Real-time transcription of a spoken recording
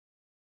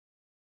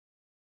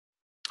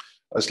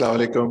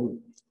Assalamu alaikum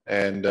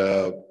and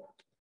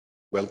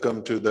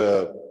welcome to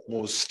the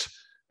most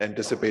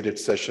anticipated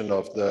session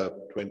of the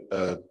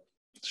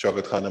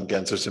Shaukat Khanum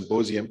Cancer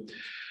Symposium,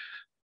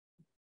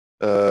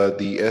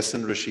 the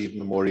Ahsan Rashid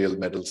Memorial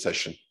Medal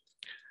Session.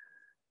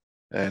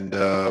 And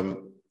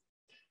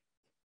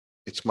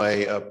it's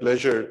my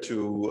pleasure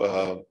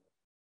to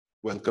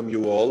welcome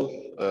you all.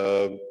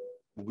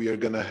 We are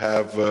going to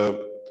have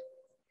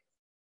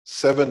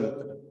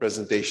 7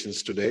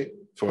 presentations today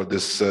for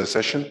this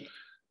session.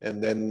 And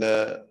then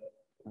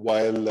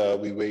while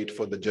we wait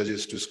for the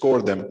judges to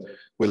score them,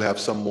 we'll have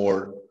some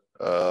more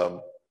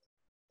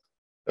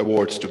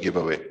awards to give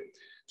away.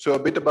 So a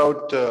bit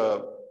about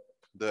the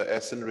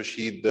Ahsan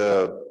Rashid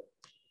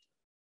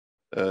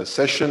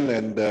session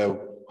and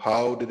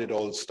how did it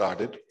all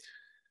started.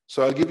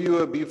 So I'll give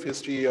you a brief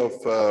history of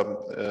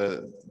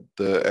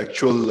the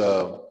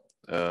actual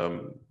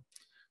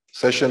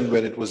session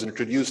when it was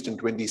introduced in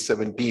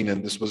 2017,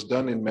 and this was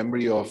done in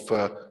memory of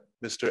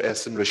Mr.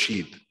 Ahsan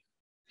Rashid.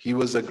 He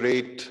was a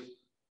great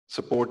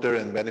supporter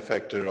and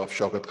benefactor of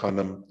Shaukat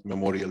Khanum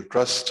Memorial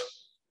Trust.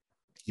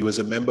 He was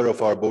a member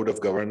of our Board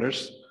of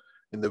Governors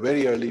in the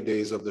very early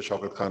days of the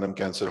Shaukat Khanum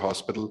Cancer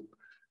Hospital.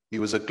 He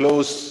was a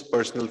close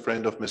personal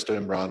friend of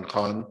Mr. Imran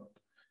Khan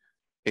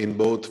in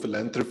both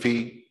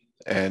philanthropy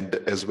and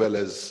as well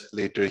as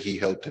later he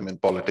helped him in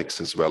politics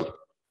as well.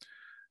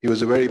 He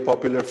was a very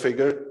popular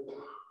figure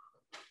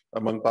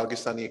among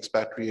Pakistani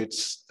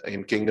expatriates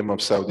in Kingdom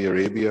of Saudi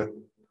Arabia,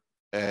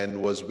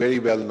 and was very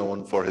well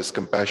known for his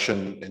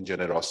compassion and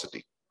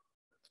generosity.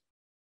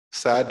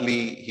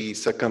 Sadly, he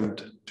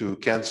succumbed to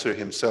cancer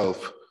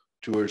himself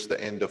towards the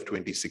end of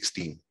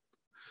 2016.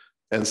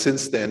 And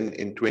since then,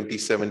 in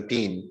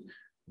 2017,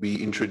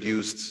 we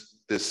introduced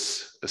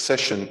this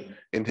session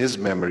in his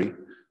memory,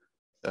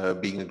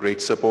 being a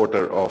great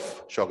supporter of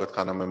Shaukat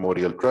Khanum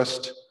Memorial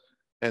Trust.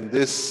 And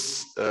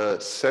this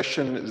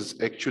session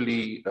is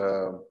actually,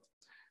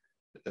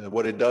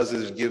 what it does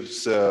is it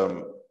gives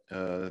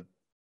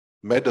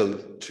medal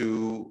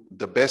to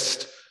the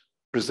best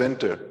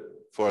presenter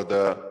for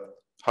the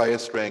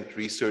highest ranked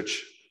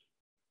research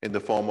in the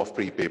form of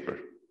pre-paper.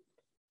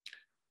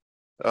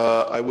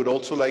 I would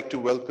also like to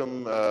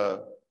welcome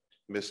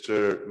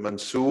Mr.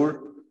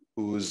 Mansoor,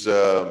 who's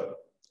son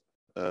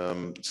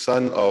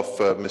of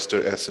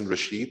Mr. Ahsan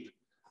Rashid,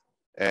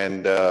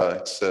 and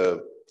it's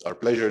our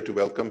pleasure to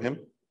welcome him.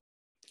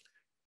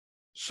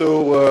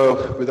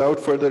 So without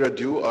further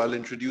ado, I'll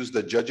introduce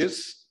the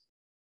judges.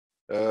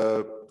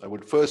 I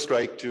would first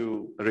like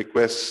to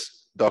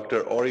request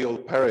Dr.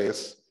 Oriol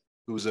Perez,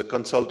 who's a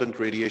consultant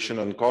radiation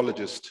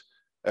oncologist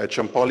at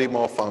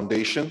Champollion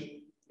Foundation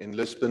in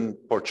Lisbon,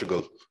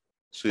 Portugal.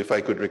 So if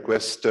I could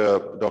request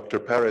Dr.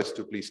 Perez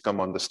to please come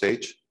on the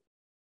stage.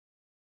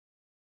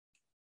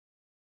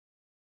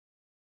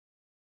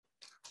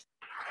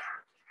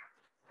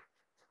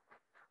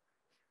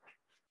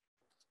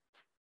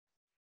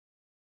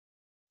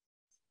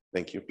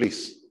 Thank you,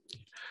 please.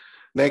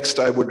 Next,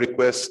 I would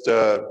request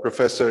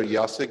Professor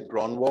Jacek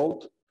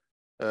Grunwald,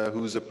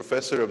 who's a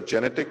professor of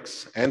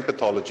genetics and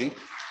pathology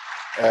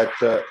at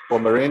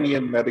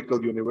Pomeranian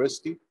Medical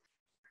University,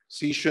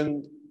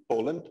 Cieszyn,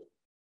 Poland.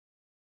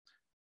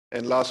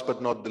 And last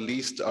but not the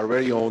least, our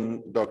very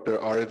own Dr.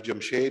 Arif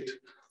Jamshed,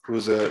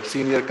 who's a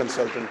senior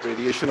consultant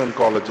radiation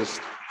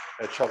oncologist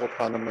at Shaukat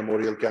Khanum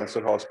Memorial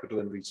Cancer Hospital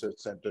and Research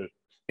Center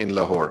in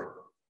Lahore.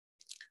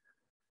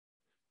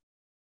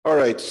 All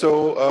right,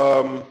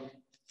 so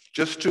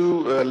just to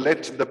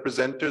let the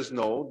presenters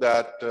know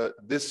that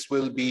this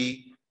will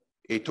be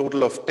a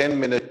total of 10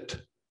 minutes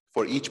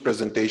for each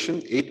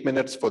presentation, 8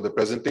 minutes for the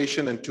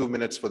presentation and 2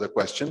 minutes for the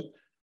question.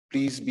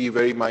 Please be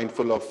very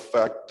mindful of the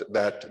fact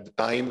that the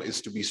time is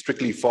to be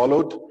strictly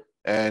followed,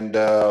 and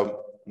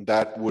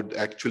that would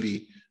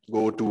actually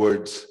go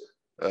towards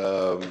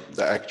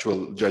the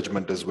actual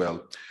judgment as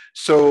well.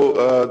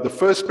 So the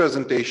first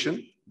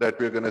presentation that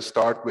we're going to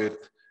start with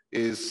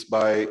is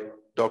by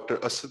Dr.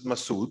 Asad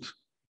Masood,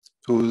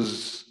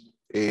 who's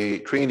a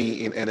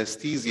trainee in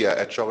anesthesia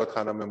at Shaukat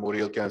Khanum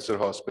Memorial Cancer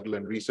Hospital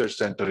and Research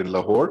Center in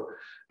Lahore.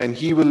 And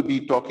he will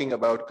be talking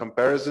about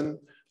comparison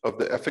of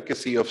the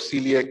efficacy of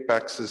celiac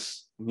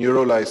plexus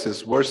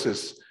neurolysis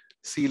versus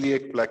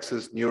celiac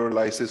plexus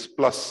neurolysis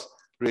plus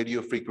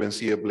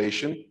radiofrequency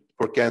ablation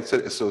for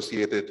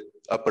cancer-associated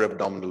upper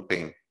abdominal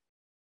pain.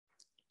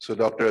 So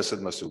Dr. Asad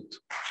Masood.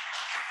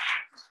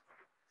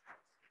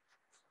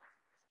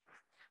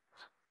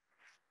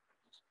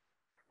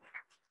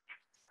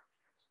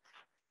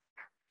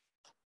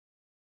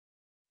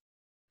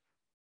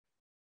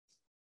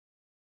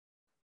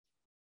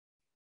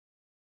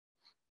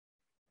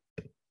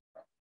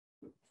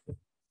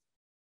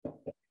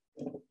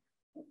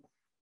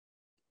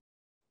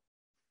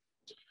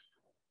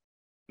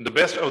 The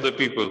best of the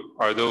people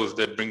are those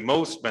that bring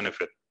most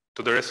benefit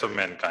to the rest of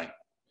mankind.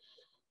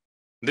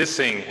 This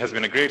saying has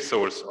been a great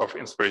source of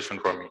inspiration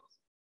for me.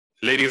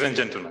 Ladies and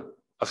gentlemen,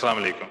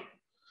 Assalamu alaikum.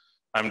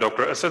 I'm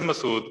Dr. Asad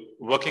Masood,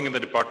 working in the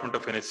Department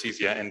of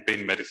Anesthesia and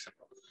Pain Medicine.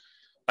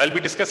 I'll be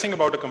discussing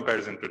about a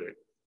comparison today.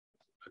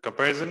 A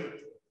comparison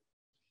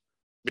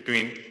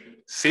between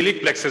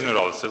celiac plexus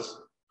neurolysis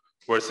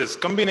versus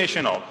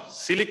combination of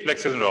celiac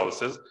plexus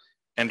neurolysis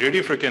and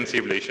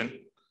radiofrequency ablation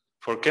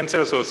for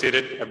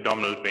cancer-associated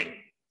abdominal pain.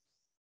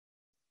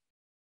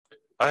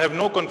 I have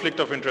no conflict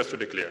of interest to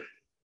declare.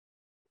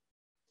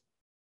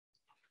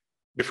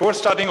 Before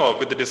starting off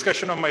with the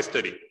discussion of my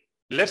study,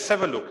 let's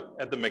have a look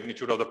at the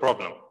magnitude of the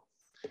problem.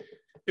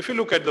 If you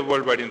look at the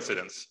worldwide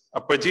incidence,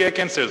 upper GI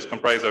cancers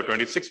comprise of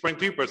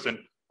 26.3%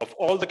 of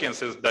all the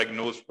cancers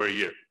diagnosed per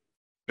year,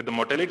 with a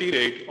mortality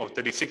rate of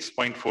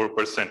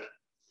 36.4%.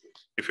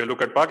 If you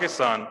look at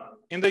Pakistan,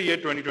 in the year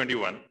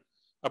 2021,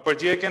 upper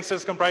GI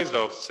cancers comprised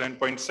of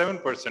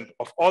 7.7%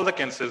 of all the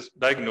cancers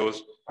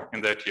diagnosed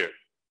in that year.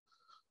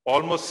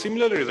 Almost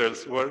similar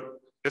results were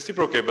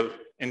reciprocable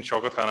in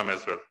Shaukat Khanum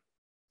as well.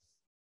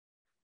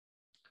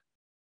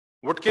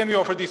 What can we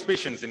offer these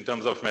patients in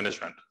terms of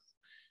management?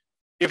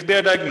 If they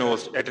are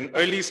diagnosed at an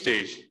early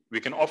stage,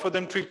 we can offer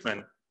them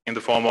treatment in the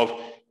form of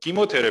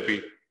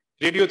chemotherapy,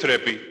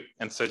 radiotherapy,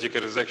 and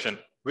surgical resection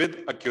with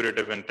a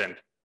curative intent.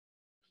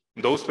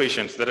 Those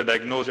patients that are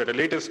diagnosed at a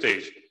later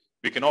stage,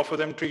 we can offer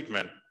them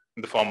treatment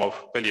in the form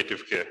of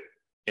palliative care,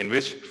 in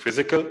which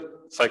physical,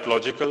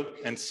 psychological,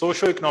 and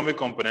socio-economic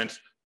components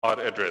are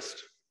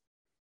addressed.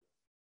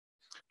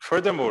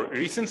 Furthermore,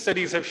 recent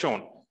studies have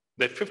shown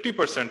that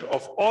 50%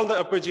 of all the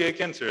upper GI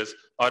cancers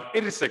are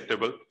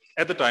irresectable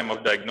at the time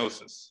of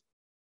diagnosis.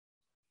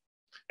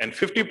 And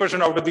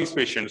 50% out of these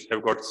patients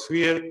have got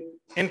severe,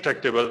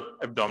 intractable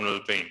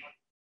abdominal pain.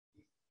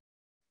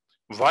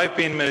 Why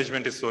pain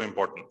management is so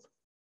important?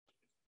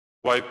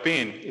 Why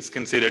pain is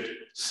considered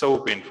so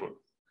painful?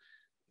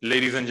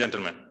 Ladies and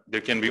gentlemen,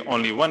 there can be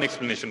only one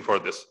explanation for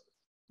this: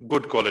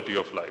 good quality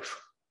of life.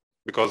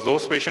 Because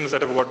those patients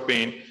that have got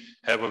pain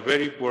have a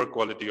very poor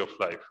quality of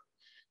life.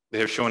 They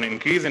have shown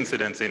increased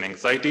incidence in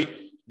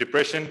anxiety,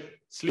 depression,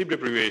 sleep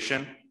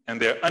deprivation, and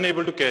they are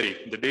unable to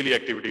carry the daily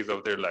activities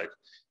of their life,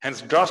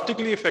 hence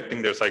drastically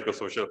affecting their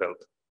psychosocial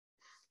health.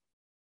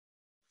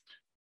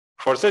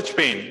 For such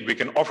pain, we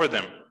can offer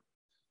them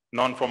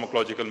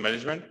non-pharmacological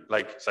management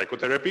like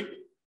psychotherapy,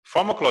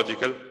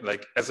 pharmacological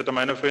like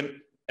acetaminophen,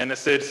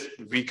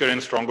 NSAIDs, weaker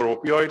and stronger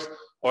opioids,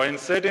 or in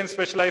certain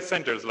specialized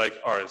centers like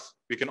ours,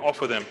 we can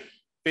offer them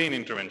pain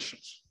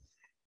interventions.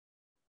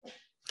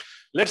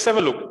 Let's have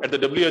a look at the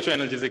WHO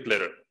analgesic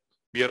letter.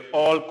 We are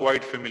all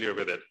quite familiar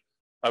with it.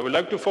 I would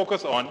like to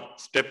focus on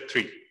step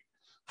 3.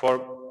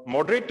 For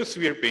moderate to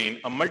severe pain,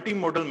 a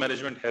multimodal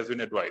management has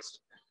been advised.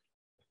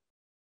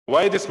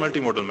 Why this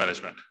multimodal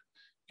management?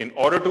 In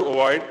order to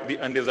avoid the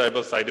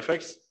undesirable side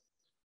effects.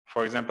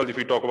 For example, if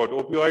we talk about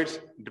opioids,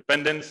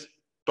 dependence,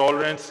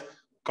 tolerance,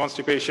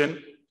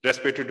 constipation,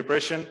 respiratory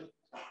depression,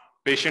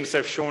 patients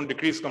have shown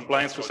decreased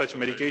compliance to such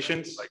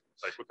medications.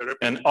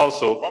 And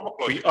also,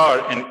 we are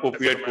an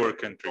opioid-poor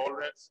country,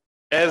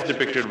 as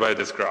depicted by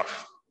this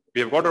graph.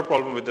 We have got a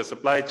problem with the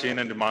supply chain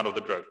and demand of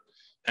the drug.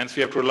 Hence,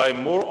 we have to rely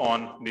more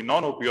on the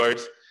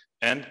non-opioids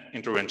and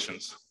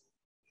interventions.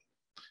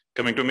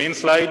 Coming to main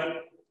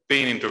slide,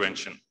 pain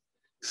intervention.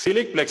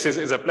 Celiac plexus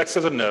is a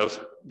plexus of nerves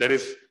that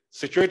is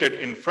situated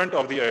in front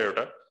of the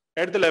aorta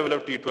at the level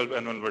of T12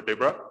 and 1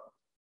 vertebra.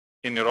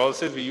 In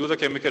neurolysis, we use a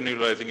chemical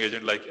neuralizing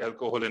agent like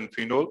alcohol and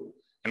phenol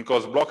and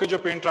cause blockage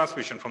of pain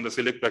transmission from the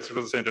celiac plexus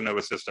to the central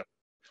nervous system.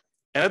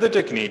 Another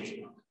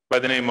technique by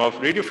the name of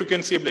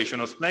radiofrequency ablation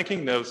of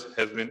splanching nerves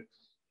has been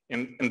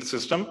in the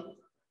system,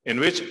 in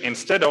which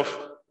instead of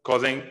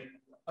causing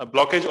a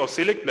blockage of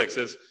celiac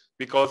plexus,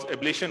 we cause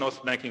ablation of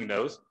splanching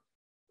nerves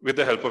with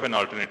the help of an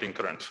alternating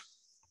current.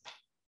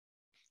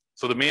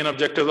 So the main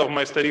objectives of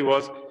my study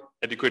was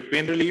adequate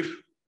pain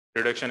relief,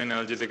 reduction in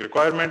analgesic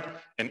requirement,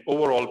 and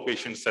overall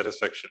patient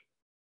satisfaction.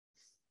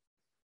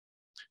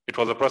 It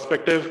was a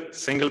prospective,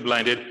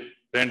 single-blinded,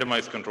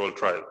 randomized controlled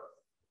trial.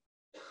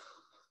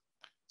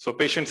 So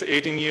patients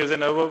 18 years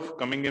and above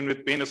coming in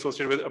with pain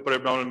associated with upper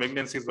abdominal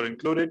malignancies were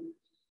included.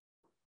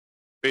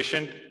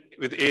 Patient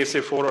with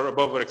ASA4 or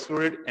above were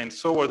excluded, and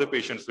so were the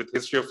patients with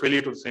history of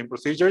failure to the same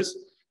procedures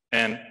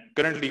and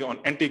currently on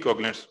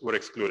anticoagulants were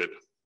excluded.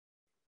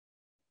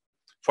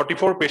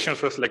 44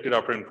 patients were selected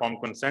after informed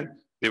consent.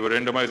 They were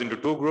randomized into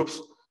 2 groups.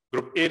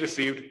 Group A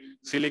received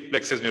celiac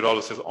plexus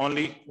neurolysis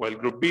only, while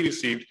Group B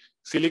received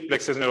celiac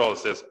plexus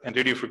neurolysis and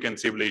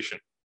radiofrequency ablation.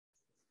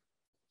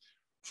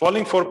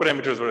 Following 4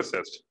 parameters were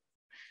assessed: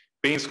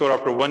 pain score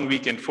after 1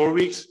 week and 4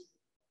 weeks,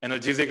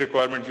 analgesic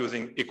requirement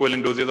using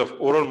equivalent doses of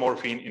oral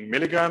morphine in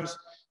milligrams,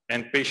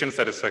 and patient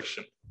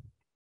satisfaction.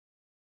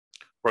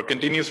 For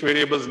continuous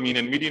variables, mean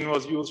and median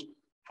was used.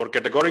 For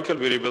categorical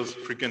variables,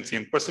 frequency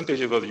and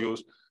percentages was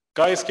used.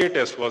 Chi-square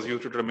test was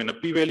used to determine a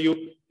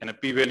p-value, and a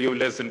p-value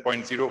less than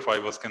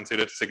 0.05 was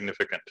considered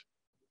significant.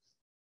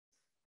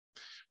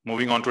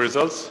 Moving on to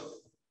results.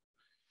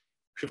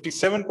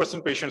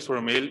 57% patients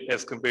were male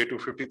as compared to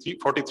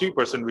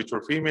 43% which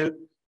were female.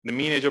 The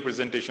mean age of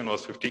presentation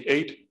was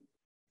 58.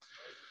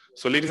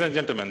 So ladies and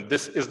gentlemen,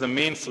 this is the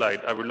main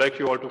slide. I would like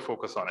you all to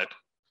focus on it.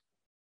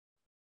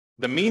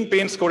 The mean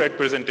pain score at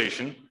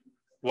presentation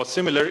was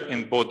similar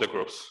in both the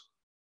groups.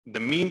 The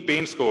mean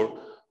pain score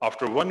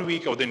after 1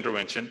 week of the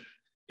intervention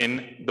In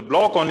the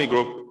block only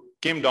group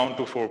came down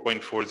to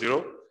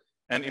 4.40.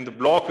 And in the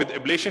block with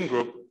ablation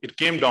group, it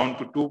came down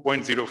to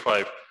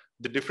 2.05.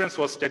 The difference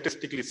was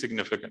statistically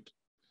significant.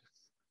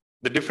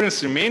 The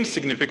difference remained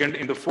significant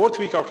in the 4th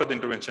week after the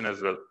intervention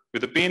as well,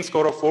 with a pain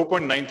score of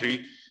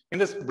 4.93 in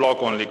this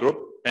block only group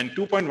and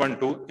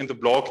 2.12 in the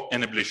block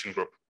and ablation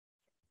group.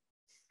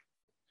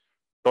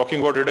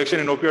 Talking about reduction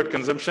in opioid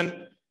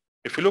consumption,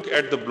 if you look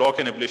at the block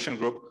and ablation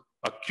group,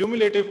 a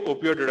cumulative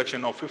opioid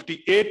reduction of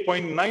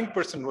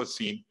 58.9% was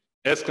seen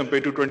as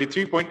compared to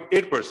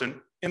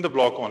 23.8% in the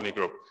block only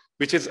group,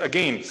 which is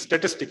again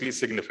statistically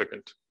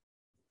significant.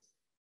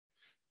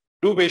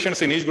 2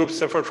 patients in each group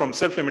suffered from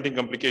self-limiting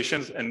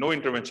complications and no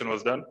intervention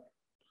was done.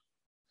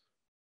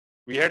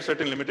 We had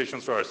certain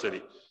limitations to our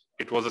study.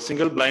 It was a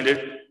single-blinded,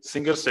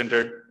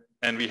 single-centered,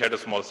 and we had a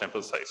small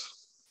sample size.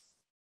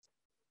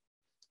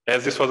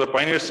 As this was a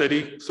pioneer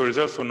study, so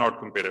results were not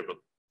comparable.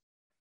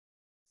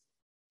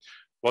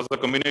 Was the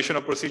combination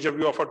of procedure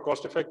we offered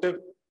cost-effective?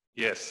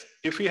 Yes.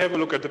 If we have a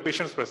look at the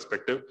patient's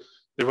perspective,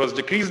 there was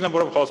decreased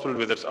number of hospital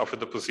visits after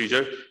the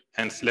procedure,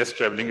 hence less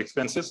traveling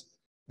expenses.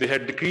 They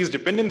had decreased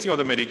dependency on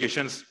the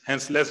medications,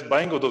 hence less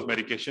buying of those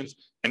medications,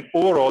 and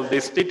overall they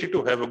stated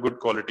to have a good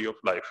quality of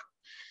life.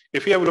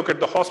 If we have a look at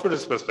the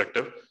hospital's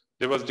perspective,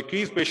 there was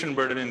decreased patient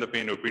burden in the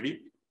pain OPD,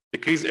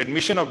 decreased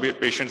admission of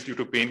patients due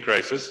to pain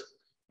crisis,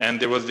 and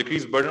there was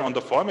decreased burden on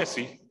the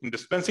pharmacy in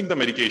dispensing the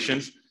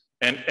medications.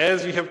 And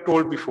as we have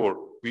told before,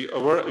 we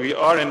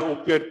are an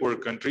opioid poor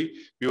country.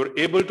 We were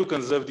able to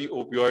conserve the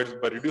opioids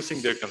by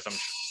reducing their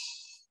consumption.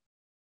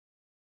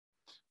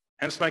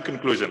 Hence my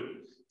conclusion.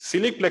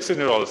 Celiac plexus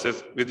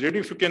neurolysis with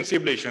radiofrequency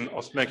ablation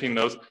of smacking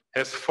nerves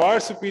has far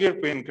superior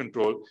pain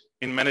control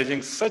in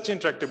managing such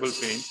intractable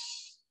pain,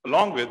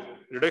 along with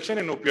reduction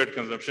in opioid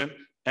consumption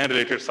and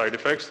related side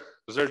effects,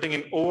 resulting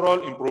in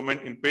overall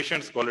improvement in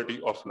patients' quality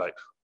of life.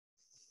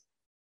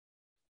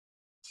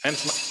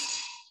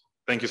 Hence,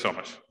 thank you so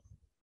much.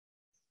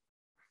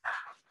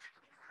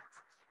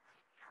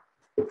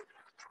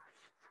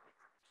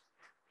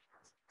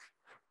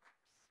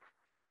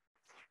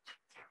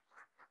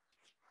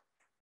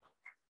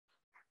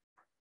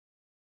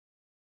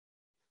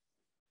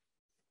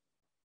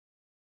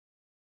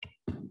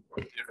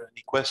 If there are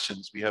any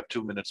questions, we have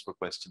 2 minutes for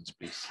questions,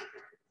 please.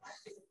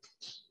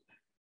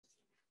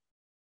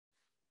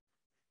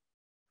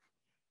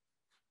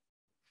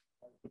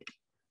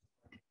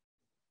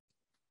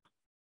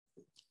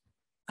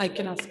 I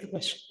can ask a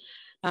question.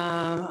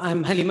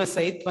 I'm Halima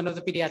Said, one of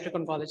the pediatric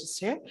oncologists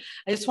here.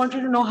 I just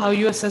wanted to know how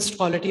you assessed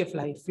quality of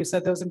life. You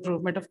said there was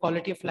improvement of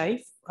quality of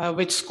life.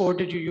 Which score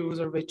did you use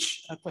or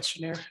which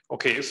questionnaire?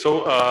 Okay,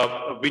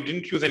 so we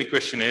didn't use any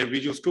questionnaire. We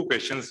used 2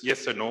 questions,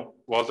 yes or no.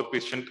 Was the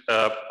patient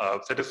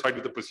satisfied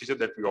with the procedure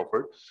that we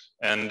offered?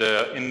 And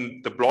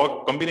in the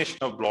block, combination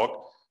of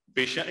block,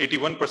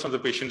 81% of the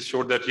patients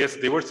showed that yes,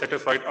 they were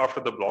satisfied after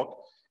the block.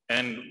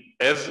 And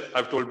as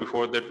I've told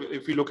before, that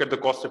if we look at the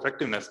cost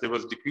effectiveness, there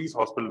was decreased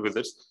hospital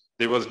visits,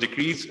 there was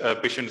decreased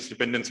patient's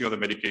dependency on the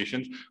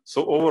medications.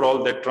 So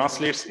overall, that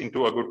translates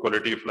into a good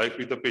quality of life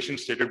with the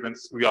patient stated when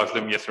we asked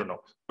them yes or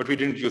no, but we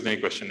didn't use any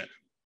questionnaire.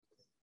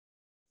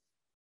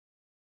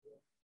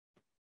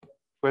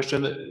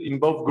 Question: in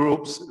both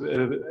groups,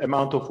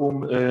 amount of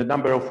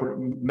number of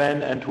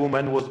men and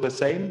women was the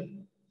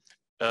same?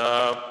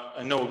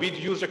 No, we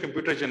used a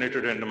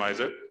computer-generated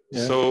randomizer.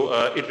 Yeah. So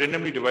it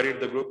randomly divided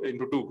the group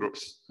into 2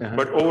 groups.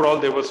 But overall,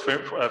 there was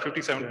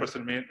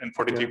 57% male and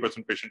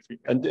 43% patient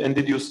female. And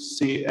did you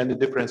see any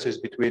differences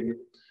between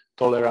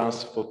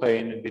tolerance for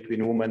pain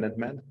between women and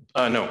men?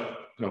 No.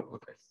 No.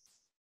 Okay.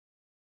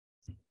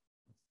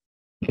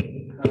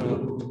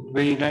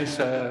 Very nice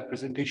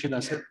presentation,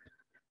 Ahsan.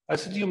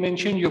 Ahsan, you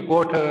mentioned you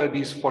got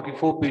these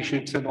 44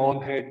 patients and all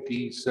had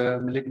these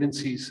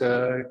malignancies.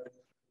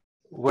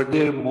 Were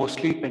they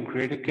mostly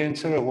pancreatic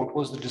cancer, or what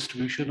was the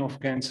distribution of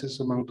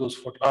cancers among those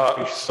 44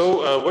 patients? So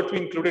what we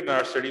included in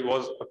our study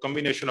was a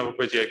combination of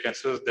upper GI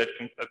cancers that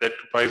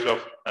comprised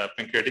of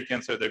pancreatic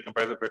cancer, that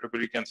comprised of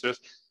hepatobiliary cancers,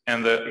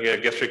 and the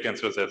gastric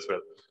cancers as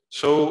well.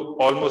 So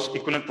almost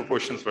equivalent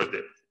proportions were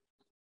there.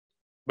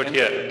 But and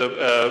yeah,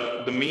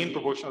 the main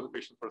proportion of the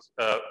patients was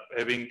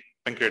having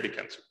pancreatic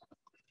cancer.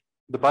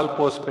 The bulk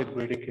was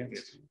pancreatic cancer.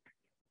 Yes.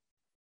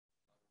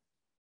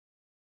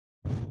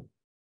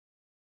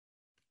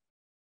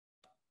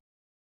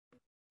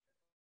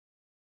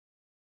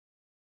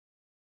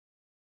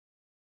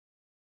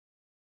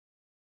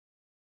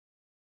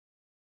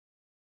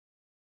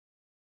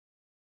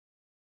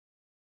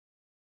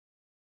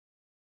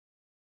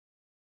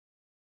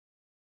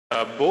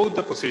 Both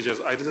the procedures,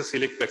 either the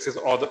celiac plexus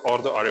or the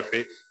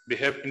RFA, they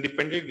have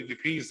independently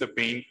decreased the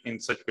pain in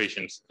such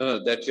patients.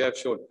 That you have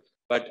shown.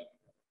 But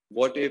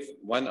what if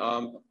one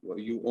arm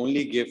you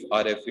only give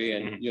RFA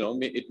and you know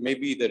it may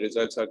be the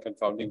results are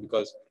confounding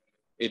because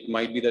it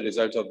might be the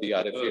results of the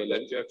RFA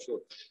that you have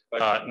shown.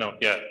 No,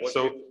 yeah.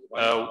 So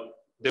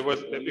there was,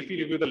 if you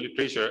review the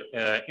literature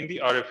in the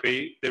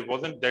RFA, there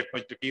wasn't that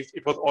much decrease.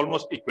 It was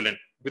almost equivalent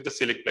with the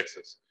celiac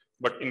plexus.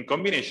 But in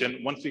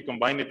combination, once we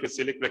combine it with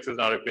celiac plexus and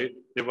RFA,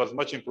 there was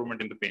much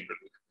improvement in the pain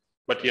relief.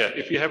 But yeah,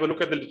 if you have a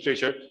look at the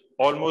literature,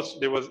 almost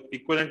there was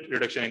equivalent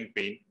reduction in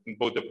pain in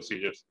both the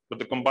procedures. But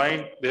the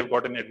combined, they have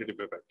got an additive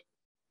effect.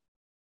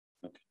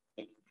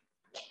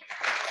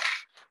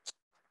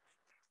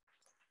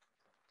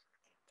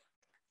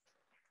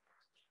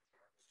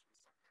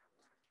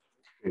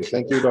 Okay.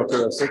 Thank you,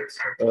 Dr.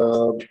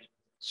 Asad.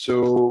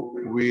 So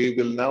we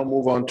will now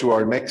move on to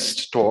our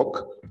next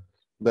talk.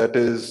 That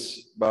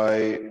is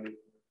by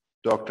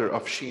Dr.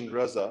 Afshin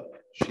Raza.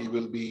 She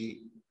will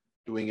be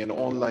doing an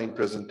online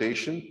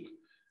presentation.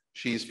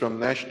 She's from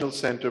National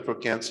Center for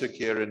Cancer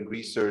Care and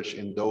Research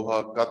in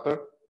Doha, Qatar.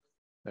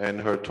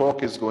 And her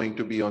talk is going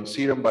to be on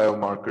serum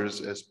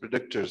biomarkers as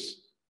predictors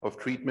of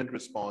treatment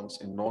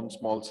response in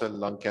non-small cell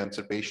lung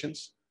cancer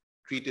patients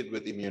treated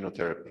with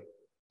immunotherapy.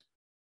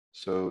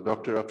 So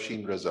Dr.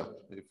 Afshin Raza,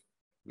 if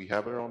we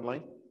have her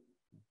online.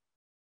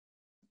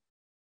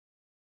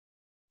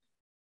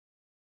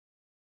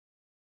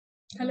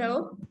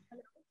 Hello.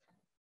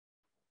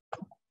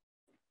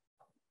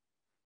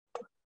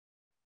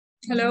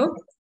 Hello.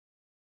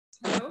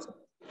 Hello.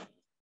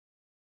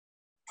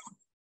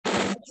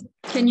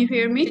 Can you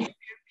hear me?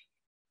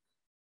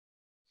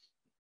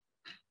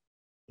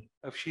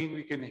 Afshin,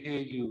 we can hear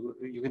you.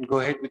 You can go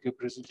ahead with your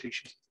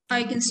presentation.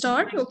 I can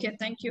start? Okay,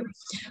 thank you.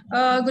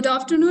 Good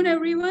afternoon,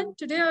 everyone.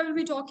 Today I will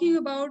be talking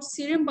about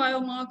serum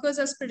biomarkers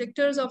as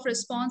predictors of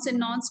response in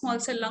non-small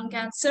cell lung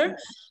cancer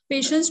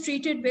patients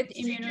treated with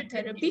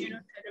immunotherapy.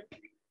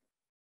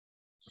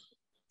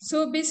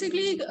 So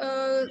basically,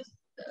 the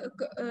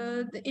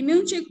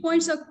immune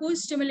checkpoints are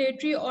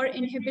co-stimulatory or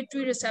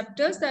inhibitory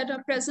receptors that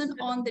are present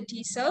on the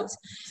T cells.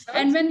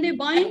 And when they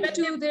bind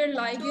to their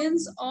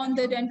ligands on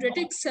the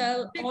dendritic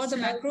cell or the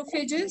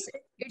macrophages,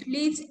 it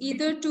leads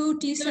either to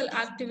T cell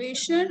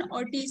activation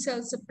or T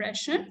cell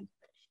suppression.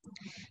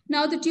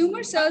 Now, the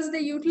tumor cells,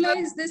 they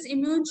utilize this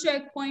immune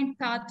checkpoint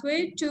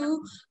pathway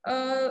to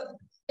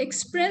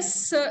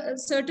express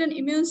certain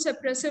immune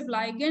suppressive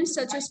ligands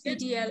such as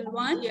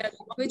PD-L1,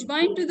 which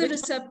bind to the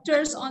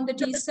receptors on the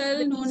T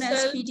cell known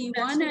as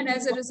PD-1, and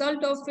as a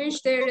result of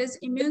which there is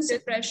immune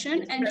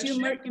suppression and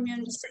tumor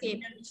immune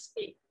escape.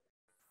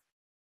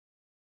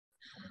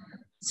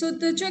 So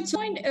the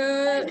checkpoint,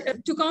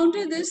 to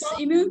counter this,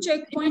 immune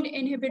checkpoint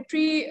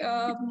inhibitory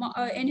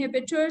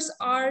inhibitors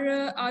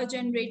are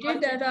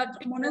generated that are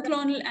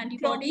monoclonal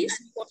antibodies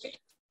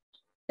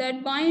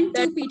that bind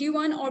to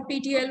PD-1 or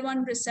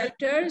PD-L1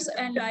 receptors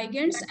and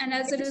ligands, and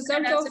as a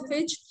result of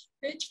which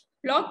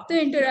block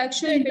the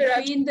interaction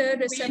between the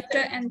receptor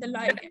and the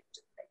ligand.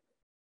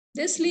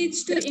 This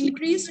leads to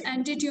increased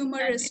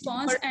anti-tumor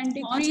response and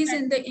decrease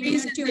in the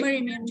tumor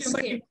immune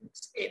escape.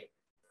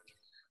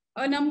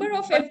 A number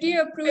of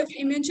FDA-approved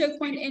immune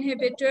checkpoint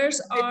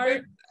inhibitors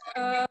are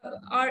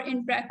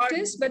in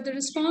practice, but the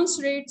response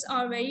rates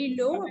are very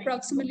low,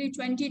 approximately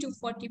 20 to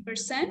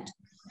 40%.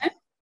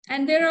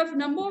 And there are a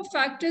number of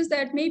factors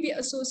that may be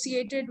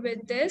associated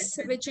with this,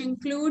 which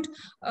include,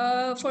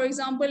 for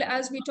example,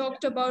 as we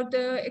talked about,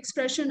 the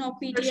expression of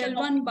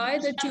PD-L1 by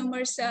the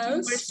tumor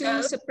cells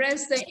to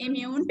suppress the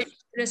immune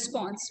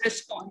response.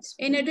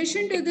 In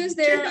addition to this,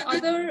 there are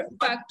other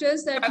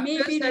factors that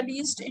may be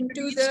released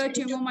into the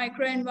tumor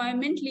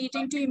microenvironment,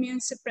 leading to immune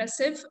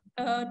suppressive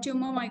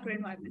tumor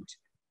microenvironment.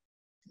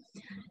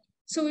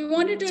 So we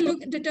wanted to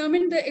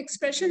determine the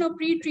expression of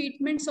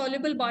pre-treatment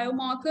soluble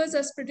biomarkers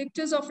as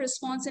predictors of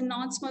response in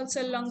non-small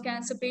cell lung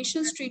cancer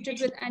patients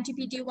treated with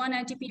anti-PD-1,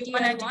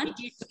 anti-PD-L1.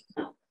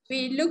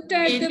 We looked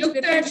at the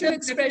differential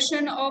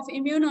expression of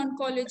immune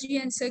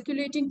oncology and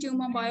circulating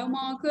tumor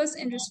biomarkers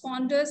in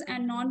responders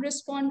and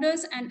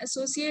non-responders and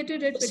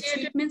associated it with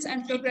treatments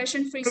and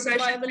progression-free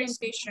survival in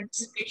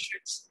patients.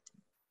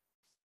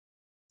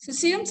 So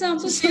serum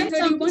samples from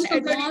 31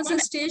 advanced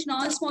stage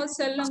non-small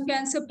cell lung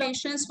cancer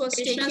patients was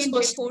taken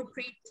before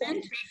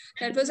treatment.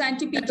 That was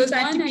anti-PD-1,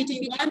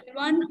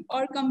 anti-PD-L1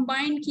 or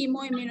combined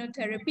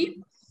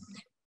chemoimmunotherapy.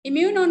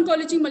 Immune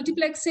oncology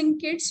multiplexing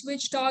kits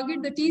which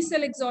target the T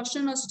cell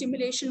exhaustion or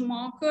stimulation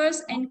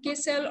markers, NK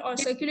cell or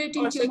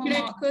circulating tumor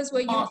markers were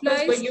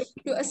utilized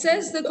to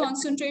assess the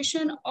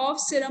concentration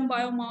of serum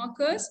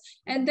biomarkers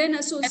and then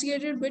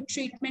associated with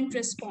treatment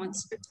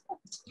response.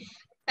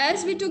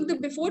 As we took the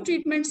before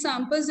treatment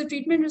samples, the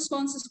treatment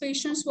response of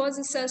patients was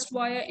assessed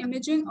via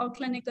imaging or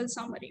clinical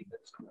summary.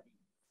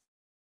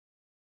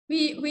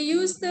 We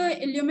used the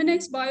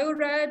Illuminex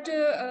BioRad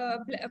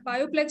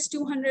Bioplex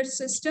 200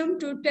 system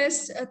to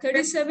test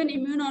 37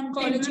 immune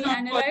oncology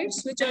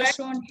analytes, which are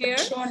shown here,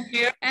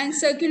 and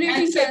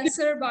circulating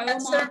cancer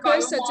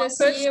biomarkers such as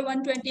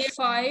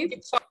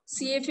CA125,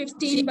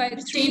 CA15 by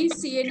 3,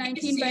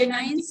 CA19 by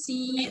 9,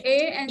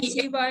 CEA, and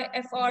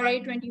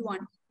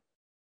CYFRA21.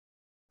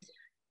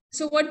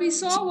 So what we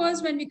saw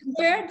was when we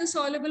compared the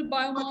soluble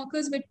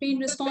biomarkers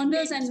between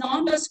responders and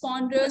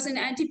non-responders in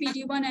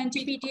anti-PD-1,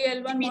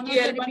 anti-PD-L1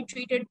 monotherapy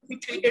treated,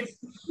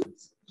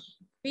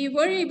 we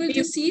were able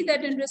to see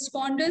that in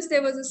responders,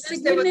 there was a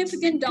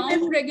significant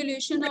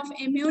downregulation of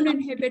immune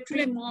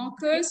inhibitory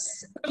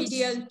markers,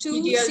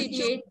 PD-L2,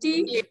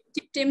 CD80,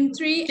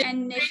 TIM3,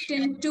 and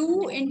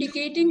Nectin-2,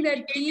 indicating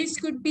that these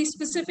could be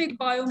specific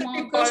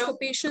biomarkers for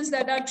patients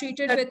that are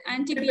treated with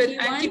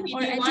anti-PD-1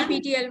 or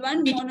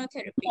anti-PD-L1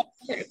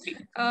 monotherapy.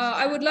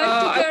 I would like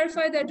to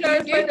clarify that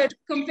we did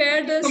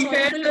compare the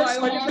soluble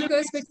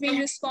biomarkers between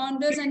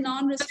responders and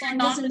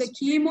non-responders in the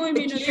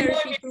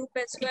chemoimmunotherapy group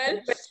as well,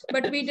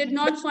 but we did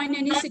not find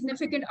any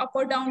significant up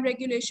or down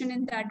regulation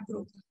in that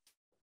group.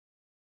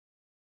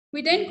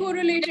 We then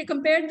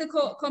compared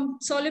the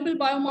soluble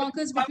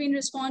biomarkers between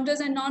responders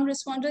and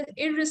non-responders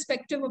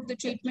irrespective of the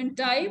treatment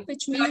type,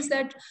 which means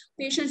that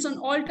patients on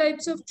all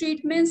types of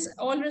treatments,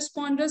 all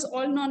responders,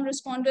 all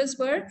non-responders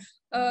were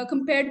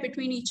compared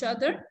between each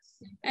other.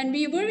 And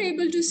we were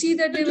able to see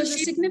that there was a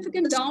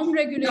significant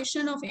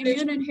downregulation of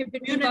immune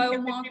inhibitory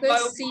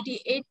biomarkers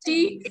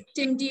CD80,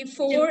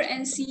 TIMD4,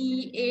 and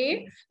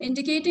CEA,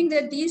 indicating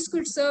that these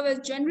could serve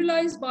as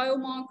generalized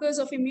biomarkers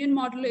of immune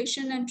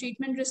modulation and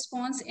treatment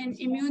response in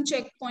immune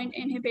checkpoint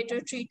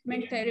inhibitor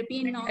treatment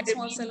therapy in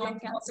non-small cell lung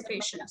cancer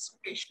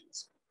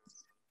patients.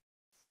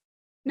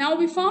 Now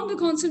we found the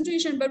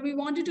concentration, but we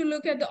wanted to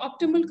look at the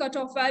optimal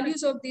cutoff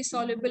values of these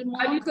soluble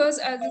markers,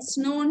 as it's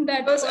known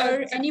that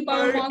for any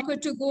biomarker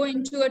to go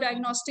into a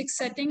diagnostic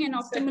setting, an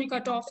optimal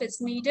cutoff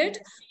is needed.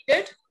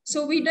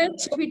 So we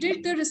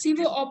did the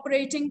receiver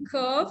operating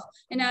curve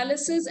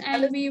analysis,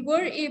 and we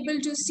were able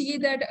to see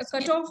that a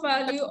cutoff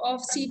value of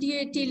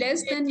CD80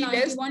 less than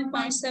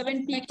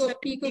 91.7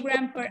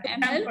 picogram per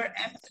ml,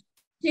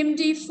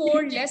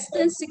 TIMD4 less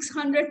than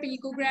 600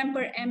 picogram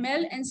per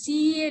ml, and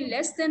CEA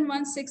less than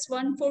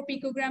 1614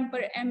 picogram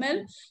per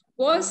ml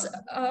was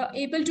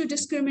able to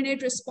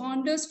discriminate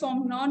responders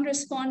from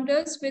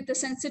non-responders with a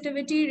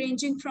sensitivity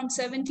ranging from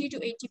 70 to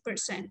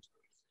 80%.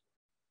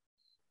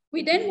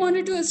 We then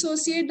wanted to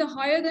associate the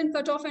higher than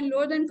cutoff and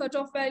lower than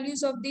cutoff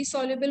values of these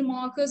soluble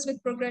markers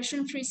with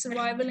progression-free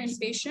survival in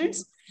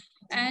patients.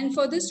 And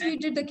for this, we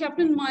did the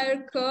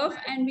Kaplan-Meier curve,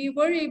 and we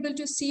were able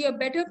to see a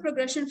better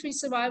progression-free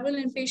survival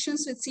in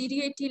patients with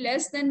CD80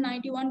 less than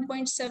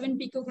 91.7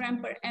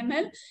 picogram per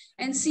ml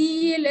and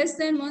CEA less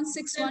than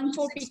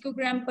 1614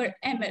 picogram per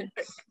ml.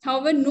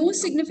 However, no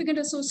significant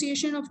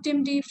association of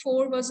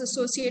TIMD4 was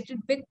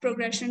associated with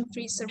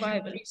progression-free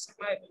survival.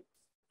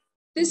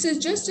 This is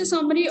just a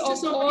summary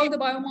of all the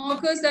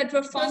biomarkers that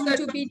were found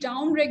to be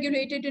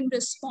downregulated in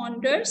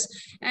responders.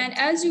 And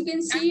as you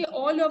can see,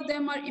 all of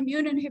them are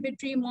immune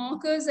inhibitory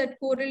markers that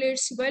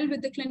correlates well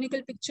with the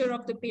clinical picture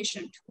of the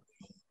patient.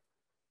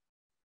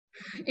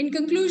 In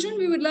conclusion,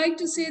 we would like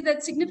to say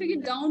that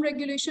significant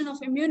downregulation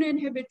of immune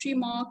inhibitory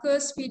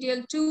markers,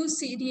 PD-L2,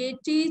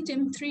 CD80,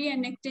 TIM3,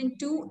 and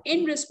Nectin-2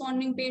 in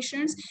responding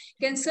patients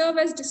can serve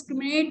as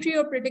discriminatory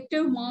or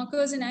predictive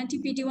markers in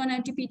anti-PD-1,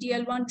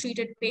 anti-PD-L1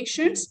 treated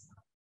patients.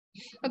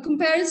 A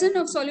comparison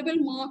of soluble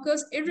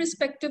markers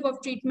irrespective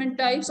of treatment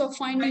types or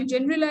finding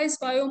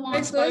generalized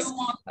biomarkers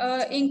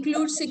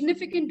includes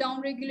significant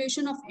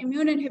downregulation of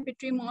immune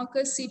inhibitory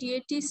markers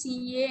CD80,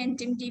 CEA, and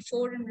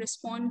TIMD4 in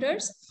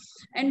responders.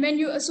 And when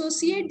you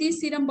associate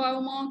these serum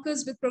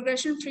biomarkers with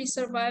progression-free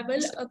survival,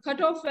 a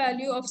cutoff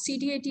value of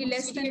CD80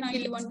 less than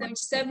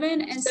 91.7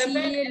 and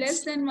CEA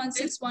less than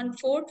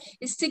 1614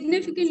 is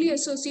significantly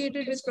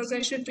associated with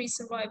progression-free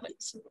survival.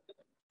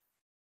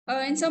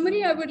 In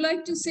summary, I would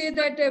like to say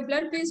that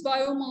blood-based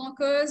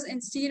biomarkers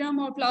in serum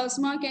or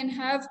plasma can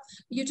have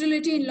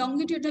utility in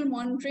longitudinal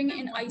monitoring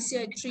in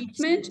ICI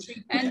treatment,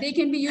 and they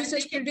can be used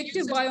as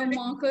predictive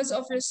biomarkers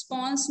of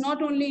response,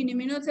 not only in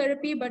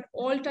immunotherapy, but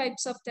all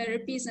types of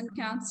therapies and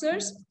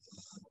cancers.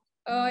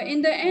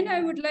 In the end, I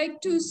would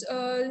like to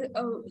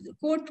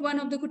quote one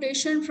of the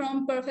quotation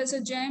from Professor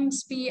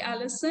James P.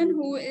 Allison,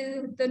 who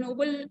is the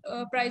Nobel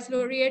Prize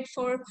laureate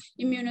for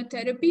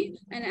immunotherapy.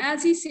 And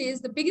as he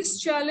says, the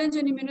biggest challenge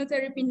in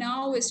immunotherapy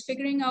now is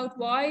figuring out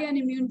why an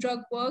immune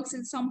drug works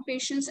in some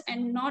patients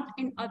and not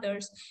in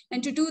others.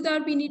 And to do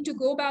that, we need to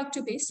go back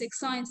to basic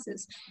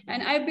sciences.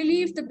 And I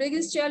believe the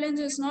biggest challenge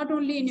is not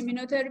only in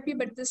immunotherapy,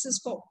 but this is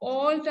for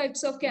all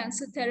types of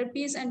cancer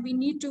therapies, and we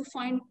need to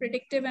find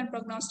predictive and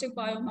prognostic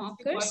biomarkers.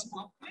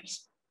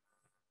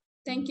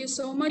 Thank you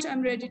so much.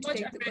 I'm ready to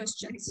take the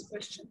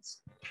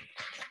questions.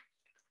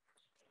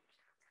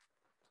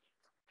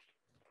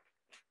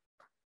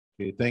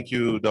 Okay, thank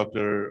you,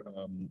 Dr.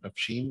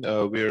 Afshin.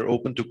 We're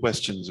open to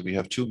questions. We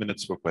have 2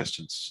 minutes for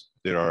questions.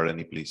 If there are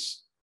any,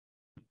 please.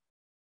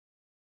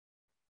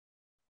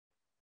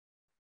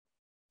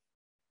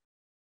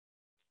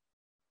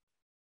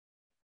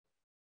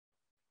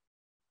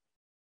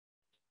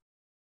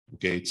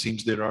 Okay, it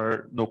seems there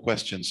are no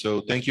questions.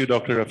 So thank you,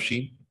 Dr.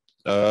 Afshin.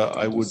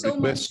 I would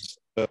request,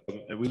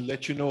 we'll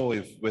let you know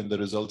when the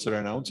results are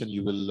announced, and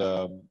you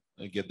will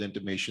get the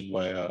information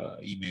via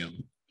email.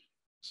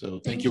 So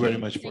thank you very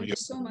much for your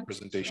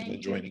presentation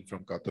and joining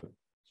from Qatar.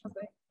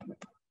 Okay.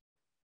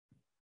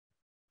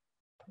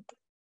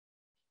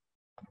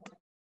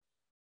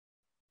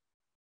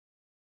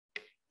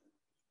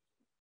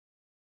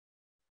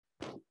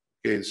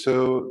 Okay,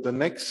 so the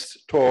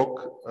next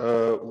talk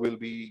will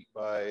be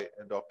by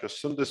Dr.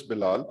 Sundus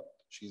Bilal.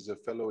 She's a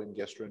fellow in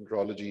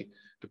gastroenterology,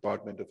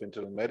 Department of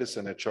Internal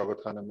Medicine at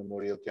Shaukat Khanum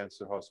Memorial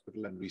Cancer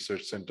Hospital and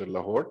Research Center,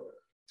 Lahore.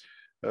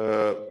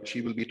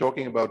 She will be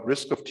talking about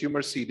risk of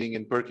tumor seeding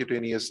in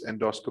percutaneous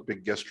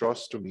endoscopic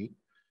gastrostomy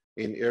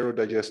in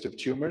aerodigestive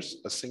tumors,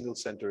 a single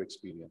center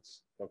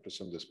experience. Dr.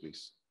 Sundar,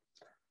 please.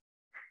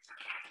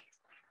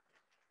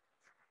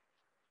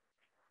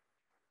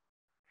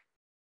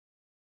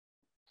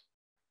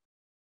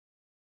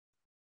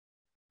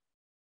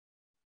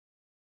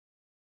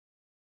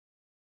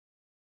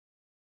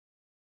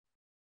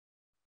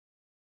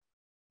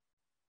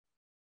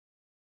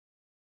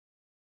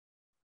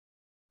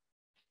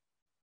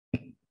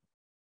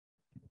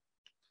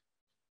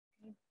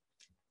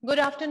 Good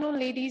afternoon,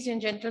 ladies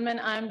and gentlemen.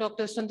 I am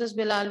Dr. Sundar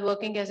Bilal,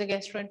 working as a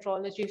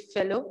gastroenterology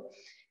fellow.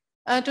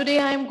 Today,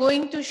 I am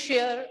going to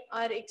share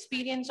our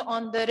experience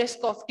on the risk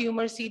of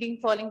tumor seeding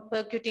following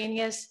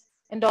percutaneous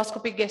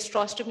endoscopic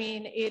gastrostomy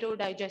in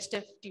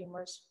aerodigestive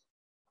tumors.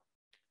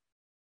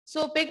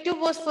 So PEG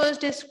tube was first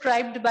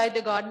described by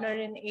the Gardner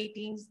in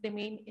 18s. The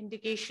main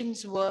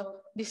indications were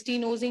the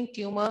stenosing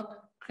tumor,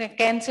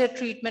 cancer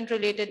treatment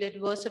related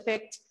adverse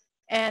effects,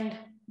 and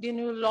the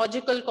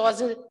neurological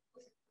causes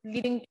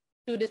leading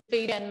to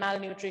dysphagia and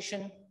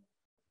malnutrition.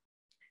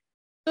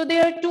 So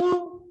there are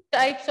two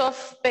types of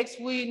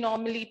PEGs we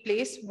normally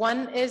place.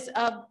 One is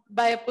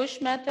by a push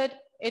method.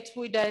 It's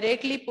we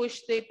directly push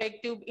the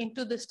PEG tube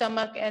into the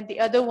stomach, and the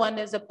other one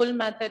is a pull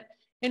method,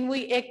 and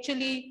we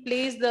actually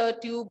place the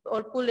tube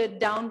or pull it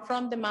down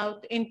from the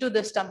mouth into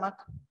the stomach.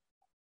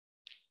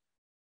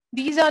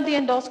 These are the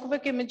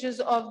endoscopic images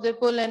of the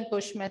pull and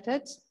push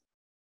methods.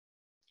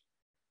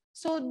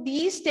 So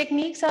these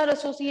techniques are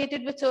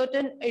associated with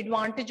certain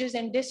advantages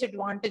and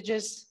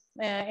disadvantages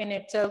in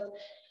itself.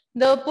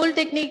 The pull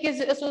technique is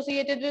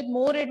associated with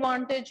more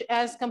advantage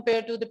as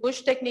compared to the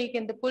push technique.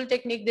 In the pull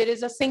technique, there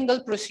is a single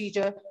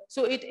procedure.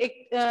 So it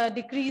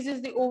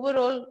decreases the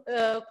overall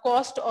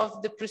cost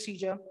of the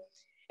procedure.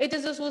 It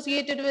is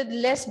associated with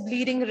less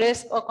bleeding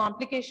risk or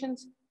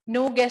complications.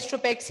 No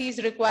gastropexy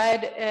is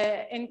required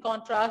in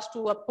contrast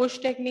to a push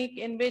technique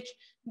in which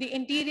the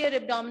interior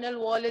abdominal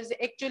wall is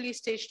actually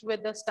stitched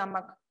with the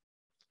stomach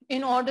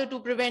in order to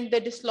prevent the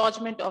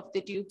dislodgement of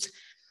the tubes.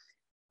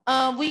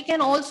 We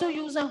can also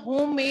use a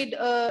homemade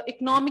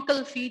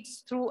economical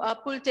feeds through a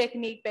pull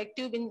technique PEG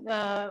tube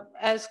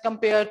as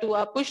compared to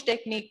a push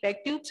technique PEG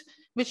tubes,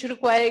 which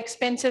require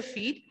expensive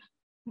feed.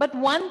 But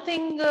one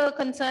thing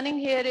concerning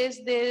here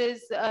is there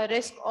is a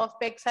risk of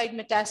PEG site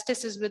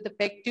metastasis with the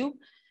PEG tube.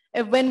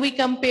 When we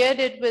compared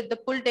it with the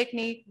pull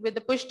technique, with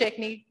the push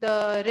technique,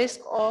 the risk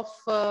of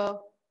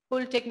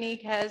pull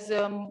technique has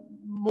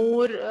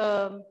more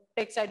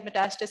PEG site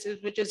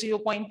metastasis, which is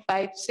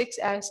 0.56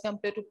 as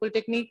compared to pull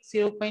technique,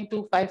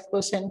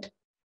 0.25%.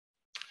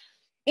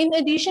 In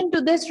addition to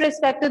this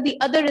risk factor, the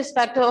other risk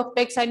factor of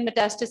PEG site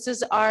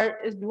metastasis are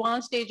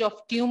advanced stage of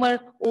tumor,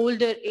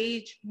 older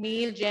age,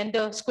 male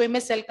gender,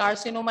 squamous cell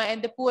carcinoma,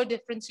 and the poor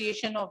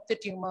differentiation of the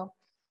tumor.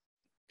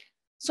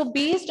 So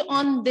based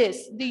on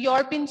this, the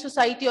European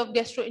Society of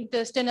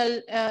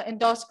Gastrointestinal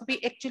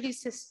Endoscopy actually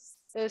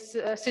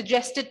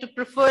suggested to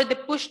prefer the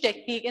push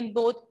technique in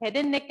both head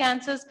and neck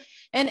cancers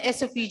and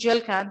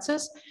esophageal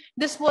cancers.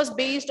 This was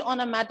based on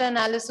a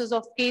meta-analysis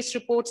of case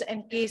reports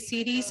and case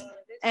series,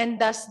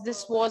 and thus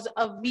this was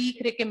a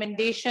weak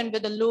recommendation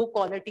with a low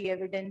quality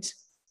evidence.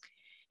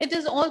 It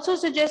is also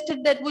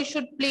suggested that we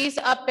should place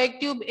a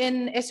PEG tube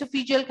in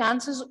esophageal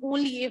cancers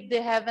only if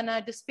they have a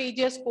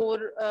dysphagia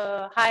score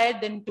higher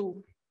than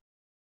 2.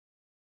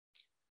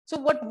 So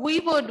what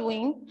we were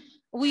doing,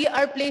 we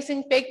are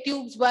placing PEG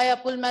tubes via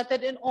pull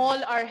method in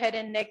all our head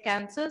and neck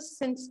cancers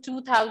since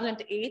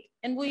 2008.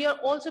 And we are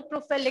also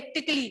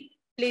prophylactically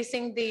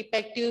placing the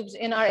PEG tubes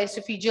in our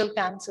esophageal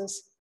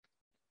cancers.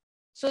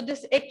 So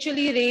this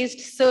actually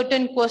raised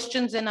certain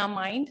questions in our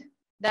mind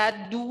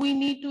that do we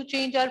need to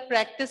change our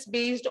practice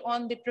based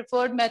on the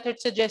preferred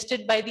method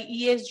suggested by the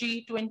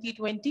ESG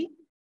 2020?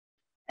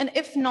 And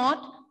if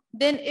not,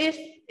 then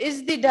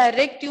is the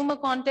direct tumor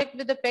contact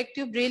with the PEG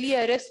tube really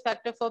a risk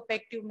factor for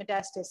PEG tube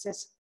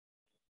metastasis?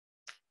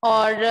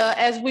 Or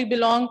as we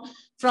belong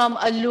from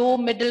a low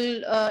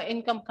middle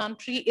income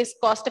country, is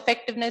cost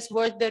effectiveness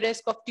worth the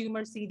risk of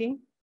tumor seeding?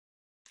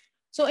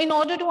 So in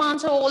order to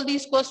answer all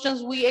these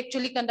questions, we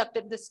actually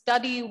conducted this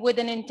study with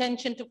an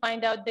intention to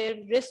find out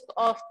the risk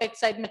of PEG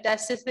site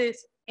metastasis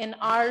in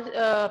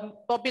our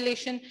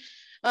population,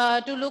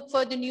 to look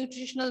for the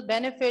nutritional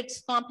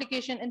benefits,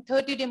 complication, and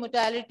 30-day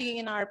mortality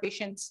in our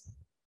patients.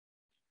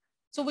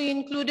 So we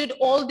included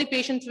all the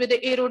patients with the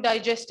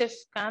aerodigestive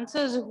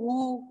cancers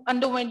who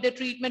underwent the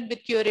treatment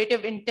with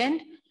curative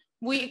intent.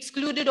 We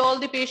excluded all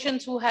the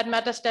patients who had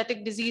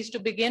metastatic disease to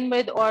begin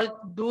with, or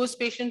those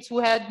patients who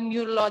had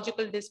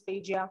neurological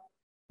dysphagia.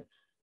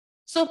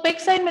 So PEG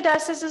site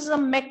metastasis is a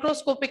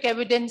macroscopic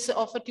evidence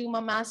of a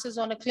tumor masses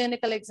on a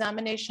clinical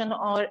examination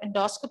or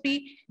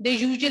endoscopy. They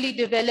usually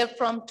develop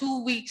from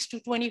 2 weeks to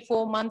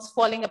 24 months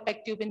following a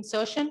PEG tube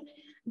insertion.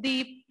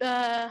 The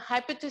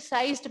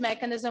hypothesized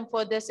mechanism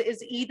for this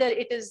is either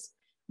it is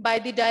by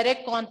the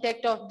direct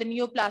contact of the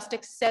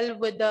neoplastic cell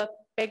with the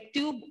PEG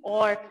tube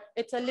or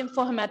it's a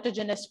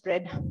lymphohematogenous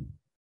spread.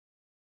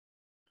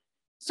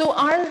 So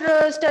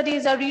our study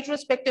is a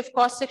retrospective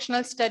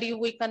cross-sectional study.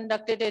 We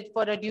conducted it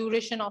for a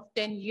duration of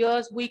 10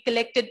 years. We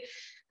collected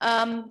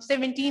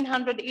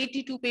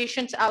 1,782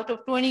 patients out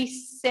of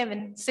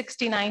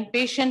 2,769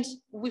 patients.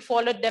 We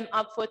followed them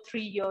up for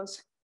 3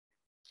 years.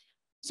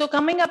 So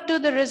coming up to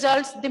the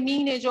results, the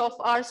mean age of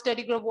our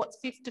study group was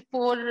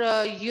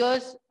 54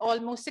 years.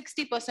 Almost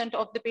 60%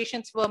 of the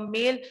patients were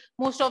male.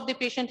 Most of the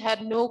patients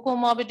had no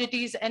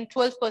comorbidities and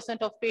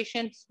 12% of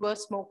patients were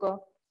smoker.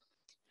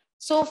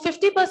 So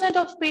 50%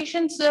 of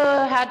patients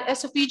had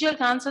esophageal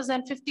cancers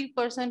and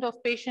 50%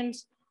 of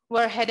patients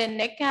were head and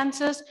neck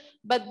cancers.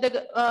 But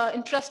the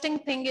interesting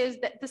thing is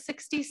that the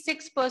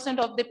 66%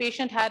 of the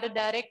patient had a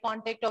direct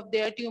contact of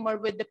their tumor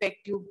with the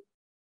PEG tube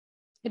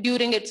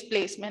during its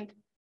placement.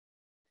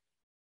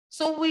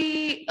 So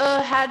we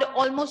had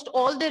almost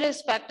all the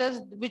risk factors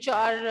which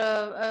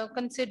are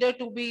considered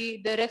to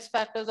be the risk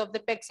factors of the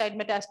PEG site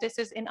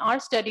metastasis in our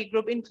study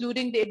group,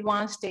 including the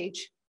advanced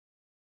stage.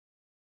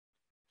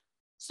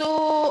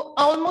 So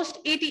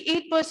almost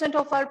 88%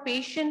 of our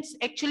patients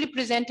actually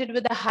presented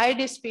with a high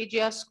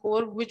dysphagia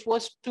score, which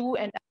was 2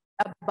 and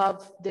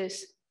above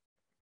this.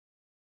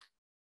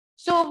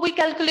 So we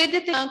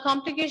calculated the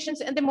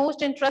complications, and the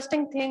most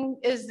interesting thing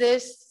is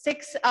this: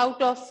 6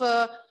 out of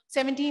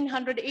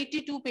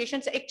 1,782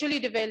 patients actually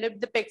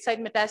developed the PEG site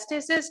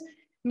metastasis,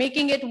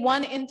 making it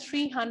 1 in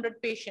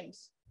 300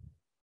 patients.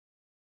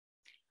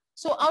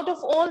 So out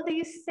of all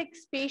these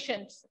 6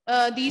 patients,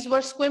 these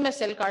were squamous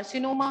cell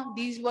carcinoma,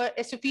 these were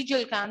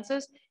esophageal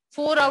cancers.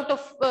 4 out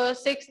of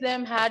 6 of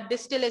them had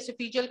distal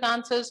esophageal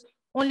cancers,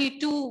 only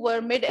 2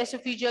 were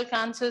mid-esophageal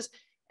cancers,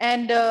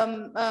 and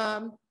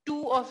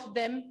 2 of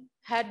them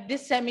had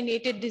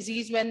disseminated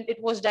disease when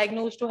it was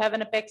diagnosed to have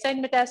an PEG site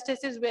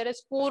metastasis,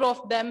 whereas 4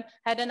 of them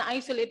had an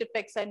isolated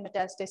PEG site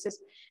metastasis.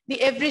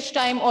 The average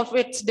time of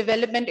its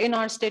development in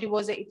our study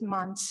was 8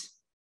 months.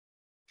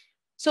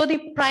 So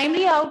the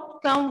primary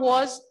outcome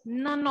was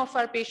none of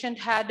our patients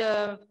had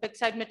a PEG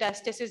site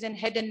metastasis in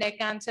head and neck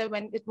cancer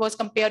when it was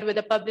compared with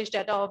the published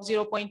data of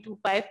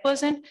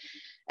 0.25%.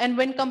 And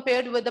when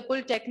compared with the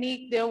pull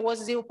technique, there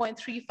was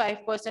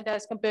 0.35%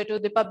 as compared to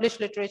the published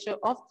literature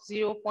of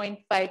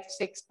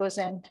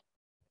 0.56%.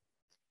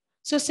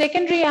 So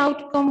secondary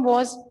outcome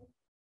was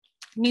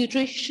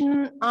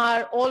nutrition.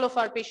 All of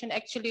our patients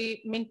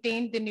actually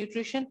maintained the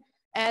nutrition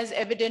as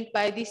evident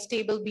by the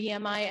stable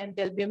BMI and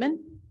albumin.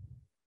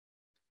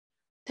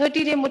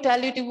 30-day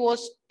mortality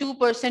was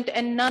 2%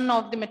 and none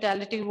of the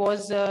mortality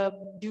was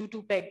due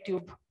to PEG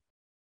tube.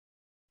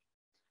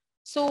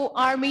 So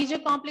our major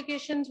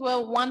complications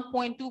were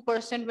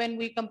 1.2% when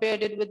we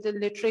compared it with the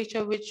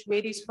literature, which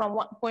varies from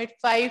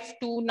 1.5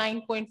 to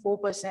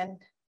 9.4%.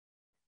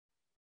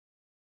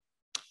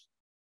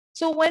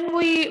 So when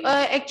we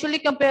actually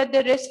compared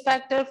the risk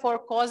factor for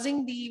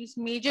causing these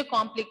major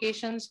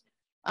complications,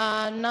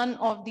 none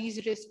of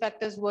these risk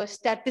factors were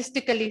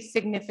statistically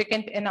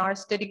significant in our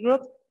study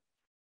group.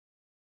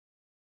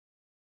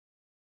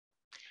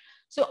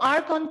 So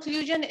our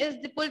conclusion is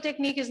the pull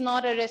technique is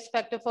not a risk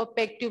factor for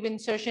PEG tube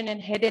insertion in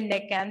head and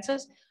neck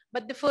cancers,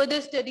 but the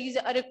further studies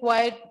are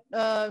required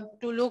to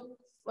look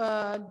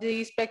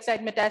these PEG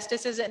site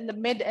metastasis in the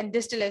mid and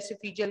distal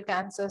esophageal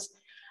cancers.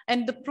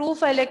 And the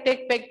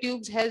prophylactic PEG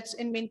tubes helps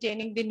in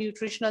maintaining the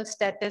nutritional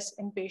status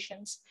in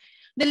patients.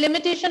 The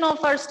limitation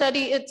of our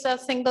study, it's a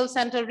single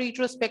center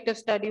retrospective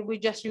study. We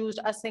just used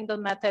a single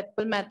method,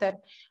 pull method.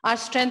 Our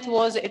strength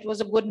was, it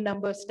was a good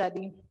number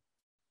study.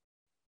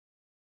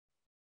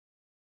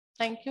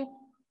 Thank you.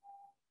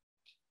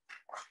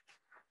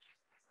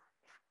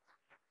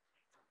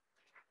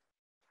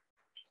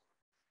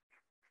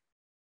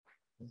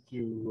 Thank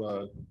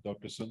you,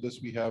 Dr.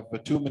 Sundus. We have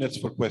 2 minutes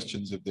for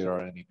questions if there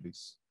are any,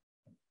 please.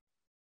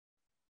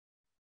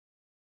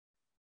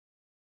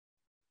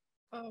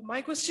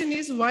 My question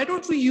is, why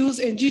don't we use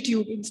NG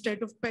tube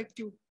instead of PEG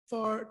tube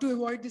to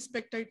avoid this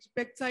PEG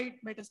site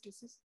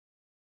metastasis?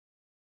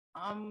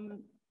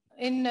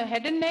 In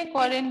head and neck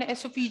or in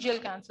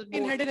esophageal cancer? Both?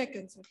 In head and neck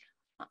cancer.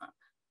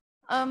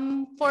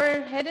 For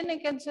head and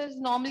neck cancers,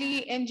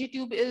 normally NG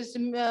tube is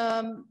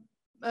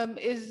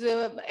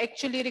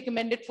actually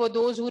recommended for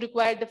those who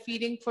require the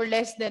feeding for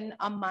less than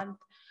a month.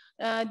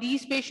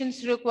 These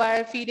patients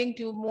require feeding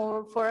tube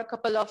more for a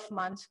couple of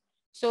months.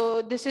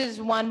 So this is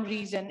one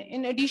reason.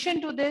 In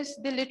addition to this,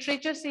 the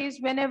literature says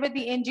whenever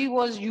the NG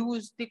was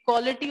used, the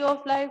quality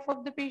of life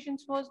of the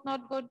patients was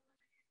not good,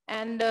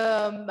 and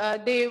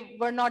they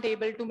were not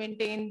able to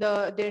maintain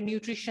their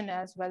nutrition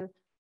as well.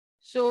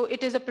 So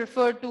it is a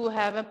preferred to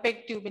have a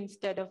PEG tube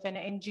instead of an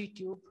NG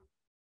tube.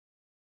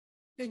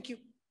 Thank you.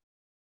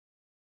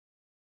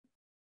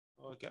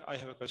 Okay, I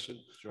have a question.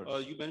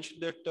 Sure. You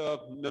mentioned that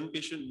no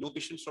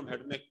patients from head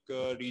and neck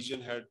region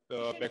had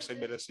PEG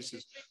site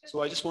metastasis.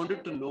 So I just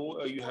wanted to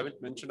know, you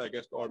haven't mentioned, I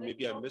guess, or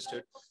maybe I missed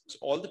it. So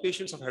all the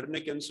patients of head and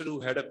neck cancer who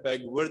had a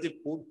PEG, were they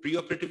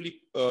preoperatively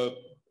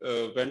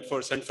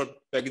sent for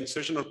PEG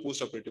insertion or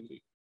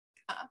post-operatively?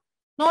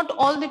 Not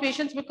all the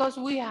patients, because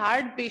we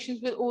had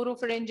patients with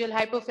oropharyngeal,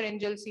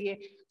 hypopharyngeal CA.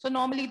 So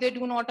normally they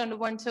do not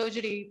undergo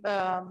surgery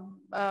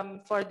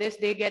for this.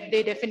 They get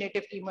the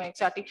definitive chemo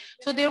XRT.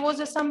 So there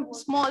was some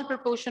small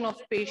proportion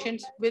of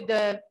patients with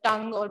the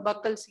tongue or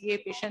buccal CA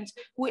patients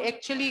who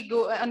actually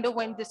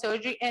underwent the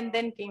surgery and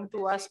then came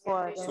to us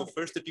for. So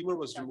first the tumor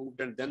was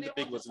removed and then the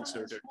pig was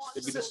inserted.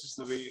 Maybe this is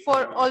the way.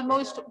 For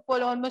almost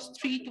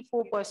 3 to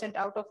 4%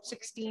 out of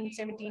 16,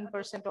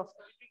 17% of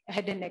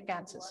head and neck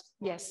cancers.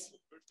 Yes.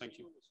 Thank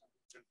you.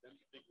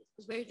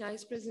 Very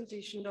nice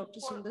presentation, Dr.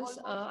 Sundas.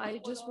 I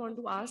just want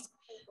to ask,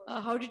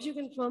 how did you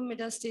confirm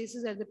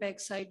metastasis at the PEG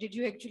site? Did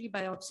you actually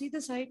biopsy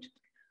the site?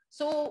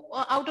 So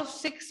out of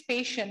 6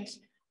 patients,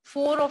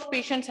 4 of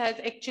patients had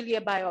actually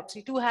a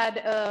biopsy. 2 had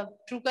a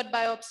true cut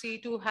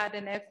biopsy, 2 had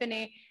an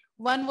FNA.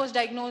 1 was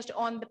diagnosed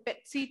on the PET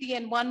CT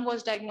and 1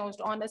 was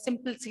diagnosed on a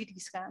simple CT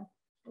scan.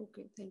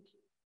 Okay, thank you.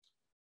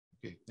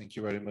 Okay, thank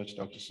you very much,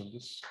 Dr.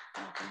 Sundas.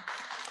 Okay.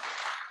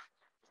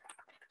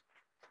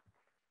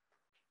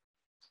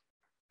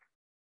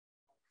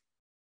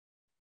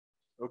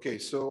 Okay,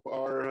 so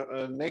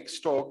our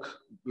next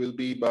talk will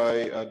be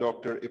by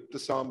Dr.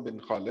 Ibtisam bin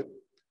Khalid.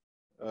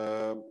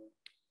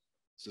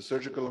 He's a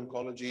surgical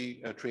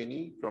oncology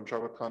trainee from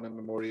Shaukat Khanum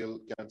Memorial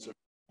Cancer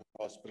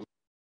Hospital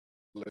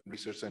and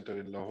Research Center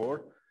in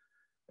Lahore.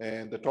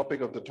 And the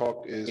topic of the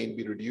talk is pain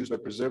be reduced by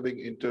preserving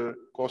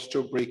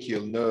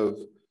intercostobrachial nerve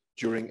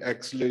during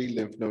axillary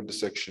lymph node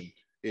dissection,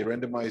 a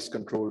randomized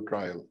controlled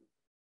trial,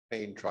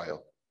 pain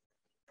trial.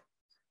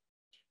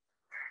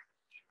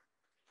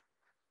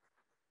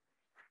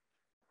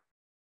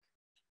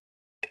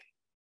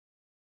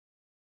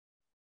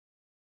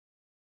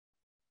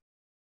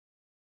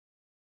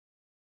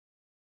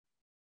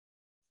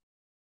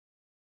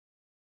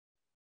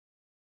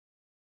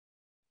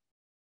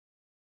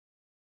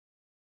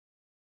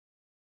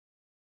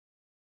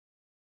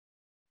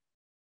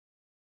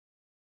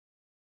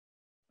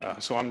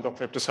 So I'm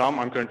Dr. Ibtisam.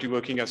 I'm currently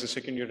working as a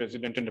second-year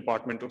resident in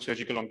Department of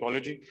Surgical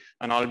Oncology,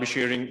 and I'll be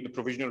sharing the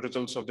provisional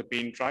results of the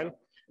pain trial,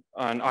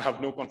 and I have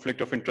no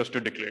conflict of interest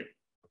to declare.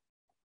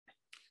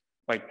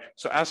 Right.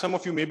 So as some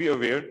of you may be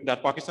aware,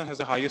 that Pakistan has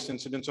the highest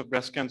incidence of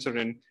breast cancer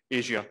in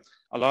Asia.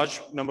 A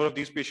large number of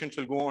these patients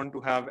will go on to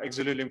have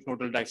axillary lymph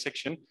nodal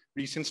dissection.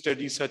 Recent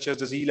studies such as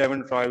the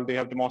Z11 trial, they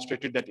have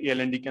demonstrated that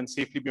ALND can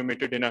safely be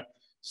omitted in a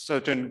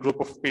certain group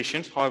of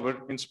patients.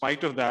 However, in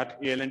spite of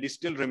that, ALND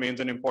still remains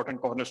an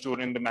important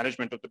cornerstone in the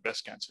management of the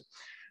breast cancer.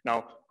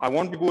 Now, I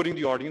won't be boring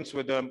the audience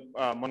with a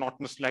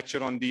monotonous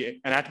lecture on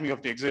the anatomy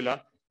of the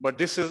axilla, but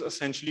this is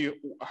essentially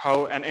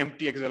how an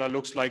empty axilla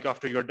looks like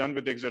after you're done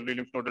with the axillary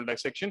lymph nodal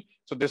dissection.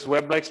 So this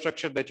web-like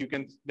structure that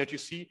you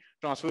see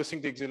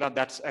transversing the axilla,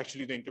 that's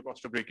actually the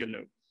intercostobrachial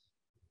nerve.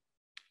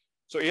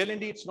 So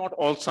ALND, it's not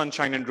all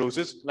sunshine and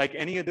roses. Like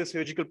any other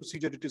surgical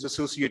procedure, it is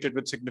associated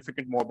with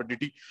significant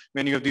morbidity.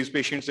 Many of these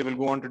patients, they will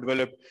go on to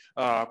develop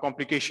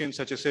complications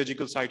such as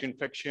surgical site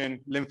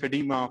infection,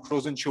 lymphedema,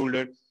 frozen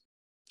shoulder.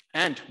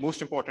 And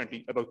most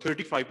importantly, about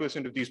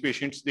 35% of these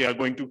patients, they are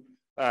going to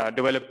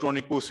develop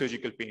chronic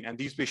post-surgical pain. And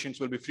these patients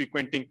will be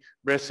frequenting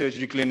breast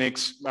surgery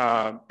clinics,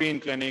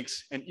 pain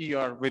clinics, and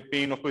ER with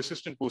pain of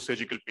persistent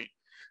post-surgical pain.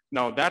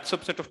 Now, that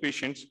subset of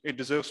patients, it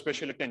deserves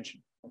special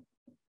attention.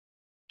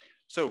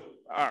 So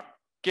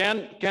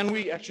can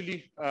we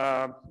actually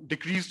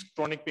decrease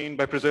chronic pain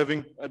by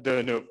preserving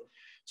the nerve?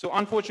 So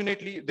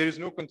unfortunately, there is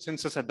no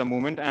consensus at the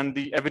moment, and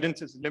the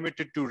evidence is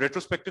limited to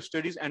retrospective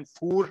studies and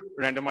 4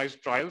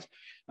 randomized trials.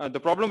 The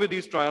problem with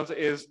these trials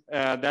is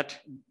that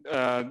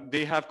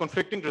they have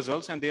conflicting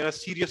results and there are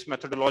serious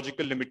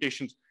methodological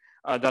limitations.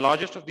 The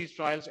largest of these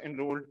trials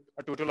enrolled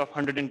a total of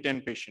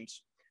 110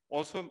 patients.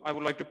 Also, I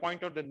would like to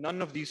point out that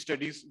none of these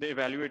studies, they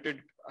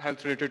evaluated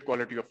health-related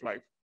quality of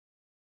life.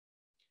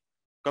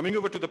 Coming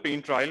over to the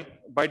pain trial,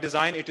 by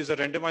design, it is a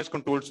randomized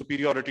controlled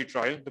superiority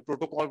trial. The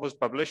protocol was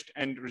published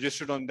and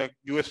registered on the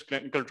US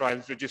Clinical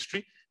Trials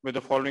Registry with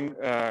the following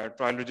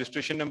trial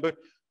registration number.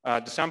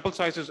 The sample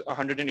size is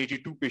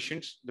 182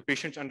 patients. The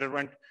patients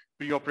underwent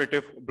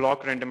preoperative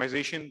block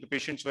randomization. The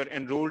patients were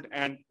enrolled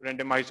and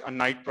randomized a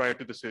night prior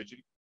to the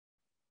surgery.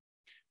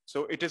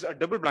 So it is a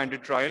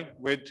double-blinded trial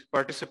with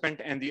participant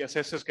and the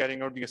assessors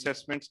carrying out the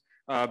assessments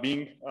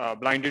being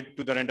blinded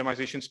to the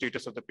randomization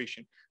status of the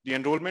patient. The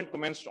enrollment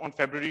commenced on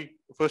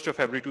 1st of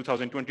February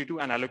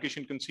 2022, and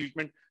allocation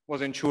concealment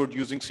was ensured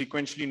using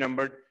sequentially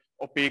numbered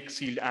opaque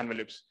sealed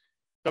envelopes.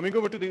 Coming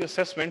over to the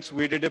assessments,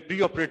 we did a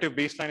preoperative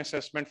baseline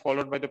assessment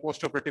followed by the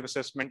postoperative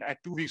assessment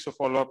at 2 weeks of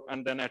follow-up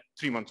and then at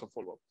 3 months of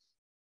follow-up.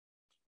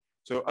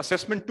 So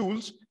assessment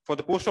tools for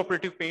the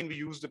postoperative pain, we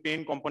use the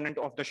pain component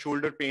of the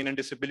shoulder pain and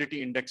disability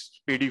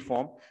index SPADI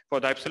form. For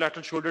the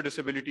ipsilateral shoulder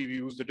disability, we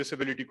use the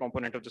disability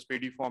component of the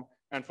SPADI form.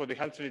 And for the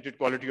health-related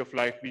quality of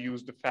life, we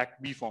use the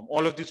FACT-B form.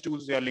 All of these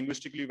tools, they are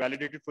linguistically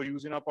validated for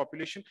use in our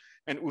population,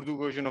 and Urdu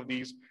version of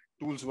these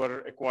tools were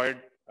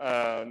acquired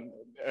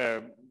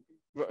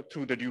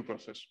through the due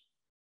process.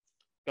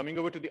 Coming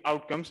over to the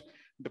outcomes,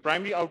 the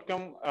primary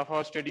outcome of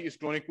our study is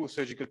chronic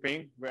post-surgical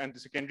pain, and the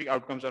secondary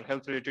outcomes are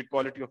health-related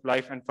quality of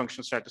life and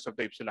functional status of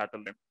the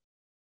ipsilateral limb.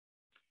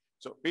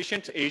 So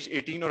patients aged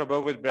 18 or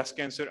above with breast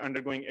cancer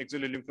undergoing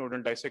axillary lymph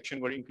nodal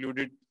dissection were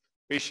included.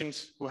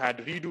 Patients who had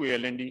redo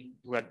ALND,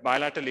 who had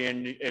bilateral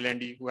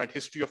ALND, who had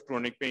history of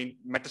chronic pain,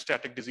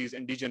 metastatic disease,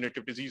 and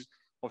degenerative disease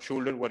of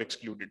shoulder were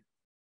excluded.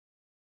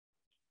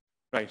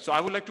 Right, so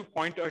I would like to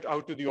point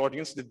out to the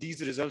audience that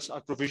these results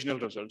are provisional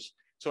results.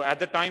 So at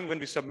the time when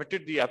we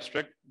submitted the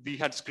abstract, we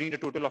had screened a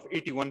total of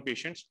 81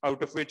 patients,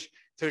 out of which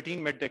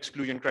 13 met the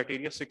exclusion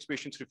criteria, 6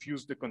 patients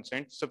refused the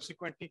consent.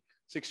 Subsequently,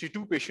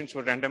 62 patients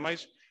were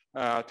randomized,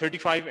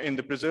 35 in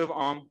the preserve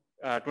arm,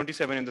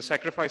 27 in the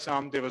sacrifice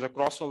arm. There was a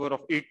crossover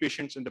of 8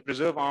 patients in the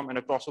preserve arm and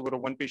a crossover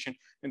of 1 patient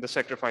in the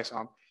sacrifice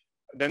arm.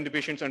 Then the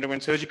patients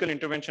underwent surgical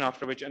intervention,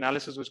 after which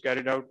analysis was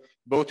carried out.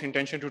 Both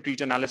intention to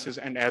treat analysis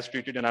and as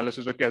treated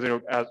analysis were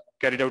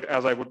carried out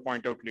as I would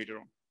point out later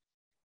on.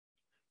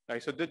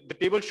 Right, so the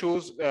table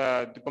shows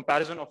the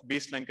comparison of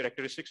baseline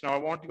characteristics. Now I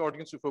want the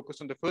audience to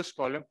focus on the first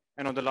column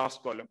and on the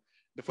last column.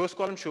 The first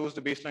column shows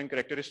the baseline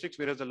characteristics,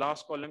 whereas the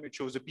last column, it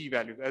shows the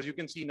p-values. As you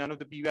can see, none of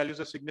the p-values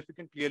are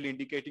significant, clearly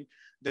indicating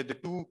that the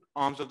 2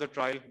 arms of the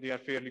trial, they are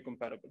fairly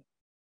comparable.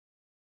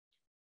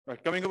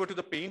 Right, coming over to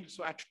the pain.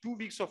 So at 2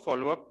 weeks of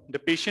follow-up, the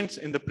patients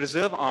in the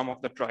preserve arm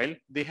of the trial,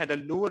 they had a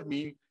lower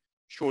mean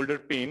shoulder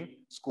pain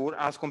score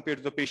as compared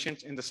to the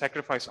patients in the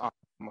sacrifice arm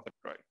of the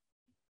trial.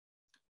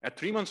 At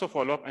 3 months of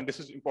follow-up, and this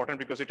is important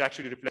because it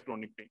actually reflects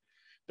chronic pain.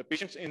 The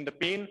patients in the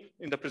pain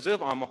in the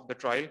preserve arm of the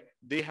trial,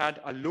 they had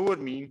a lower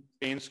mean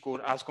pain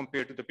score as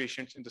compared to the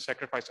patients in the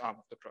sacrifice arm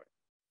of the trial.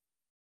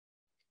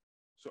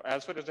 So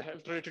as far as the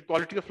health-related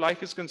quality of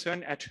life is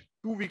concerned, at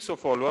 2 weeks of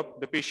follow-up,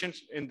 the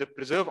patients in the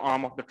preserve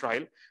arm of the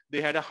trial,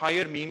 they had a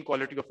higher mean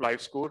quality of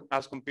life score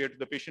as compared to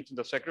the patients in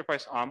the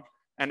sacrifice arm.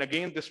 And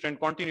again, this trend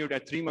continued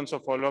at 3 months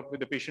of follow-up with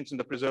the patients in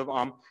the preserve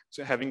arm,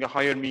 so having a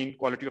higher mean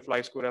quality of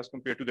life score as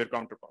compared to their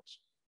counterparts.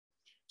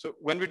 So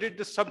when we did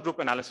the subgroup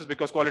analysis,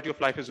 because quality of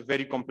life is a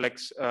very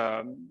complex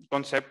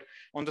concept,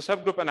 on the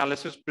subgroup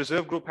analysis,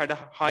 preserve group had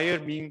a higher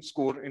mean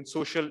score in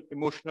social,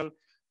 emotional,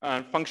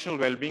 and functional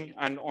well-being,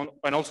 and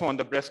also on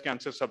the breast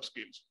cancer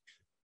subscales.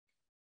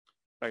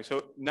 Right,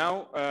 so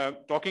now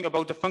talking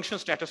about the functional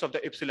status of the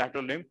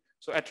ipsilateral limb.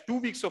 So at 2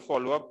 weeks of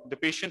follow-up, the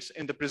patients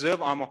in the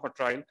preserve arm of a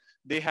trial,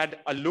 they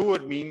had a lower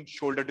mean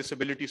shoulder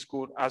disability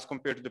score as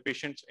compared to the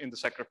patients in the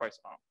sacrifice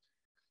arm.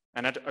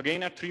 And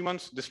again, at 3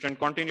 months, this trend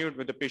continued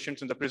with the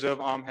patients in the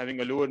preserve arm having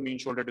a lower mean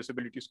shoulder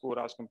disability score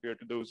as compared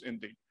to those in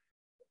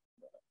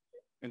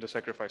the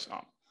sacrifice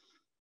arm.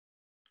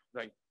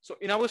 Right. So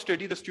in our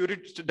study,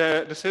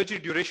 the surgery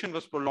duration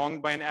was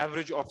prolonged by an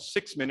average of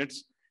 6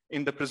 minutes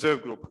in the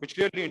preserve group, which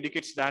clearly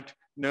indicates that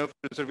nerve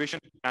preservation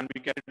can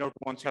be carried out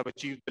once you have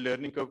achieved the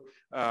learning curve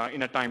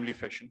in a timely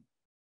fashion.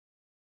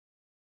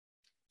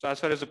 So as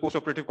far as the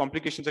post-operative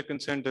complications are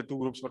concerned, the 2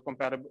 groups were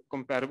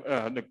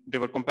they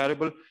were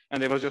comparable,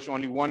 and there was just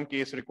only 1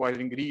 case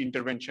requiring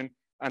re-intervention,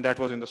 and that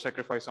was in the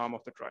sacrifice arm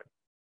of the trial.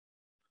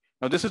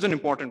 Now, this is an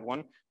important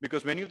one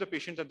because many of the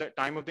patients at the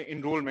time of the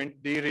enrollment,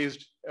 they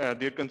raised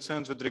their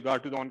concerns with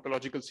regard to the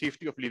oncological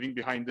safety of leaving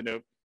behind the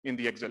nerve in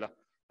the axilla.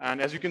 And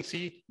as you can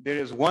see, there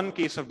is 1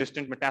 case of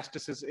distant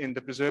metastasis in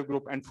the preserve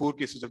group and 4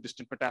 cases of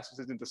distant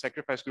metastasis in the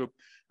sacrifice group.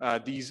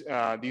 As you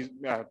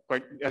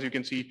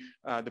can see,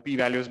 the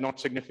p-value is not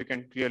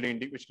significant,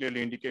 which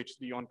clearly indicates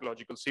the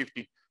oncological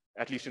safety,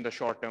 at least in the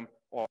short term,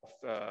 of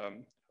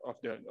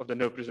the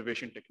nerve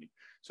preservation technique.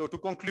 So to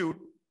conclude,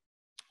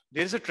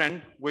 there is a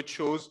trend which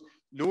shows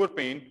lower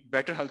pain,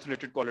 better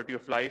health-related quality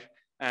of life,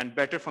 and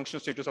better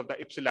functional status of the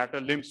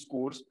ipsilateral limb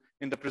scores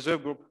in the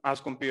preserve group as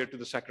compared to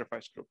the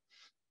sacrifice group.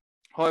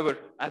 However,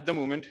 at the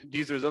moment,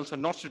 these results are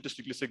not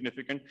statistically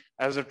significant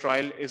as the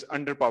trial is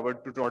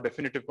underpowered to draw a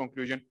definitive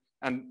conclusion,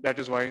 and that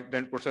is why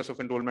the process of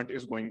enrollment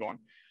is going on.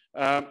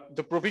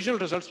 The provisional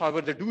results,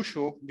 however, they do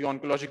show the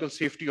oncological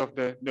safety of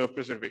the nerve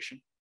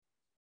preservation.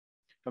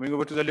 Coming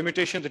over to the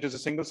limitations, it is a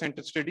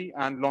single-center study,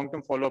 and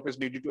long-term follow-up is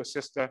needed to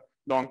assess the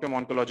long-term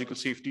oncological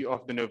safety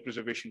of the nerve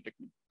preservation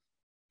technique.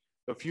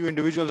 A few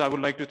individuals I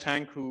would like to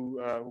thank who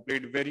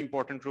played a very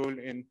important role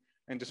in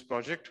this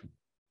project.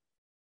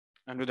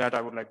 And with that,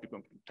 I would like to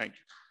conclude. Thank you.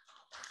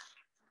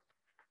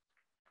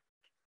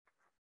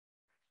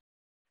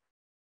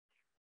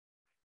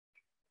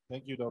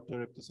 Thank you,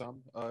 Dr. Ibtisam.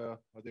 Are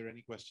there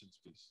any questions,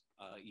 please?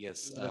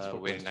 Yes,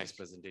 very nice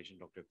presentation,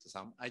 Dr.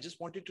 Ibtisam. I just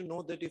wanted to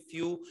know that if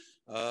you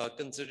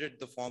considered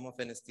the form of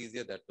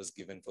anesthesia that was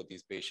given for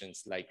these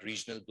patients, like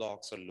regional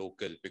blocks or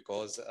local,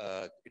 because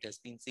it has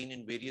been seen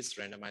in various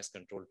randomized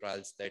control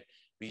trials that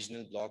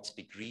regional blocks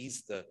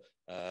decrease the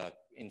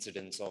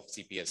incidence of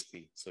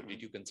CPSP. So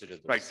did you consider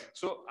those? Right.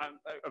 So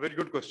a very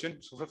good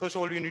question. So first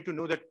of all, you need to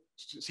know that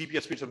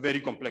CPSP is a very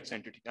complex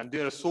entity, and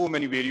there are so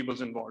many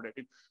variables involved in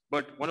it.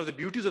 But one of the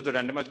beauties of the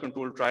randomized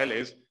control trial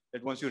is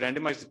that once you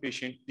randomize the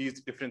patient,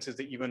 these differences,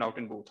 they even out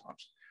in both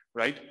arms.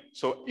 right?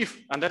 So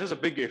and that is a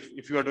big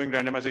if you are doing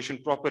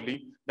randomization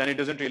properly, then it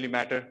doesn't really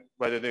matter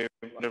whether they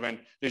underwent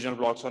regional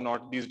blocks or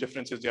not. These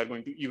differences, they are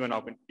going to even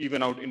out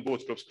in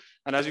both groups.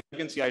 And as you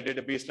can see, I did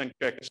a baseline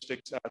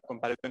characteristics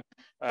comparison.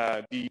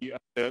 The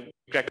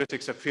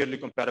characteristics are fairly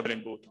comparable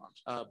in both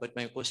arms. But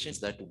my question is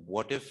that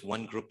what if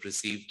one group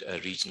received a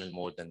regional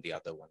more than the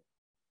other one?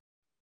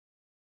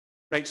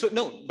 Right, so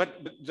no,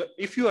 but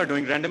if you are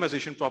doing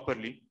randomization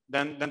properly,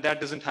 then that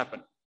doesn't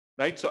happen.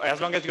 Right, so as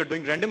long as you're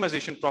doing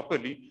randomization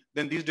properly,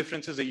 then these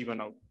differences are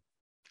even out.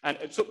 And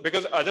so,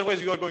 because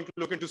otherwise you are going to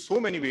look into so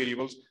many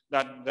variables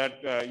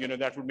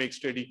that would make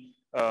study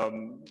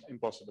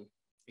impossible.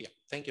 Yeah,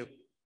 thank you.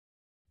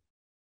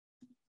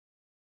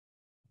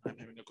 I'm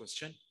having a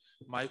question.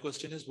 My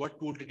question is, what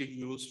tool did you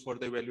use for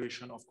the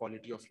evaluation of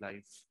quality of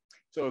life?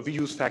 So we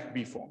use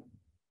FACT-B form.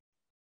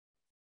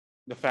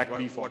 The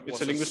FACT-B form.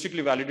 It's a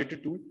linguistically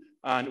validated tool,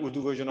 and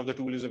Urdu version of the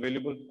tool is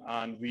available,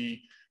 and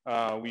we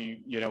had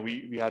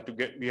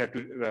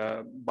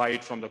to buy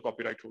it from the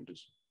copyright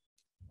holders.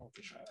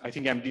 Okay, sure. I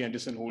think MD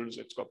Anderson holds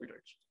its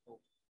copyrights. Okay.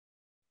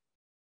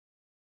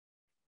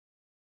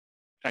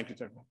 Thank you,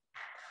 sir.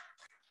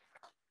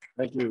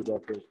 Thank you,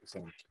 Dr.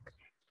 Ahsan.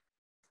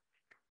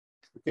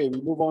 Okay,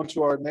 we move on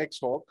to our next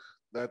talk.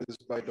 That is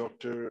by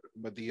Dr.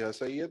 Madiha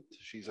Sayed.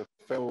 She's a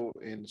fellow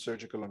in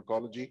surgical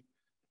oncology,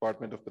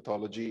 Department of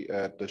Pathology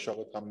at the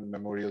Shaukat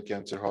Memorial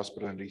Cancer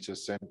Hospital and Research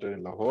Center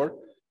in Lahore.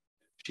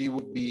 She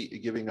would be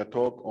giving a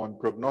talk on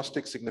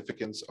prognostic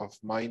significance of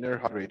minor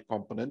heart rate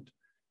component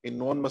in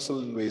non-muscle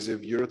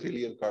invasive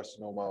urothelial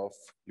carcinoma of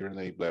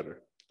urinary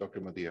bladder. Dr.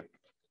 Madiha.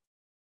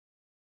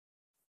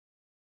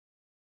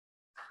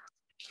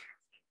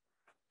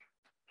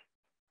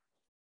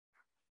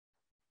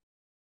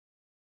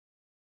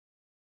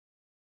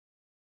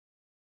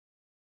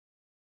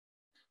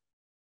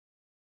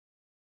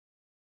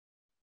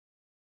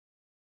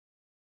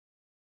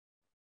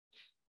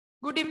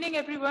 Good evening,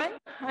 everyone.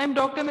 I'm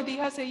Dr.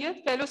 Madiha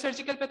Sayed, Fellow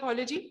Surgical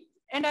Pathology,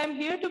 and I'm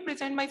here to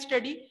present my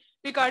study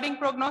regarding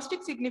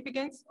prognostic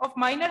significance of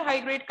minor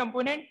high-grade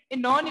component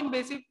in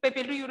non-invasive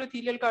papillary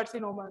urothelial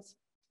carcinomas.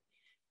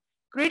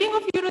 Grading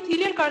of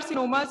urothelial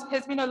carcinomas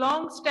has been a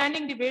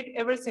long-standing debate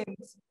ever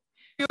since.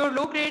 Pure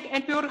low-grade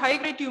and pure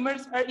high-grade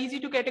tumors are easy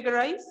to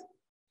categorize.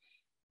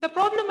 The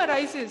problem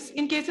arises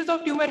in cases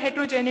of tumor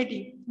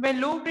heterogeneity when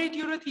low-grade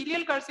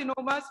urothelial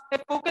carcinomas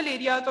have focal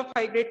areas of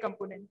high-grade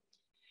component.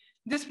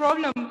 This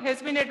problem has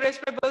been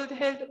addressed by World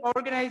Health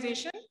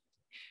Organization.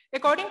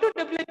 According to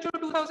WHO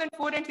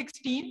 2004 and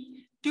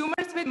 16,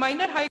 tumors with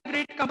minor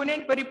high-grade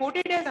component were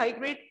reported as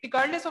high-grade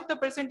regardless of the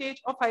percentage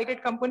of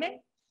high-grade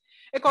component.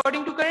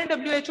 According to current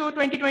WHO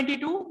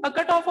 2022, a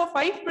cutoff of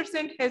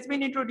 5% has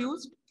been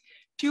introduced.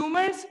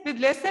 Tumors with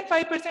less than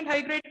 5%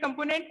 high-grade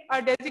component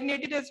are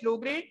designated as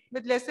low-grade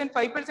with less than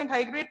 5%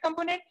 high-grade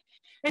component,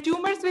 and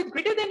tumors with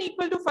greater than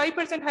equal to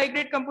 5%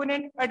 high-grade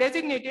component are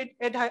designated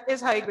as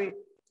high-grade.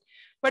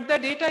 But the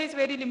data is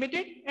very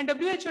limited, and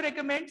WHO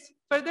recommends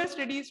further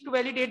studies to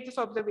validate this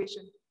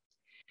observation.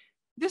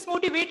 This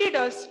motivated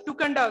us to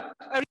conduct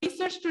a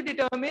research to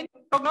determine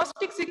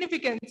prognostic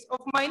significance of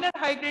minor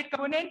high-grade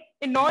component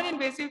in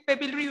non-invasive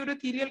papillary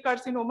urothelial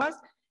carcinomas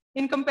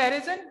in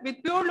comparison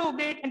with pure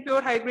low-grade and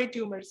pure high-grade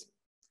tumors.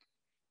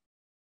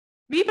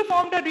 We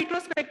performed a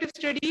retrospective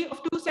study of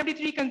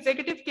 273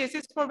 consecutive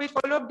cases for which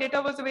follow-up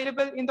data was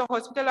available in the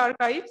hospital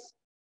archives.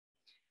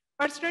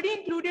 Our study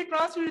included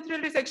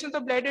transurethral resections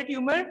of bladder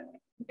tumor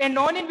and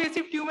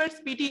non-invasive tumors,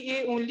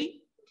 PTA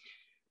only.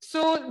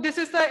 So this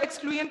is the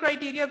exclusion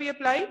criteria we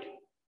applied.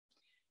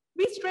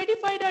 We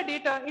stratified our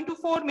data into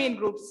 4 main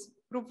groups.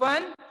 Group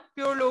 1,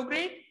 pure low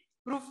grade.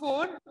 Group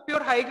 4,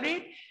 pure high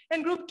grade.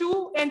 And group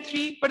 2 and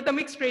 3 were the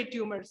mixed grade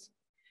tumors.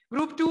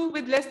 Group 2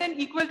 with less than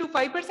equal to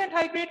 5%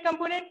 high grade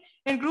component,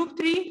 and group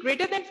 3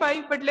 greater than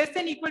 5 but less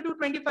than equal to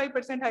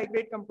 25% high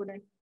grade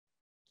component.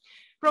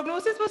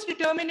 Prognosis was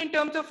determined in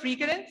terms of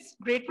recurrence,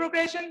 grade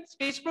progression,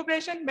 stage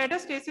progression,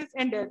 metastasis,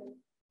 and death.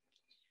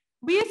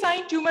 We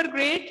assigned tumor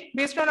grade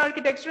based on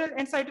architectural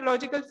and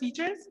cytological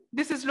features.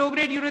 This is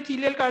low-grade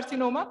urothelial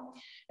carcinoma.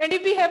 And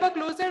if we have a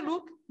closer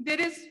look,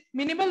 there is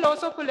minimal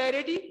loss of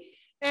polarity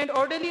and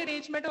orderly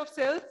arrangement of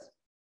cells.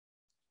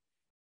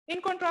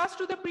 In contrast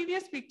to the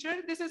previous picture,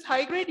 this is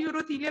high-grade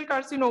urothelial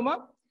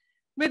carcinoma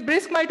with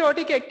brisk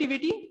mitotic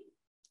activity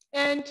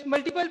and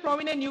multiple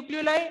prominent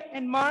nucleoli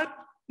and marked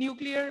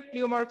nuclear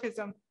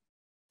pleomorphism.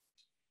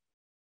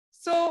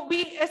 So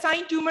we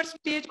assign tumor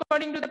stage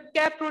according to the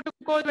CAP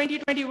protocol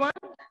 2021.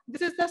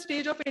 This is the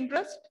stage of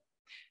interest.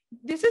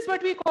 This is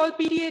what we call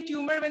PTA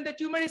tumor when the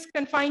tumor is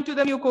confined to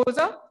the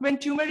mucosa. When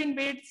tumor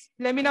invades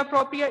lamina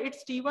propria,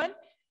 it's T1,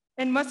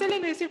 and muscle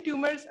invasive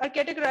tumors are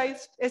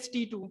categorized as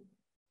T2.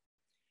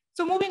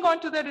 So moving on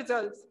to the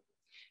results.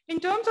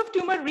 In terms of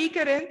tumor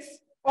recurrence,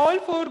 all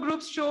 4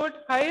 groups showed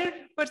higher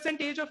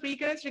percentage of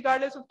recurrence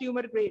regardless of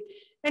tumor grade.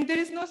 And there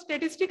is no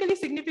statistically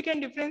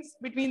significant difference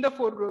between the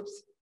 4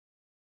 groups.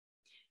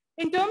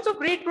 In terms of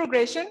grade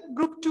progression,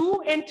 group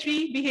 2 and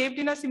 3 behaved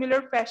in a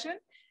similar fashion.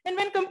 And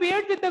when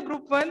compared with the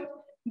group 1,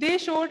 they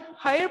showed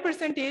higher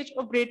percentage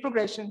of grade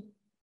progression.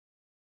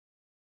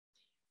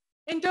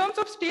 In terms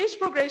of stage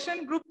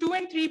progression, group 2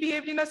 and 3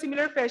 behaved in a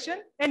similar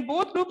fashion, and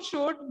both groups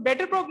showed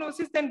better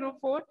prognosis than group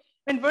 4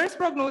 and worse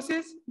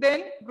prognosis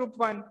than group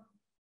 1.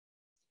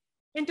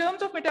 In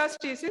terms of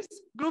metastasis,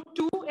 group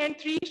 2 and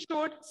 3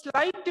 showed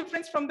slight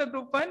difference from the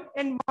group 1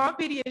 and marked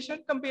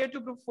variation compared to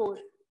group 4.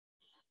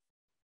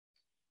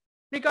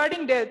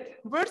 Regarding death,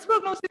 worst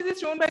prognosis is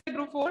shown by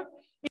group 4,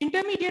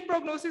 intermediate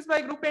prognosis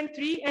by group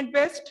 3, and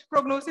best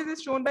prognosis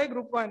is shown by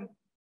group 1.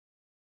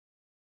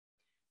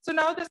 So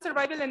now the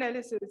survival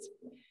analysis.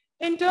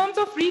 In terms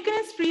of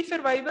recurrence-free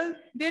survival,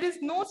 there is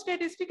no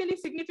statistically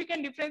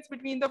significant difference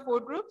between the 4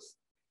 groups.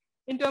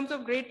 In terms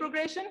of grade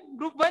progression,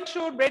 group 1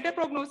 showed better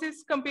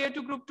prognosis compared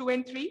to group 2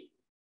 and 3.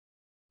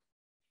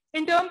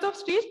 In terms of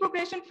stage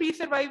progression-free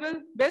survival,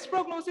 best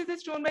prognosis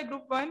is shown by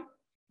group 1,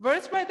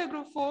 worst by the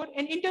group 4,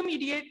 and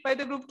intermediate by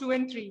the group 2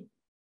 and 3.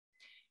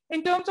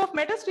 In terms of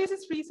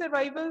metastasis-free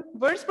survival,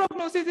 worst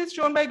prognosis is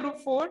shown by group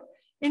 4,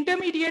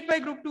 intermediate by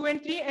group 2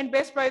 and 3, and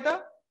best by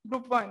the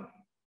group 1.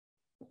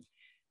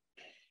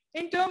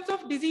 In terms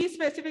of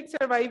disease-specific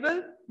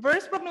survival,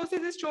 worst prognosis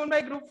is shown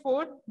by group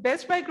 4,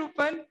 best by group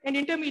 1, and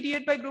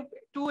intermediate by group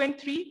 2 and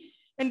 3,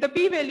 and the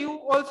p-value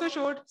also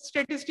showed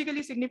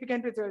statistically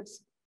significant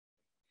results.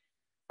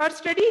 Our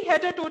study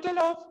had a total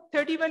of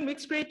 31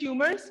 mixed-grade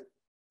tumors,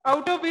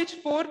 out of which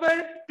 4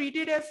 were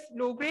treated as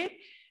low-grade,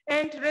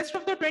 and rest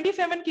of the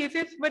 27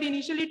 cases were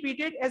initially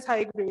treated as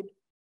high-grade.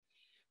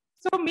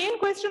 So main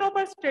question of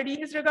our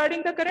study is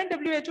regarding the current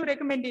WHO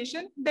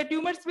recommendation that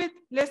tumors with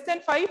less than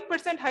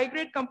 5%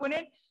 high-grade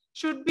component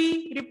should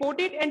be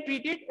reported and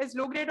treated as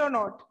low-grade or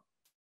not.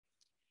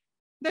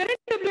 The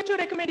current WHO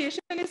recommendation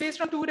is based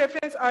on 2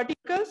 reference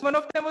articles. One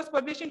of them was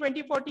published in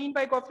 2014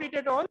 by Goffrey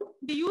et al.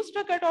 They used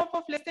a cutoff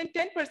of less than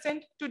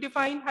 10% to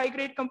define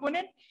high-grade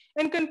component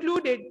and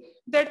concluded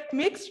that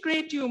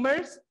mixed-grade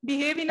tumors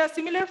behave in a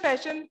similar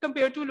fashion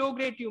compared to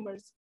low-grade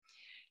tumors.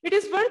 It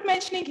is worth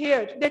mentioning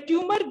here that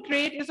tumor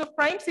grade is of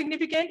prime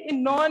significance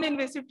in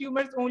non-invasive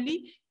tumors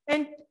only,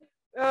 and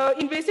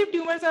invasive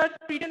tumors are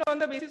treated on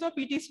the basis of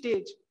PT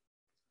stage.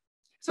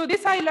 So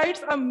this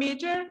highlights a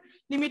major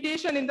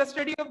limitation in the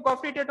study of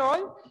Goffrey et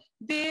al.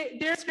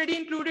 Their study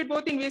included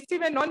both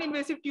invasive and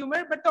non-invasive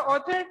tumor, but the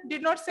author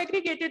did not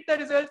segregate the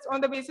results on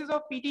the basis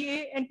of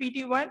PTA and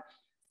PT1.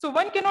 So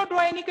one cannot draw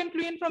any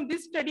conclusion from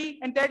this study,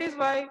 and that is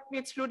why we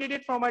excluded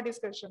it from our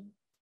discussion.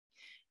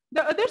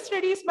 The other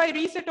studies by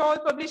Rees et al.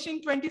 Published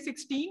in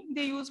 2016,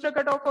 they used a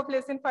cutoff of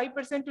less than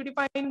 5% to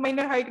define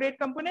minor high-grade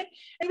component,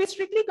 and we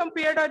strictly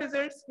compared our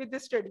results with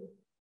this study.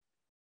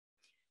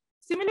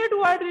 Similar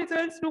to our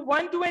results, group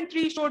 1, 2, and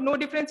 3 showed no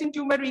difference in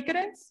tumor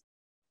recurrence.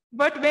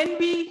 But when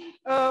we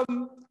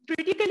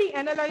critically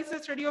analyzed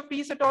the study of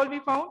Rees et al.,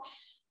 we found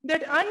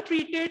that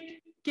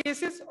untreated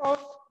cases of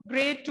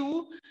grade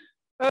 2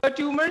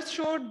 tumors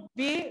showed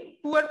way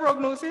poor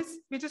prognosis,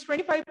 which is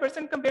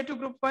 25% compared to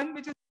group 1,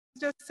 which is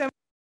just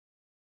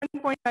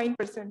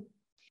 7.9%.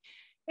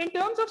 In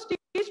terms of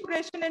stage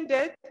progression and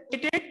death,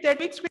 it did that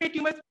mixed grade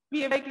tumors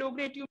behave like low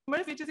grade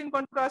tumors, which is in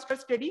contrast to our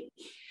study.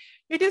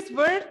 It is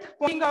worth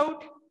pointing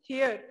out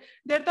here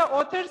that the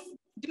authors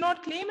did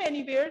not claim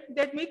anywhere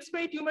that mixed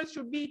grade tumors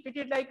should be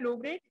treated like low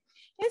grade.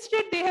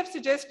 Instead, they have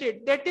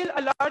suggested that till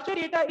a larger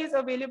data is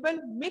available,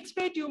 mixed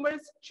grade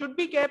tumors should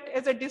be kept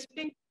as a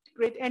distinct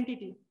grade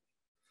entity.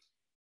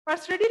 Our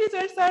study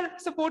results are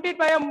supported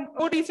by a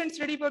more recent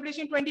study published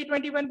in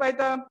 2021 by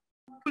the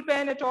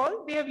Pan et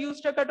al. They have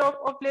used a cutoff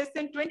of less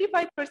than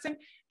 25%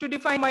 to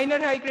define minor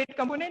high-grade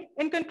component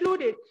and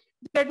concluded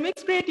that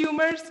mixed grade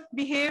tumors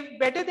behave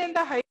better than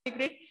the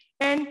high-grade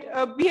and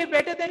behave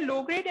better than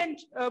low-grade and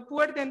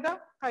poor than the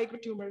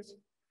high-grade tumors.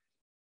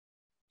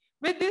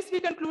 With this, we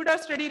conclude our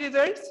study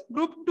results.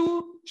 Group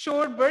 2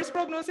 showed worse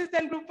prognosis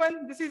than group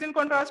 1. This is in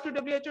contrast to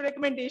WHO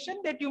recommendation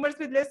that tumors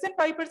with less than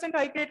 5%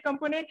 high-grade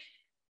component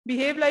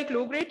behave like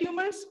low-grade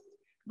tumors.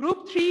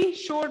 Group 3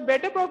 showed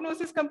better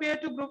prognosis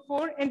compared to group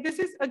 4, and this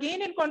is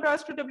again in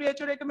contrast to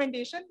WHO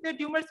recommendation that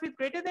tumors with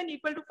greater than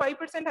equal to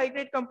 5%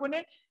 high-grade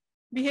component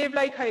behave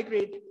like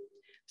high-grade.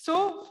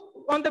 So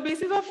on the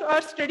basis of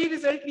our study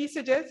result, we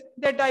suggest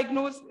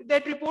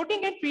that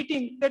reporting and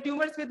treating the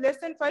tumors with less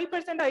than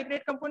 5%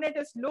 high-grade component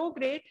as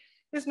low-grade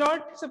is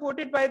not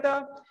supported by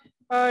the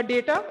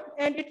data,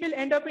 and it will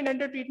end up in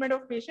under-treatment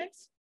of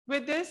patients.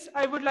 With this,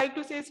 I would like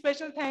to say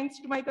special thanks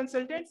to my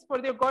consultants for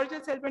their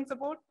gorgeous help and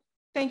support.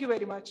 Thank you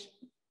very much.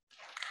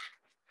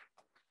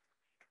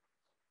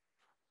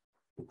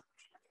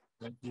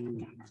 Thank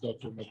you,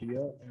 Dr.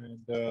 Nadia. And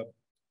the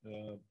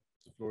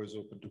floor is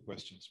open to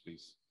questions,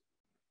 please.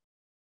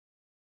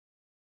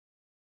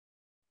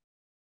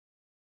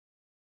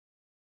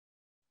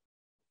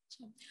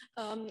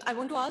 I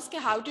want to ask,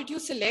 how did you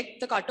select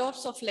the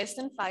cutoffs of less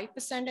than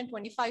 5% and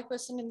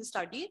 25% in the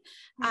study?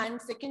 And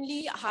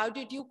secondly, how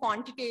did you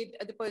quantitate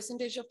the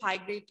percentage of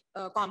high-grade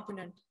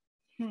component?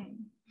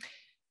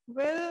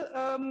 Well,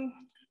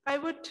 I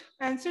would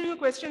answer your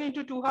question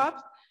into 2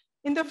 halves.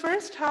 In the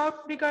first half,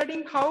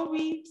 regarding how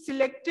we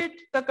selected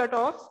the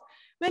cutoffs,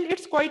 well,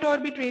 it's quite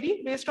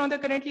arbitrary based on the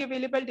currently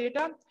available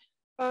data.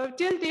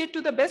 Till date,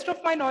 to the best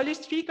of my knowledge,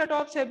 3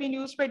 cutoffs have been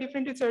used by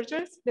different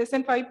researchers: less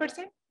than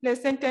 5%, less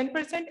than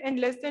 10%, and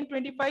less than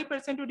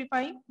 25% to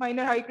define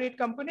minor high-grade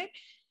component.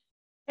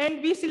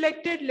 And we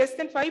selected less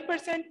than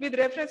 5% with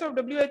reference of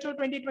WHO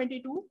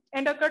 2022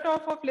 and a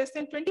cutoff of less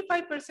than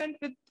 25%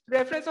 with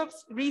reference of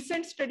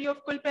recent study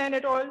of Kulpan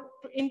et al.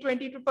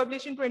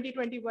 Published in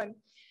 2021.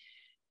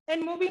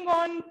 And moving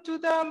on to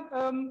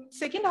the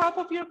second half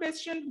of your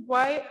question,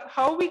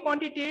 how we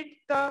quantitate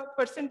the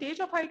percentage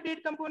of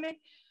high-grade component.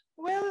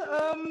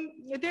 Well,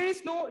 there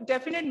is no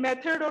definite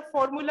method or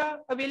formula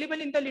available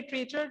in the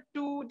literature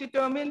to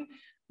determine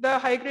the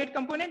high-grade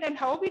component. And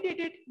how we did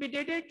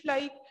it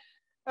like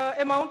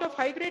amount of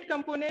high-grade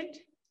component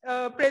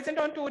present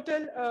on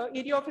total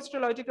area of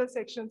histological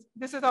sections.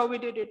 This is how we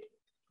did it.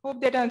 Hope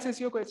that answers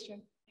your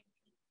question.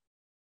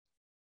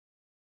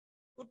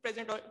 Good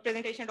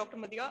presentation, Dr.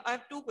 Madhia. I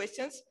have 2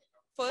 questions.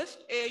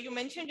 First, you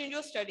mentioned in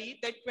your study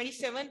that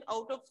 27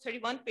 out of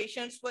 31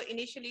 patients were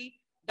initially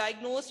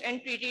diagnosed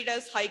and treated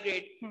as high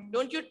grade.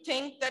 Don't you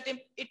think that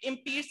it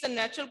impedes the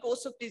natural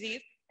course of disease?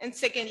 And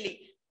secondly,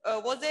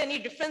 was there any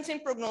difference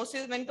in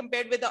prognosis when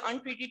compared with the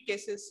untreated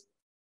cases?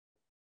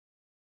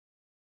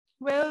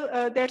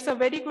 Well, that's a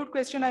very good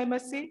question, I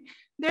must say.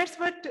 That's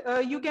what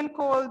you can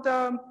call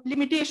the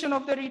limitation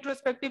of the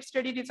retrospective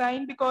study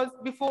design, because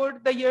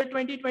before the year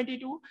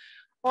 2022,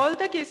 all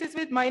the cases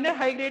with minor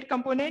high-grade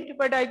component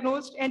were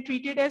diagnosed and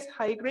treated as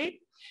high-grade.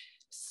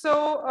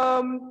 So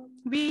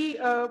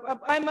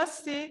I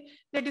must say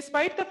that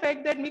despite the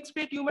fact that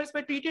mixed-grade tumors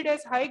were treated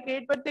as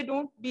high-grade, but they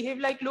don't behave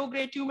like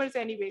low-grade tumors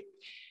anyway.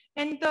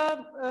 And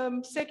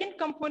the second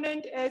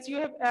component, as you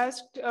have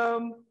asked,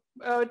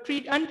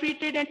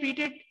 untreated and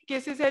treated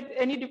cases had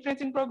any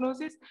difference in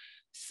prognosis.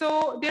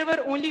 So there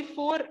were only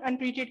 4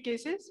 untreated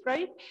cases,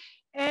 right?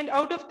 And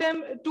out of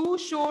them, 2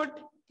 showed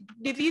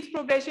disease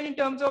progression in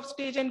terms of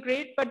stage and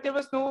grade, but there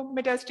was no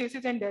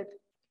metastasis and death.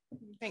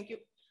 Thank you.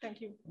 Thank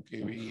you.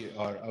 Okay, we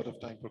are out of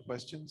time for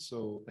questions.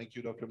 So thank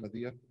you, Dr.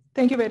 Madhia.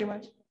 Thank you very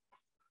much.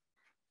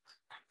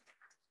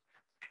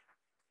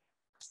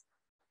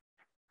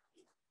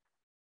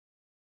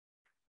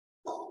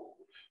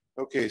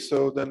 Okay,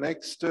 so the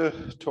next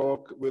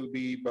talk will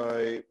be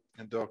by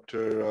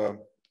Dr.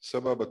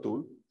 Sabah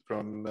Batul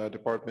from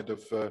Department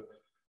of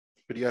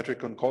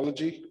Pediatric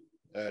Oncology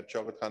at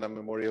Shaukat Khanum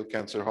Memorial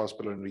Cancer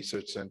Hospital and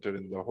Research Center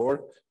in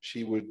Lahore.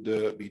 She would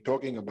be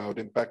talking about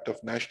impact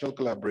of national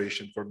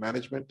collaboration for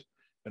management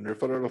and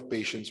referral of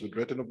patients with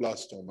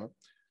retinoblastoma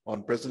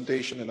on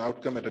presentation and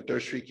outcome at a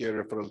tertiary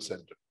care referral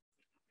center.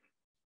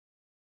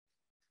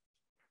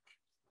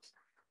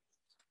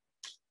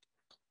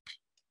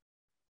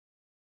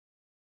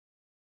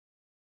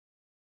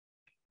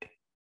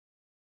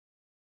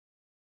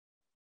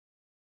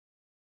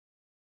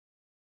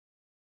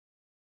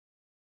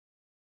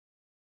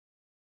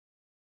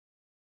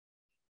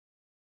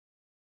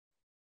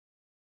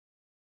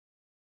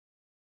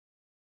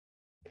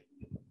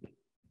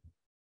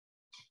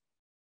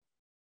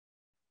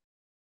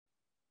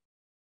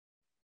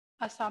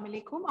 Assalamu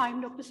alaikum. I'm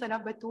Dr. Sana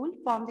Batul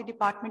from the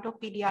Department of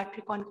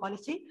Pediatric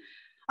Oncology.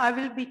 I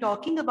will be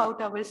talking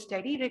about our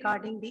study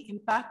regarding the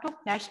impact of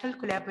national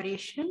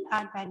collaboration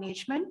and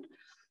management,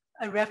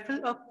 a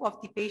referral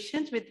of the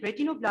patients with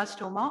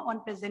retinoblastoma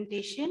on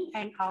presentation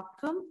and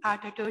outcome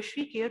at a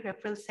tertiary care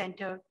referral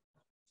center.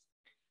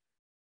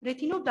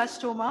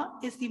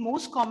 Retinoblastoma is the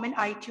most common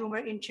eye tumor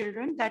in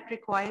children that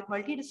require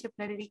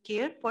multidisciplinary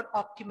care for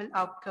optimal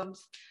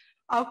outcomes.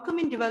 Outcome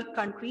in developed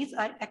countries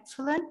are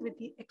excellent with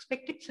the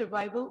expected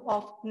survival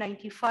of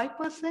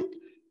 95%,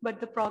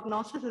 but the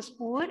prognosis is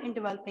poor in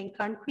developing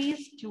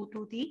countries due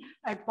to the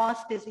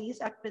advanced disease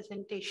at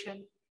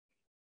presentation.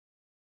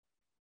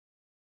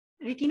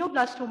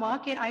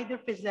 Retinoblastoma can either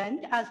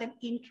present as an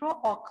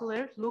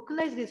intraocular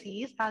localized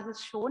disease, as is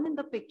shown in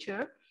the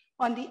picture.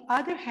 On the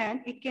other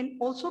hand, it can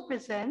also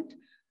present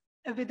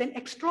with an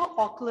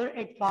extraocular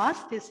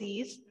advanced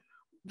disease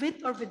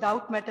with or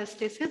without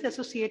metastasis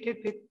associated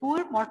with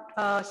poor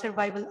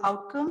survival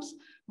outcomes,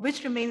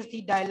 which remains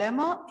the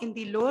dilemma in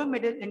the lower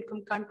middle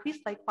income countries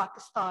like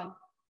Pakistan.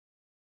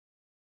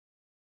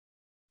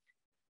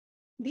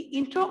 The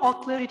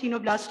intraocular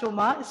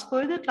retinoblastoma is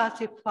further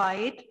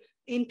classified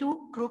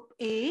into group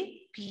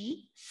A,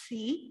 B,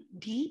 C,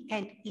 D,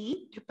 and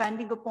E,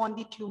 depending upon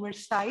the tumor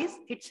size,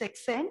 its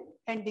extent,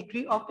 and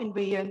degree of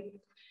invasion.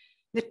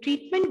 The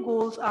treatment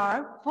goals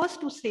are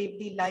first to save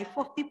the life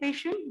of the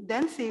patient,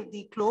 then save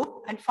the globe,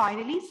 and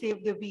finally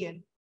save the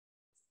VN.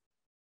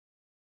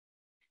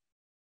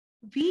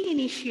 We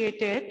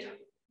initiated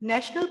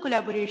national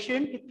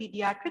collaboration with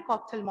pediatric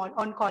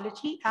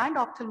oncology and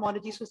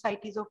ophthalmology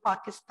societies of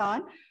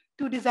Pakistan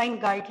to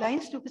design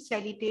guidelines to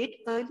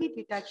facilitate early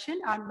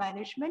detection and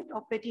management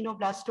of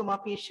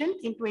retinoblastoma patients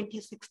in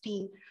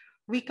 2016.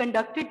 We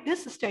conducted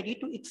this study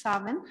to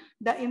examine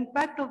the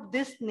impact of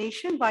this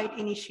nationwide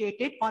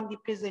initiative on the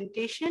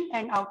presentation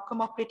and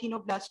outcome of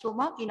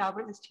retinoblastoma in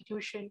our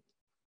institution.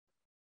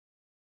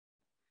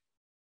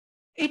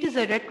 It is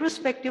a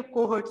retrospective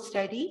cohort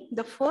study.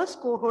 The first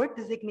cohort,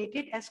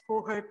 designated as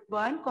cohort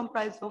 1,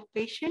 comprised of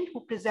patients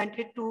who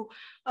presented to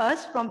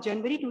us from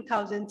January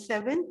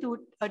 2007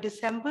 to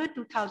December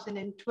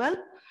 2012.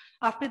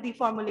 After the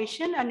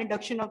formulation and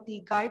induction of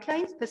the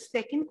guidelines, the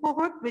second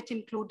cohort, which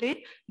included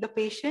the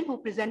patient who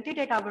presented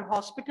at our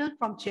hospital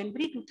from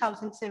January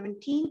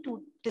 2017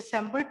 to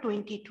December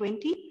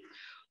 2020.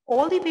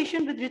 All the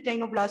patients with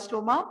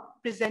retinoblastoma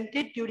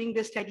presented during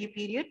the study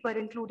period were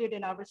included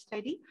in our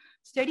study.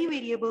 Study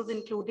variables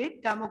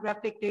included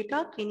demographic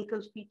data,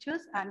 clinical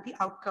features, and the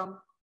outcome.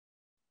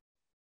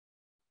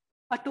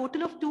 A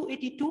total of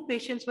 282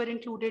 patients were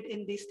included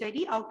in the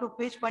study, out of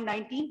which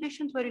 119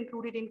 patients were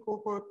included in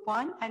cohort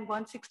 1 and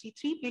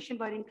 163 patients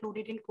were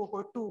included in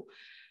cohort 2.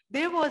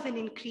 There was an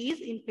increase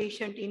in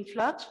patient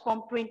influx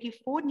from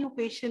 24 new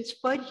patients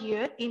per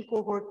year in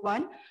cohort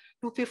 1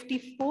 to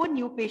 54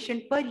 new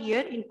patients per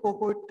year in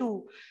cohort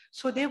 2.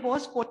 So there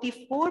was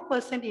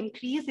 44%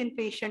 increase in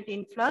patient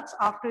influx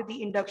after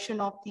the induction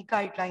of the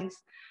guidelines.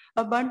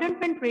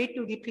 Abandonment rate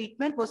to the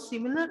treatment was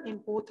similar in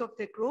both of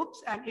the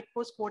groups, and it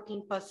was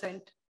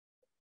 14%.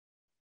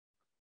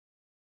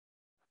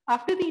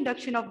 After the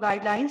induction of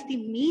guidelines, the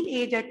mean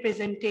age at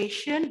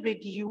presentation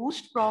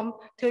reduced from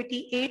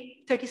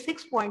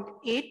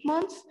 36.8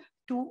 months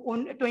to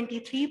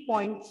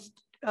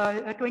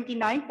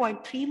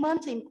 29.3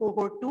 months in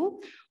cohort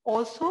 2.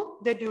 Also,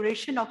 the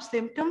duration of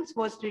symptoms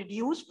was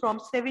reduced from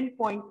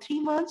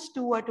 7.3 months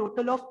to a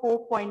total of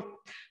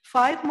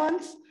 4.5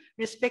 months,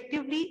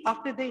 respectively,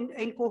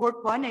 in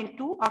cohort 1 and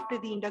 2 after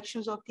the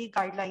inductions of the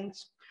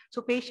guidelines.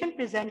 So patient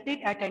presented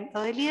at an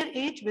earlier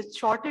age with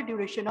shorter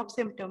duration of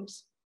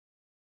symptoms.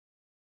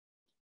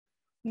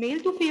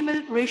 Male to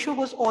female ratio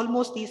was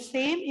almost the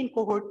same in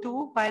cohort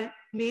 2, while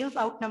males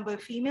outnumber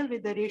female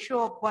with a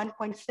ratio of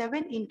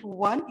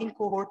 1.7:1 in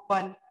cohort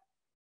 1.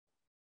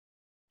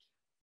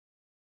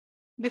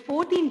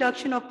 Before the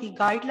induction of the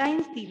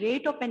guidelines, the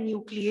rate of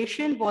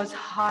enucleation was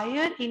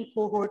higher in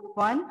cohort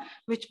 1,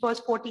 which was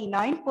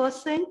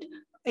 49%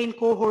 in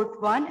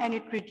cohort 1, and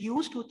it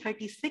reduced to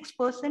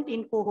 36%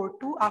 in cohort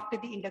 2 after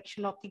the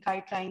induction of the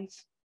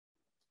guidelines.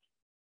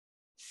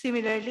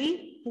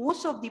 Similarly,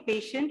 most of the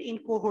patients in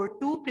cohort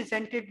 2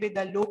 presented with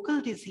a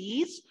local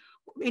disease,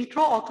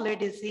 intraocular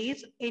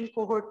disease. In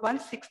cohort 1,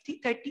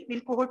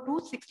 in cohort 2,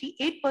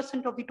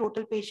 68% of the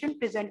total patients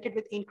presented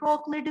with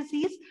intraocular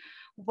disease,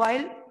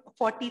 while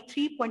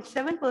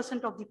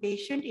 43.7% of the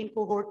patient in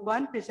cohort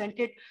 1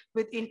 presented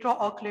with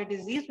intraocular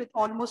disease, with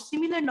almost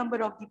similar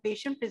number of the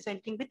patient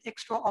presenting with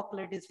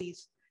extraocular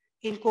disease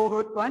in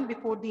cohort 1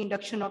 before the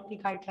induction of the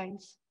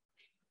guidelines.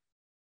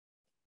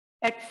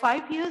 At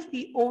 5 years,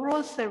 the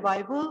overall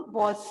survival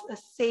was the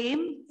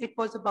same. It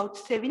was about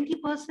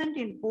 70%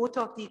 in both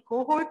of the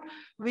cohort,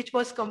 which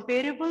was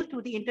comparable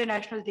to the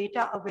international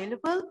data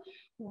available,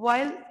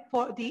 while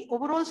for the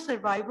overall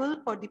survival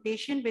for the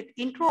patient with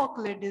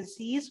intraocular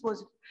disease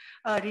was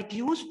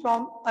reduced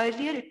from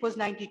earlier, it was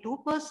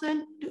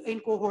 92%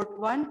 in cohort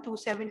 1 to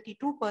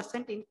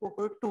 72% in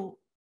cohort 2.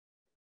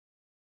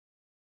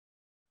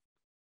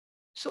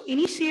 So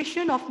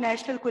initiation of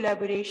national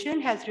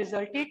collaboration has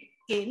resulted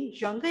in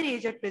younger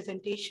age at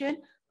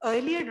presentation,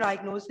 earlier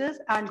diagnosis,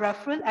 and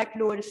referral at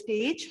lower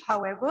stage.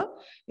 However,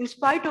 in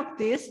spite of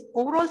this,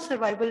 overall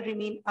survival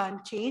remained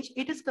unchanged.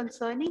 It is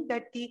concerning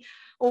that the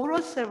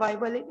overall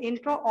survival in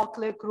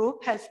intraocular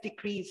group has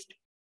decreased.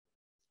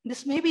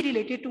 This may be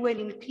related to an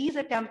increased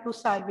attempt to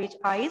salvage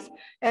eyes,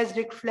 as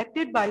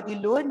reflected by the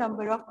lower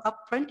number of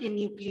upfront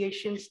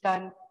enucleations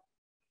done.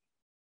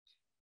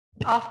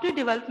 After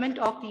development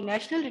of the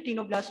National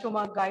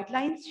Retinoblastoma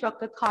Guidelines,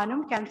 Shaukat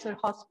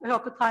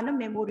Khanum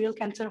Memorial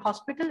Cancer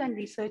Hospital and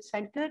Research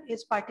Center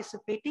is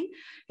participating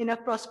in a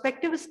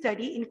prospective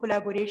study in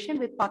collaboration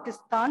with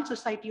Pakistan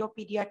Society of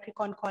Pediatric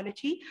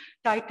Oncology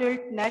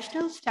titled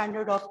National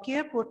Standard of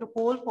Care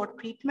Protocol for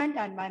Treatment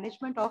and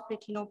Management of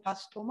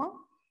Retinoblastoma.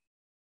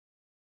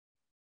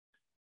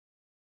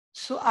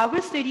 So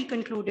our study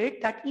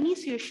concluded that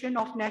initiation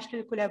of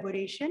national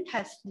collaboration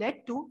has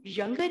led to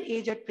younger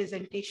age at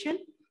presentation,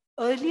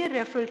 earlier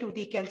referral to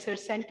the cancer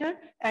center,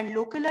 and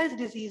localized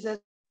diseases.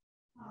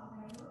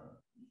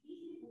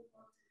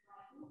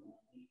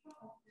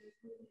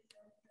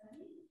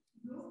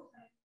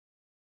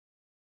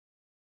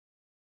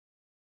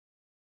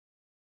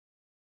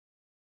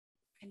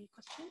 Any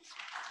questions?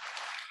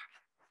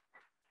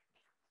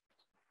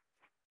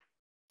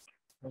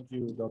 Thank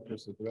you, Dr.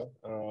 Sidra.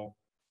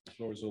 The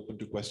floor is open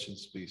to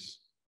questions, please.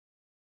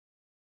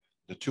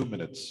 The 2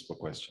 minutes for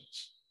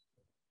questions.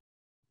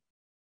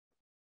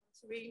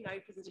 It's a very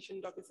nice presentation,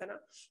 Dr.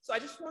 Sana. So I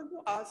just want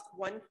to ask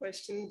one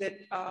question that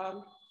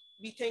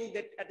we think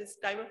that at this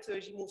time of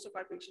surgery, most of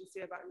our patients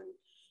say abandon.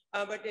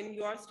 But in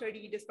your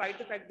study, despite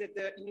the fact that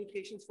the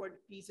enucleations were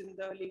decreased in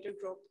the later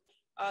group,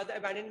 the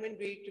abandonment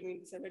rate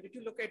remained the same. Did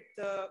you look at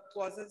the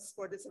causes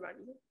for this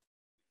abandonment?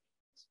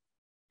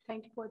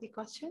 Thank you for the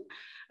question.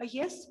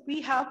 Yes,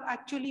 we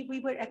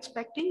were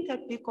expecting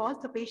that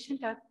because the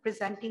patient are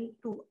presenting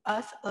to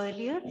us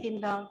earlier in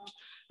the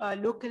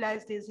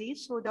localized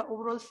disease. So the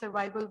overall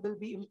survival will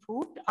be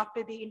improved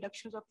after the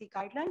inductions of the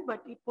guideline,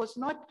 but it was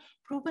not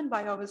proven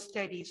by our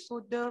studies.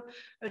 So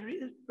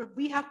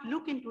we have to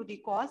look into the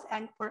cause,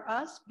 and for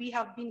us, we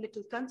have been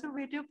little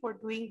conservative for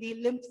doing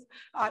the lymph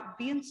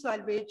vein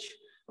salvage.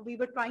 We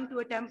were trying to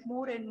attempt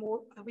more and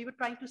more, we were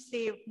trying to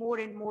save more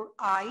and more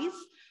eyes.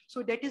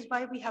 So that is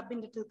why we have been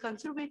little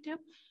conservative,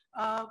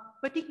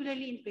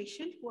 particularly in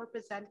patients who are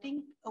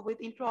presenting with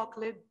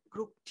intraocular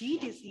group D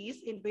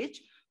disease, in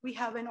which we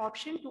have an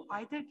option to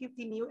either give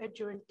the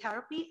neoadjuvant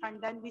therapy, and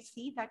then we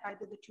see that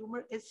either the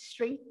tumor is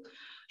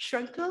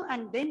shrunken,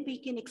 and then we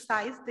can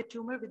excise the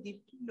tumor with the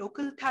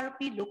local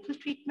therapy, local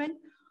treatment.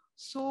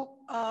 So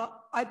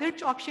other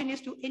option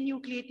is to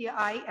enucleate the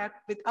eye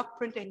with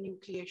upfront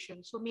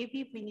enucleation. So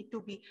maybe we need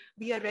to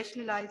we are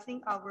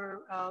rationalizing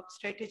our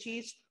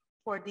strategies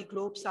for the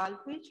globe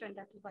salvage, and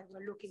that is why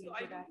we're looking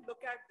into that.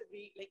 Look at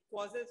the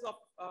causes of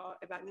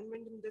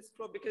abandonment in this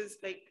group, because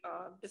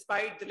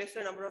despite the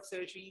lesser number of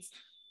surgeries,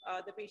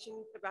 the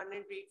patient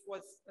abandonment rate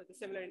was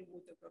similar in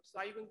both the groups. So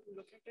are you going to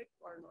look at it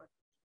or not?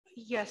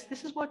 Yes,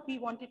 this is what we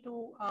wanted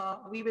to,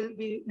 we will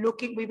be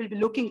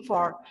looking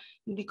for,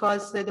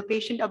 because the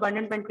patient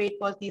abandonment rate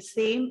was the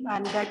same,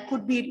 and that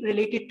could be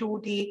related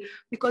to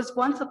because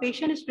once a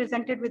patient is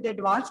presented with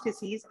advanced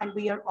disease and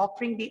we are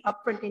offering the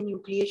upfront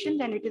enucleation,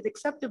 then it is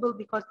acceptable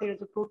because there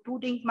is a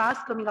protruding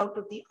mass coming out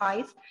of the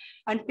eyes,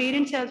 and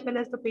parents as well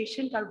as the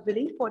patient are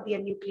willing for the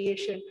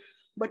enucleation.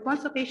 But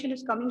once a patient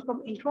is coming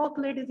from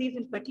intraocular disease,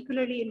 and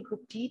particularly in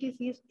group D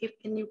disease, if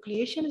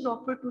enucleation is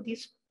offered to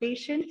these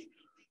patients,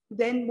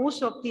 then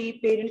most of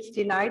the parents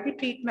deny the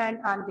treatment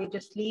and they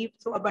just leave.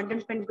 So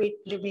abandonment rate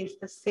remains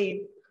the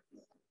same.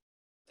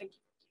 Thank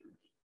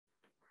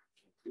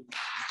you.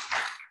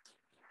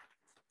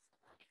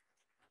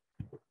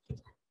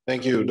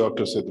 Thank you,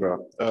 Dr.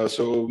 Sidra.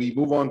 So we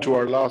move on to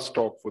our last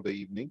talk for the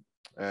evening,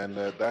 and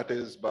that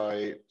is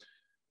by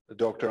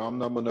Dr.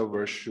 Amna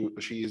Munawar.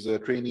 She is a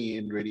trainee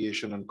in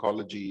radiation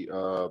oncology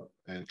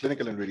and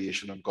clinical and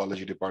radiation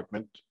oncology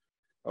department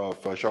of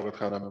Shaukat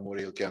Khanum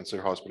Memorial Cancer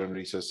Hospital and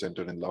Research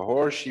Center in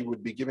Lahore. She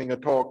would be giving a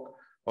talk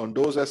on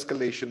dose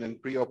escalation and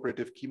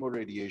preoperative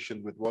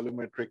chemoradiation with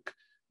volumetric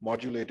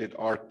modulated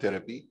art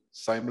therapy,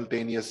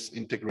 simultaneous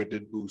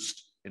integrated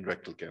boost in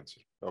rectal cancer.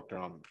 Dr.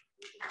 Amna.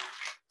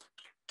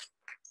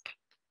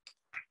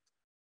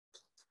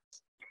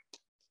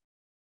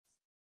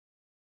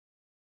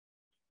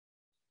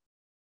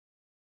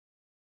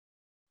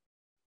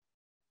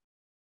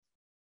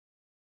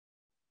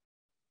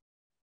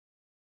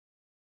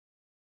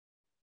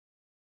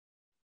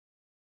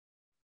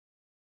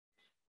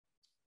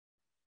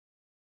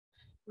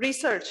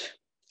 Research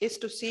is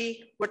to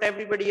see what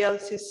everybody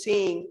else is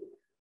seeing,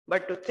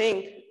 but to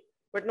think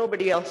what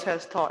nobody else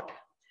has thought.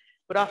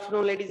 Good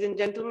afternoon, ladies and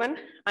gentlemen.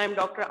 I am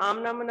Dr.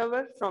 Amna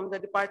Munawar from the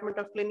Department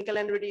of Clinical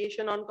and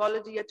Radiation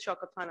Oncology at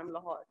Shaukat Khanum,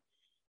 Lahore.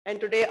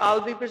 And today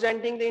I'll be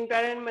presenting the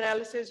interim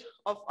analysis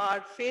of our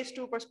phase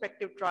 2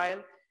 prospective trial,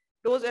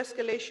 dose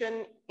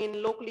escalation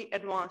in locally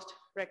advanced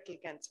rectal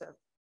cancer.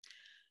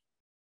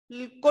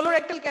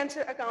 Colorectal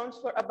cancer accounts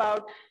for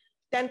about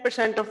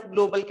 10% of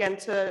global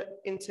cancer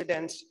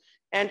incidence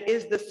and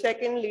is the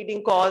second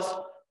leading cause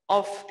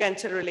of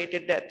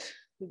cancer-related death.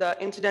 The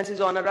incidence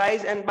is on a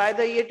rise, and by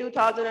the year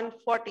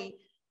 2040,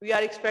 we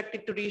are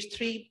expected to reach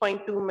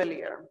 3.2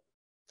 million.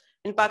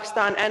 In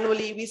Pakistan,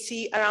 annually, we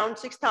see around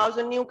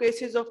 6,000 new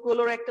cases of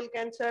colorectal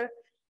cancer,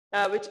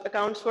 which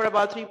accounts for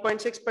about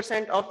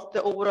 3.6% of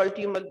the overall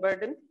tumor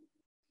burden.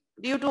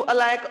 Due to a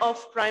lack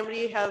of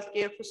primary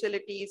healthcare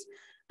facilities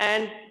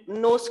and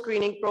no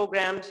screening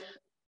programs,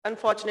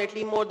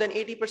 unfortunately, more than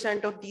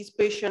 80% of these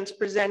patients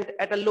present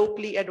at a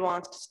locally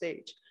advanced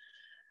stage.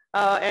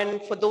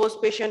 And for those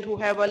patients who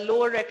have a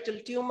lower rectal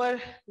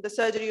tumor, the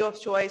surgery of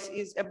choice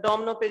is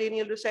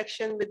abdominoperineal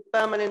resection with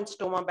permanent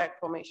stoma bag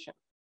formation.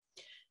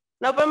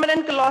 Now,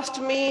 permanent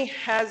colostomy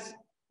has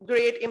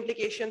great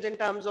implications in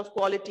terms of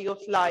quality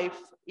of life,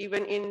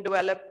 even in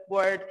developed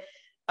world.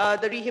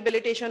 The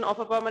rehabilitation of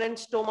a permanent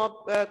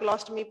stoma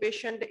colostomy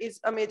patient is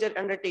a major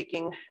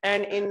undertaking.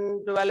 And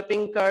in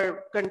developing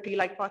country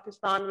like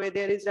Pakistan, where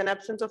there is an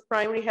absence of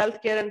primary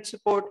health care and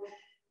support,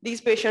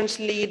 these patients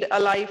lead a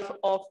life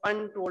of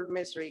untold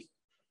misery.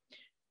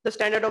 The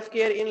standard of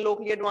care in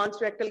locally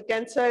advanced rectal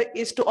cancer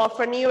is to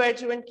offer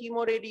neoadjuvant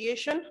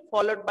chemoradiation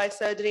followed by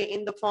surgery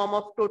in the form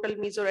of total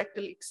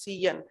mesorectal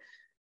excision.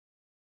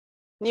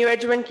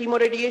 Neoadjuvant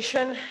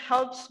chemoradiation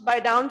helps by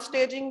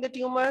downstaging the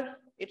tumor.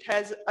 It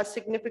has a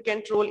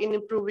significant role in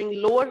improving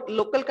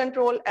local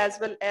control as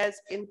well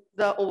as in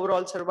the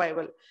overall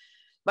survival.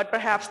 But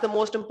perhaps the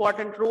most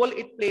important role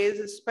it plays,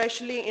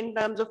 especially in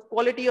terms of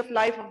quality of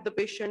life of the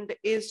patient,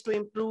 is to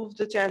improve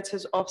the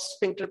chances of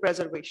sphincter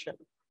preservation.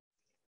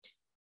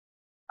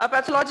 A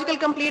pathological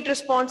complete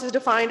response is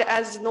defined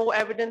as no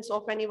evidence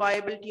of any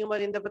viable tumor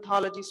in the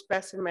pathology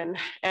specimen,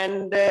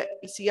 and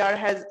ECR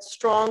has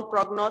strong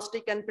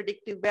prognostic and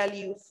predictive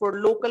value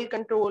for local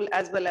control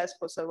as well as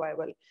for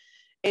survival.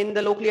 In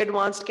the locally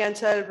advanced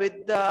cancer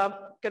with the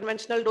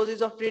conventional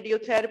doses of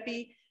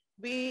radiotherapy,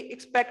 we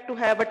expect to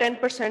have a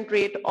 10%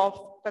 rate of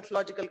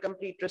pathological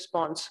complete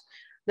response.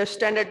 The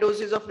standard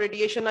doses of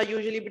radiation are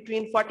usually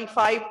between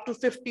 45 to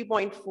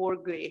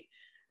 50.4 gray.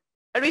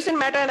 A recent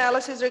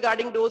meta-analysis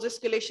regarding dose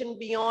escalation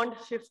beyond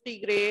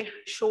 50 gray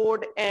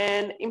showed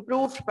an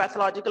improved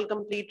pathological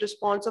complete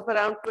response of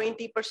around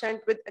 20%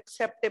 with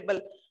acceptable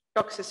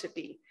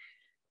toxicity.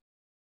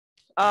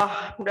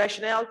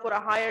 Rationale for a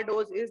higher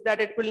dose is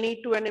that it will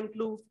lead to an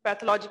improved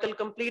pathological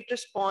complete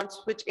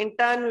response, which in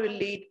turn will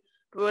lead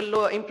to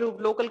a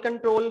improved local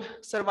control,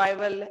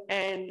 survival,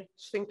 and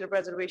sphincter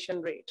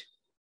preservation rate.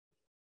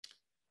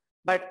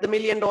 But the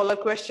million-dollar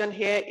question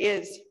here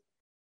is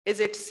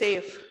it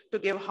safe to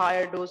give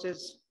higher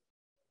doses?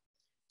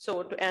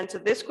 So to answer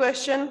this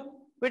question,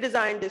 we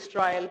designed this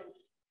trial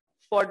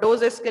for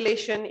dose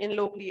escalation in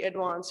locally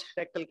advanced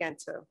rectal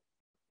cancer.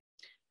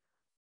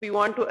 We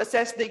want to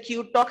assess the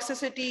acute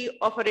toxicity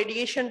of a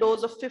radiation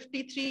dose of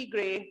 53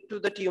 gray to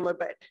the tumor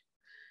bed.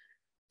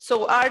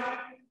 So our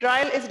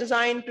trial is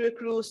designed to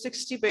accrue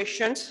 60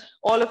 patients.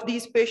 All of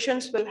these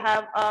patients will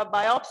have a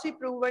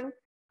biopsy-proven,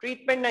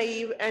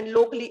 treatment-naive, and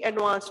locally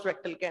advanced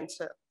rectal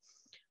cancer.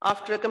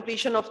 After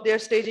completion of their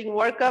staging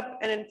workup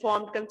and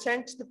informed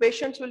consent, the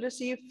patients will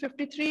receive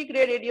 53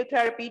 gray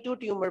radiotherapy to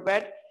tumor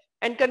bed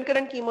and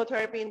concurrent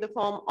chemotherapy in the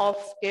form of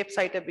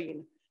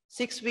capecitabine.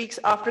 6 weeks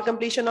after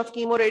completion of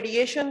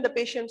chemoradiation, the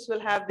patients will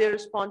have their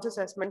response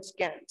assessment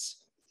scans.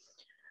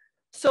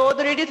 So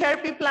the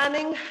radiotherapy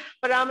planning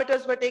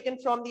parameters were taken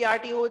from the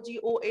RTOG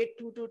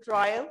 0822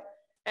 trial,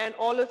 and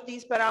all of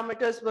these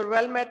parameters were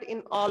well met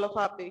in all of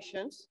our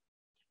patients.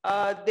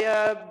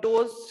 Their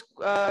dose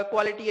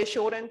quality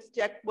assurance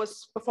check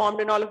was performed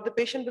in all of the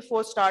patients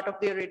before start of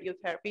their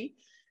radiotherapy.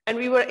 And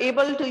we were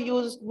able to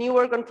use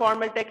newer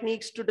conformal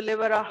techniques to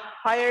deliver a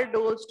higher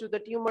dose to the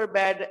tumor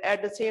bed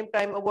at the same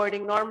time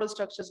avoiding normal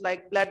structures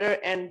like bladder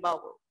and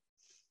bowel.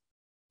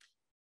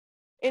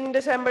 In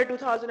December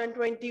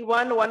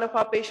 2021, one of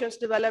our patients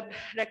developed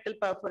rectal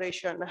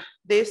perforation.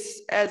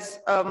 This, as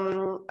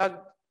a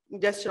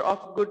gesture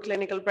of good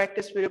clinical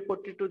practice, we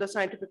reported to the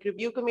scientific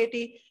review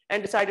committee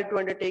and decided to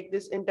undertake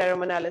this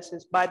interim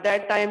analysis. By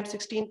that time,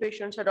 16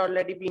 patients had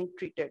already been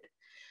treated.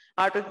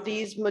 Out of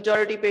these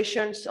majority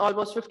patients,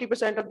 almost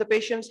 50% of the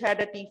patients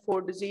had a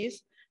T4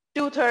 disease,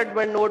 2/3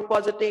 were node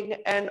positive,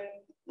 and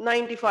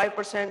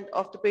 95%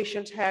 of the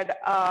patients had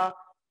a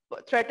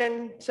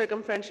threatened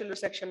circumferential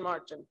resection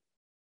margin.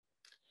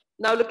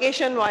 Now,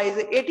 location-wise,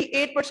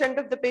 88%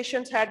 of the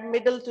patients had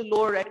middle to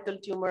lower rectal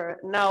tumor.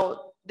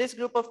 Now, this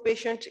group of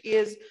patients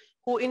is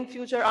who in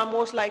future are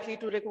most likely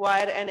to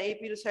require an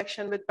AP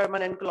resection with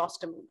permanent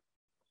colostomy.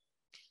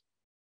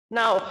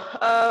 Now,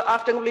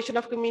 after completion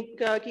of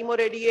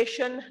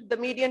chemoradiation, the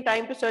median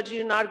time to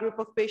surgery in our group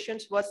of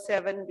patients was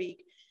 7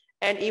 weeks.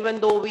 And even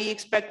though we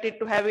expected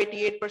to have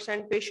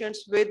 88%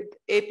 patients with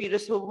AP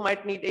who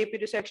might need AP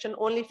resection,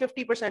 only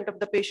 50% of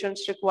the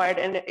patients required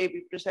an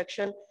AP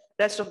resection.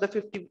 Rest of the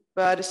 50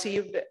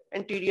 received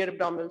anterior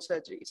abdominal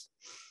surgeries.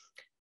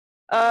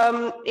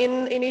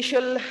 In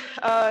initial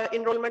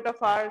enrollment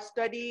of our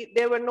study,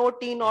 there were no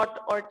T0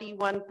 or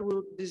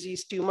T1-2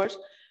 disease tumors.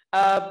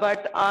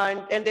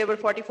 And there were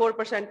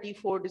 44%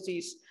 T4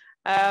 disease.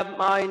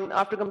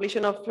 After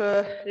completion of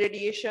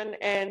radiation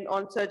and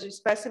on surgery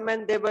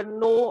specimen, there were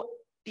no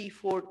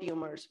T4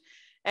 tumors.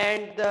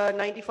 And the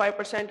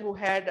 95% who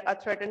had a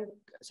threatened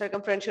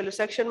circumferential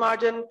resection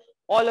margin,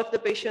 all of the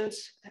patients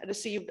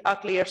received a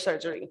clear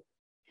surgery.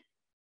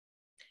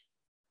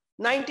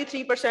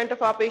 93%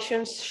 of our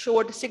patients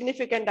showed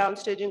significant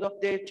downstaging of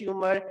their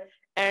tumor,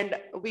 and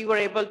we were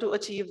able to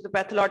achieve the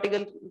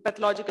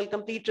pathological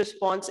complete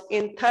response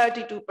in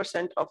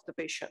 32% of the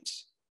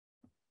patients.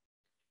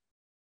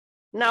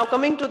 Now,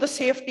 coming to the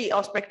safety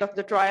aspect of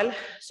the trial.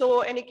 So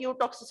any acute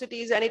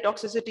toxicity is any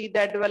toxicity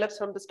that develops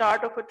from the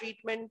start of a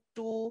treatment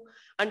to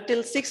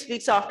until 6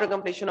 weeks after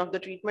completion of the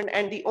treatment.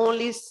 And the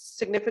only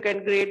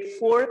significant grade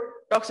 4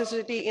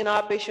 toxicity in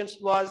our patients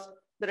was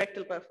the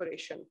rectal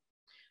perforation.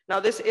 Now,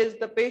 this is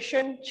the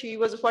patient. She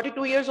was a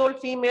 42-year-old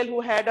female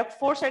who had a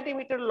 4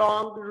 centimeter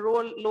long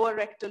lower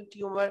rectal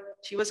tumor.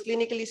 She was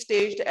clinically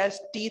staged as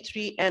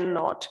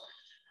T3N0.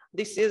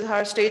 This is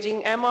her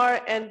staging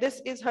MR, and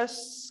this is her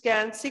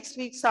scan 6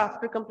 weeks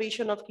after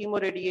completion of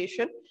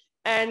chemoradiation.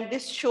 And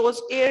this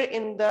shows air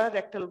in the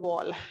rectal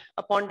wall.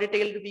 Upon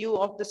detailed review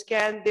of the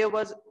scan, there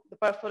was the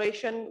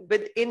perforation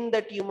within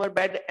the tumor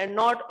bed and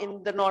not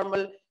in the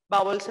normal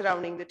bowel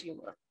surrounding the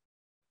tumor.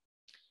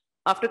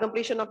 After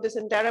completion of this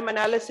interim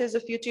analysis, a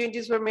few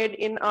changes were made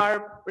in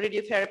our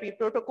radiotherapy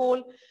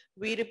protocol.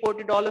 We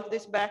reported all of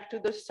this back to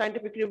the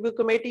scientific review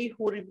committee,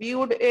 who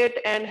reviewed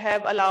it and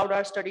have allowed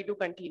our study to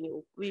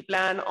continue. We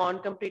plan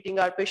on completing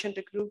our patient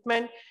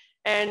recruitment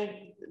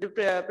and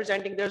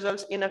presenting the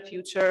results in a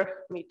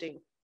future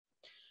meeting.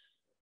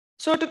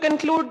 So to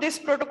conclude, this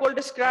protocol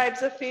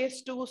describes a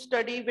phase 2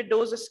 study with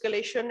dose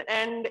escalation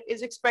and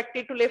is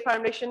expected to lay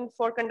foundation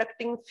for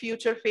conducting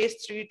future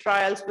phase 3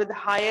 trials with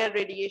higher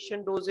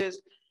radiation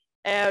doses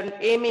and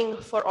aiming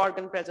for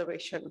organ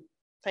preservation.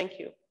 Thank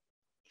you.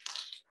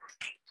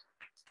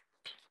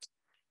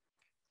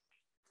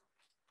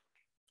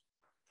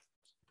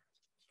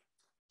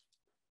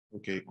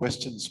 Okay,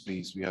 questions,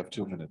 please. We have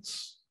 2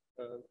 minutes.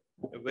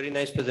 A very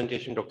nice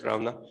presentation, Dr.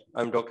 Amna.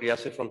 I'm Dr.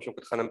 Yasir from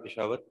Shaukat, Khanum,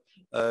 Peshawar.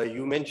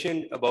 You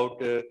mentioned about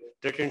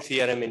threatened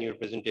CRM in your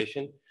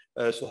presentation.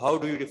 So how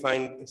do you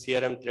define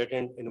CRM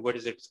threatened and what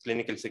is its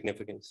clinical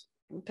significance?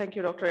 Thank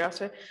you, Dr.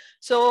 Yasser.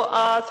 So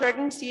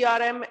threatened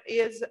CRM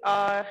is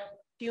a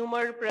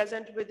tumor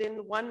present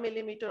within 1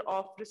 millimeter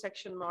of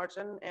resection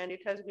margin, and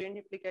it has great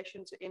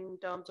implications in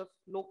terms of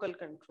local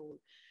control.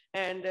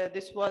 And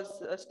this was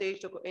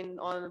staged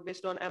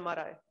based on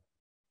MRI.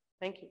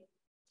 Thank you.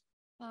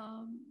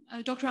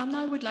 Dr.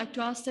 Amna, I would like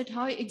to ask that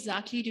how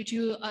exactly did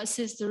you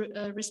assess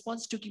the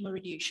response to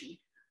chemoradiation?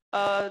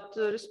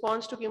 The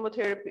response to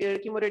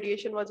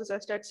chemoradiation was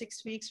assessed at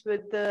 6 weeks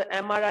with the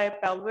MRI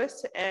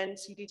pelvis and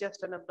CT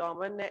chest and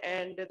abdomen,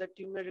 and the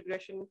tumor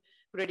regression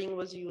grading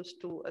was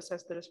used to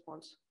assess the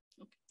response.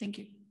 Okay, thank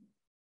you.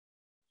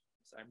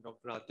 I'm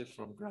Dr. Atif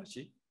from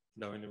Karachi,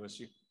 Dow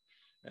University.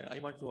 I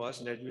want to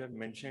ask that you have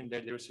mentioned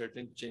that there were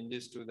certain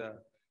changes to the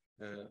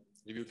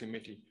review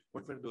committee.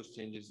 What were those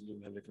changes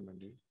you have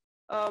recommended?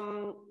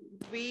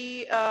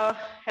 We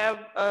have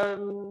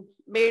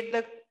made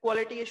the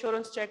quality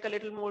assurance check a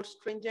little more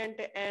stringent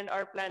and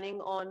are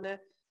planning on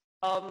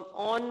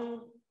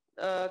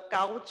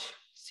couch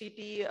CT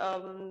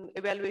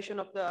evaluation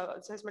of the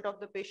assessment of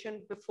the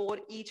patient before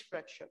each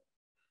fracture.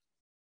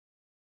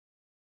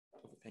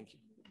 Thank you.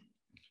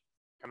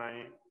 Can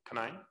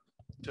I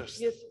just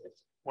yes.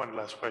 One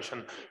last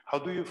question. How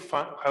do you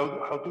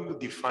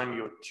define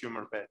your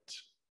tumor bed?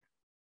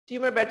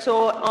 Tumor bed.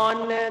 So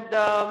on the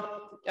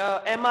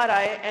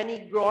MRI,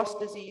 any gross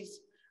disease,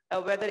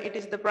 whether it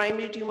is the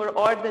primary tumor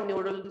or the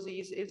neural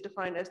disease, is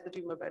defined as the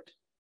tumor bed.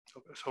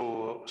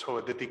 So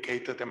a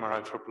dedicated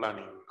MRI for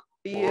planning,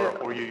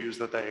 or you use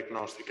the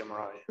diagnostic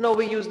MRI? No,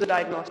 we use the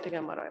diagnostic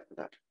MRI for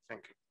that.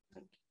 Thank you.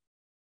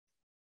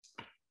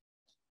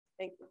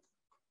 Thank you.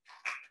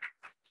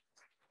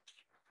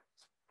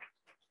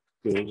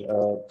 Okay,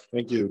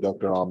 thank you,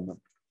 Dr. Amna.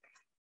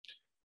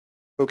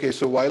 Okay,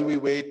 so while we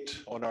wait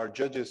on our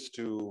judges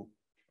to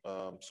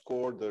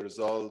score the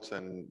results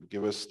and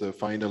give us the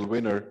final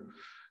winner,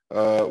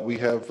 we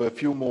have a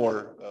few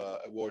more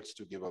awards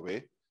to give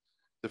away.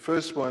 The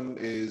first one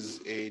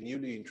is a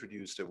newly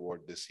introduced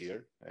award this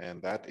year,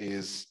 and that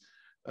is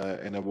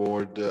an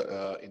award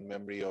in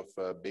memory of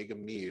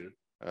Begum Mir,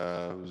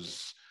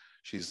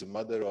 she's the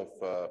mother of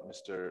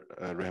Mr.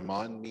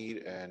 Rahman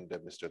Mir and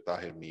Mr.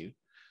 Tahir Mir.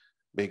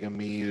 Begum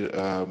Mir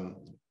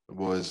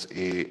was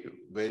a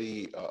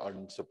very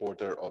ardent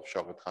supporter of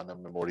Shaukat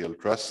Khanum Memorial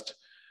Trust,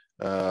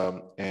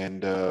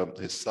 and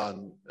his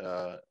son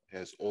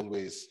has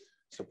always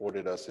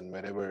supported us in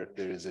whenever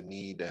there is a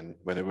need and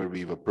whenever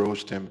we've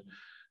approached him.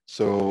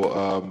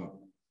 So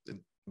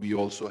we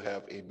also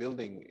have a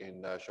building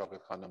in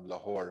Shaukat Khanum,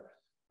 Lahore,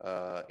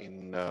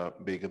 in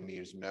Begum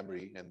Mir's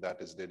memory, and that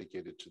is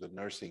dedicated to the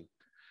nursing.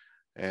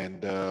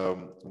 And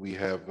we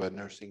have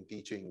nursing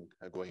teaching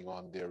going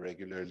on there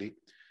regularly.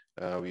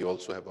 We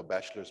also have a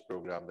bachelor's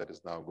program that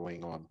is now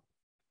going on.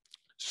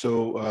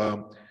 So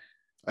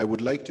I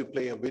would like to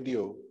play a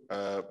video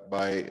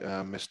by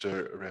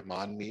Mr.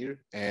 Rahman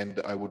Mir, and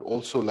I would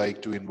also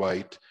like to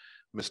invite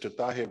Mr.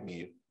 Tahir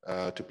Mir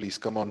to please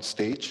come on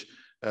stage,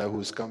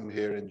 who's come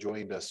here and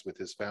joined us with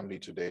his family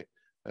today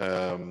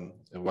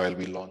while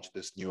we launch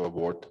this new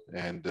award.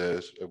 And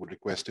I would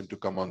request him to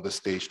come on the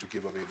stage to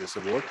give away this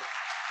award.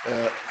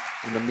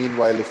 In the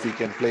meanwhile, if we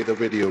can play the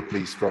video,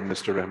 please, from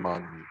Mr.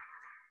 Rahman Mir.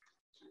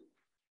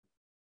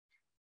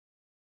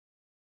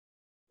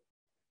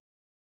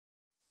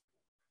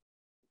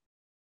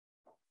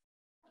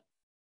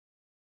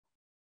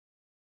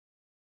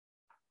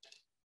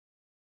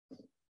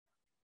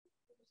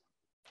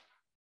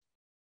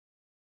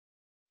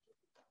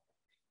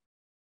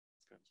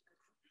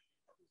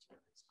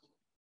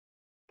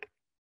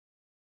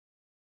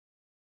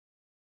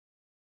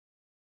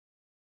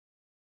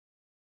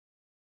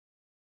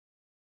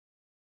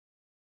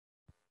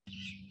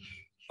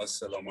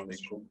 Assalamu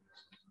alaikum.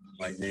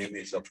 My name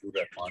is Abdul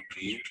Rahman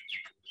Mir,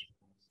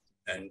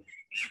 and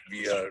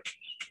we are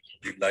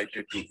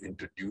delighted to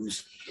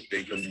introduce the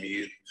Begum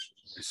Mir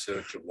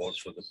Research Award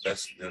for the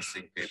best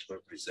nursing paper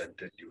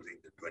presented during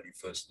the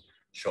 21st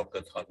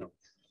Shaukat Khanum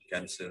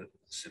Cancer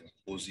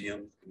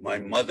Symposium. My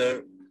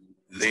mother,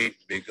 late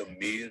Begum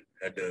Mir,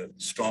 had a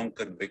strong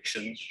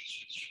conviction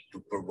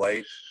to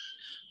provide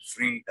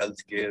free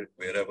healthcare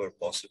wherever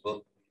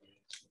possible.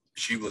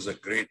 She was a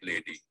great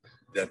lady,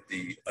 that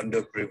the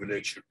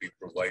underprivileged should be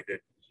provided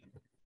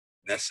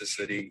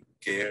necessary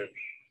care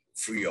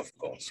free of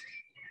cost.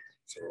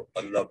 So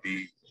Allah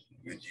be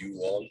with you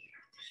all,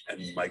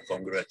 and my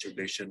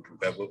congratulations to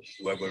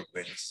whoever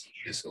wins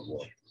this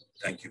award.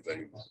 Thank you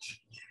very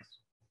much.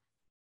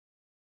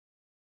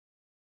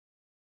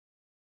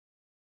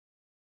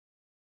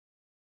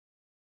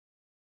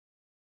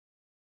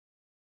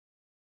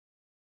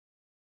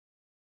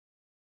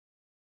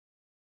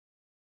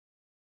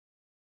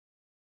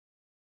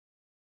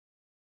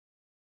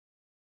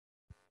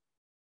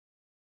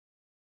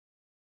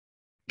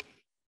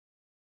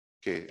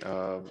 Okay,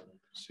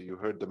 So you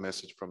heard the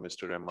message from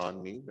Mr.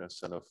 Rahman Mir,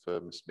 son of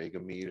Ms.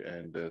 Begum Mir,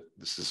 and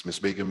this is Ms.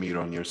 Begum Mir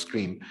on your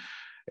screen.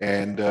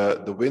 And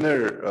the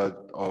winner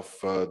of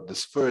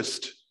this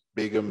first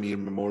Begum Mir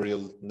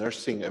Memorial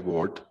Nursing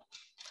Award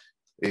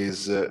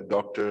is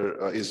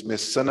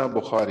Ms. Sana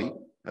Bukhari.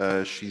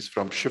 She's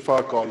from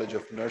Shifa College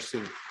of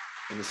Nursing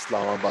in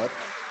Islamabad,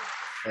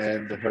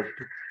 and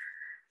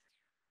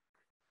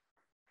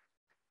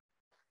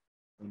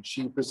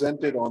she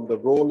presented on the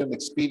role and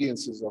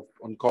experiences of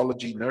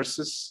oncology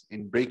nurses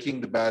in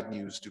breaking the bad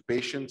news to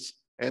patients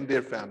and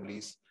their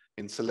families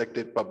in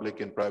selected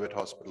public and private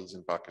hospitals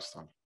in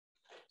Pakistan.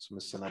 So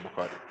Ms. Sana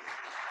Bukhari.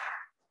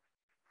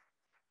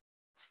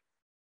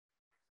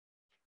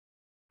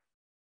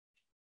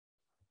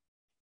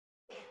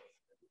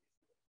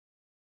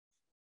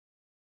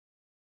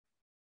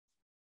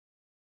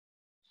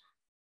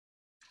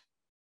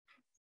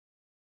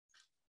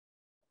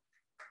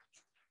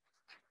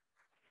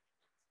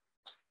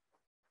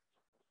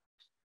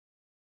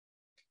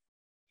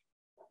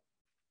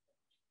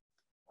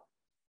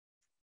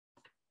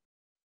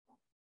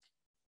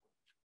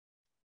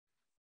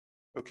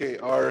 Okay,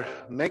 our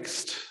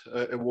next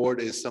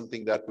award is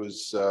something that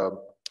was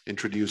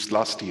introduced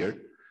last year,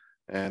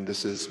 and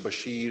this is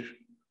Bashir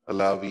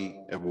Alawi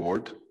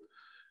Award.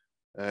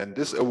 And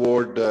this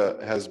award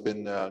has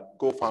been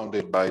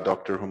co-founded by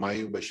Dr.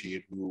 Humayun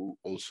Bashir, who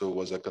also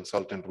was a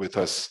consultant with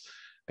us,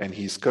 and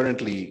he's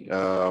currently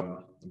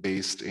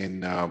based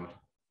in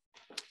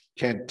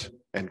Kent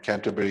and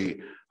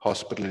Canterbury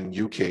Hospital in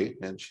UK,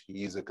 and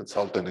he is a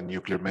consultant in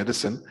nuclear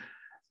medicine,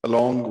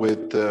 along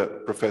with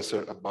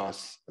Professor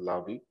Abbas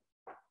Alawi.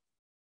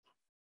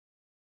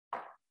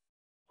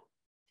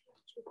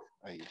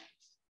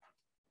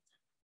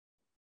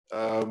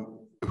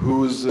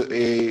 Who's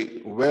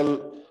a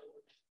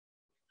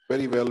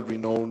very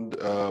well-renowned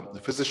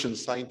physician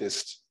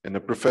scientist and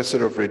a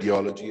professor of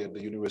radiology at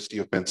the University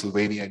of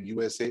Pennsylvania in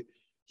USA.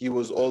 He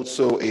was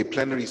also a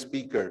plenary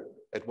speaker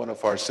at one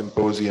of our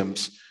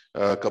symposiums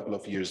a couple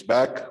of years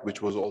back,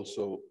 which was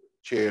also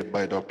chaired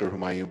by Dr.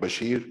 Humayun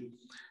Bashir.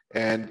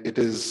 And it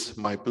is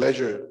my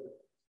pleasure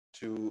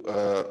to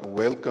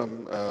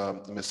welcome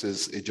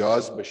Mrs.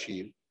 Ijaz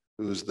Bashir,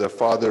 who's the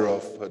father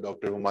of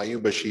Dr.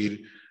 Humayun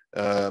Bashir.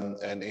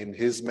 And in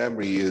his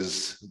memory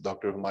is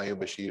Dr. Humayun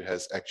Bashir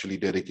has actually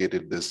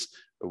dedicated this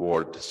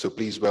award. So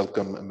please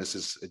welcome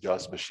Mrs.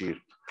 Ijaz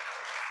Bashir.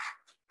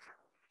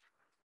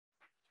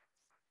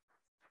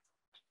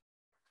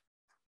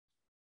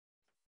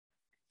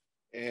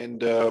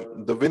 And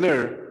the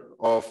winner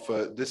of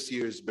this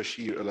year's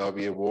Bashir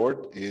Alawi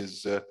Award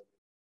is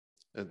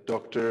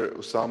Dr.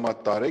 Usama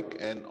Tariq,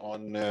 and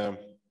on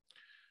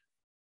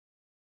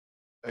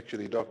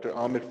actually Dr.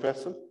 Amir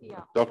Faisal.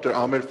 Yeah. Dr.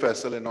 Amir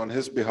Faisal, and on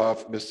his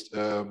behalf,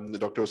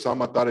 Dr.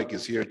 Usama Tariq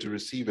is here to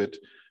receive it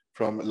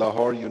from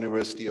Lahore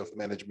University of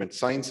Management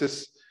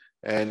Sciences.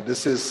 And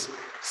this is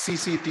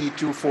CCT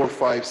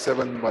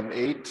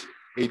 245718,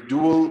 a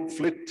dual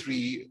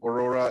FLT3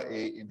 Aurora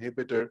A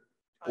inhibitor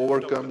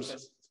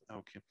overcomes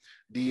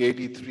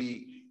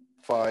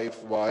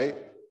D835Y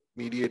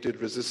mediated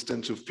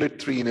resistance to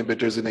FLT3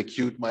 inhibitors in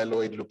acute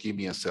myeloid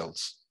leukemia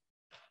cells.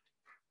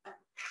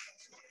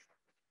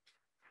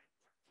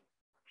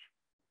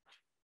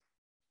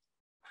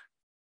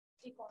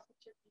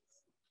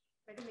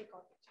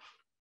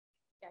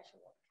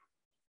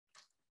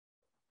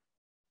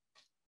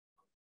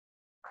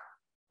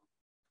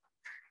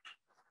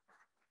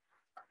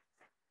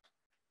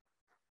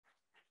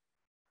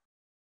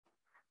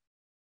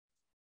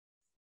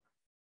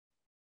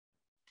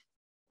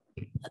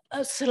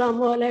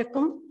 अस्सलामु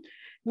अलैकुम।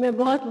 मैं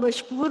बहुत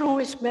मशकूर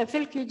हूँ इस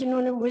महफिल की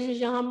जिन्होंने मुझे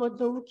यहाँ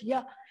मदऊ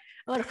किया,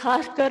 और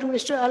ख़ासकर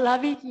मिस्टर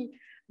अलावी की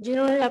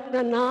जिन्होंने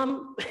अपना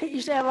नाम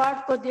इस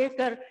अवार्ड को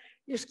देकर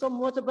इसको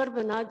मोतबर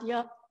बना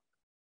दिया।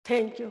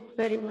 Thank you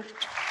very much.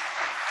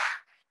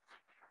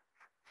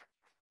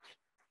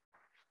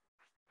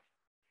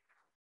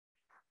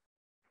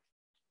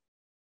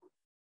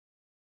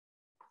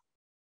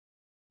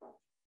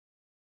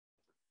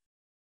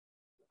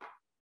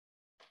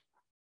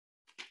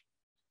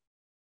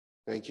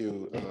 Thank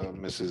you,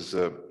 Mrs.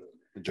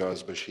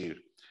 Ijaz Bashir.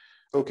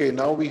 Okay,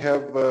 now we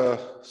have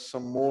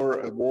some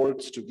more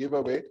awards to give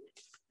away.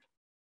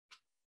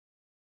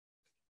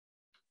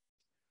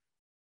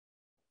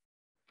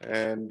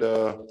 And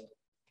let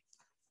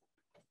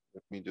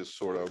me just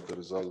sort out the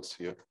results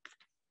here.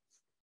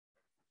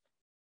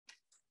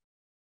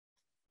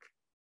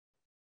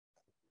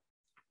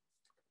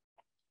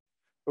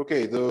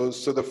 Okay,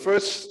 so the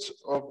first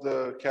of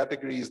the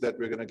categories that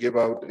we're going to give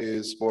out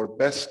is for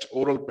best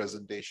oral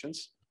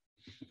presentations.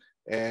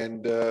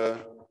 And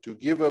to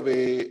give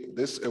away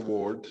this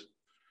award,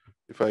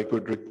 if I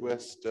could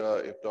request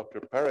if Dr.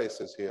 Parais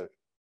is here.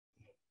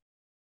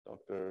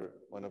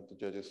 One of the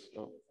judges,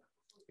 oh,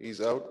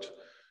 he's out.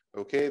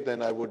 Okay,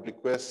 then I would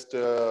request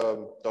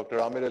Dr.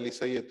 Amir Ali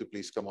Sayyed to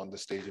please come on the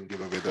stage and give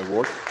away the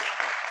award.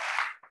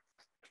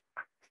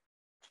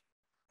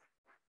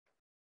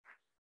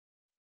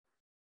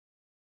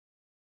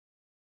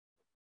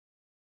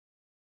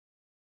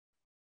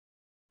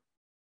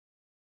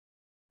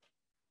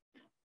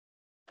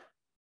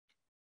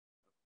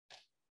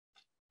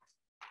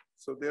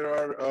 So there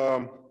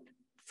are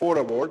 4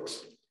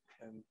 awards.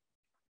 And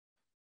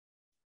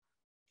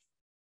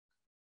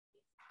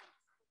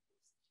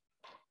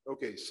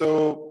okay,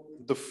 so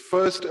the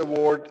first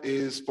award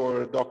is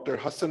for Dr.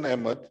 Hassan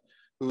Ahmed,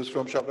 who's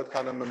from Shaukat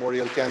Khanum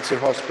Memorial Cancer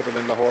Hospital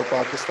in Lahore,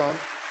 Pakistan.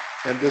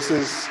 And this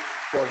is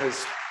for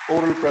his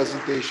oral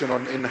presentation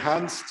on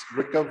enhanced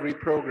recovery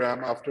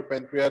program after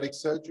pancreatic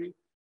surgery,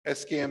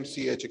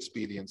 SKMCH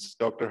experience.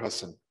 Dr.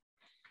 Hassan.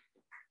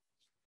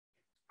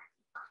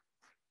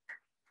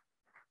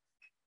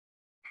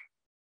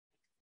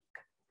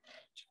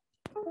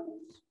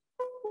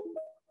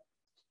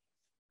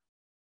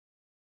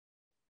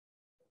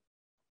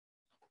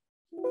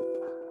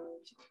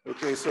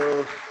 Okay,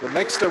 so the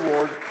next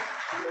award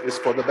is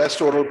for the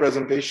best oral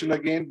presentation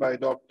again by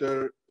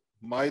Dr.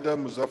 Maida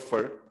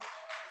Muzaffar,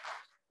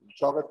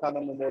 Shaukat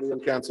Khanum Memorial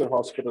Cancer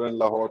Hospital in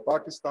Lahore,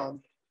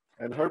 Pakistan.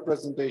 And her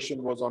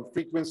presentation was on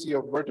frequency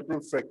of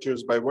vertebral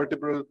fractures by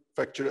vertebral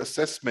fracture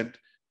assessment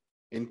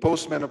in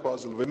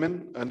postmenopausal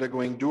women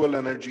undergoing dual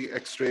energy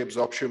X-ray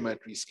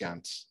absorptiometry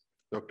scans.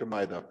 Dr.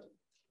 Maida.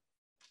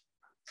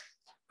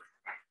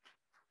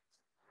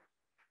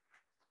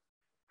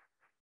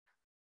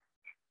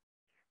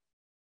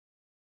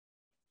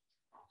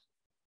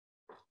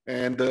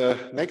 And the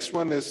next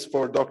one is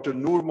for Dr.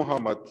 Noor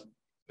Muhammad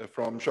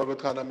from Shaukat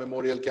Khanum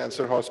Memorial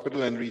Cancer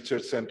Hospital and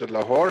Research Center,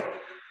 Lahore.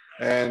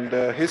 And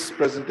his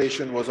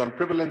presentation was on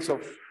prevalence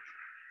of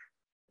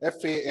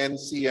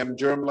FANCM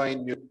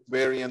germline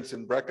variants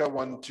in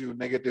BRCA1/2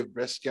 negative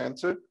breast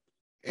cancer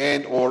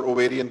and or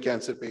ovarian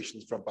cancer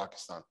patients from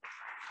Pakistan.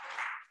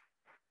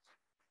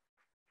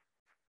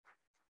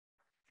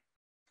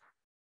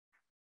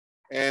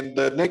 And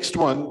the next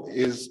one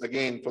is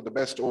again for the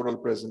best oral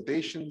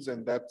presentations,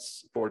 and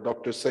that's for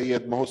Dr.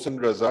 Syed Mohsen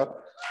Raza,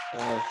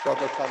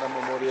 Shaukat Khanum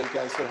Memorial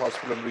Cancer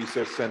Hospital and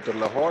Research Center,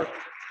 Lahore.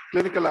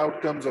 Clinical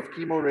outcomes of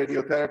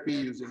chemoradiotherapy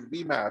using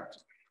BMAT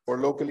for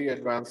locally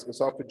advanced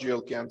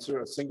esophageal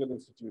cancer, a single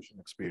institution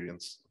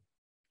experience.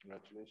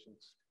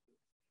 Congratulations.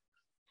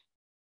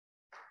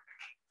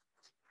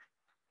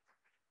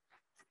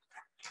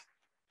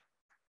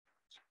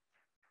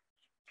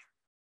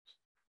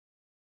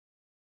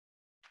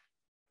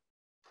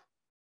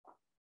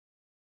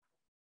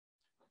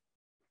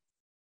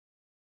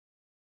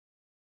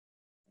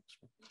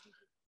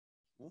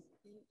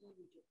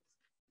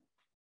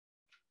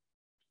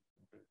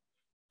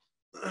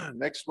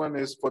 Next one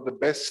is for the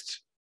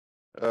best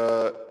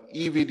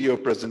e-video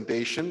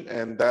presentation,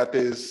 and that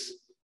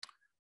is,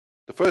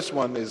 the first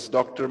one is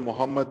Dr.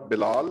 Muhammad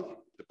Bilal,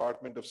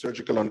 Department of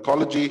Surgical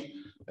Oncology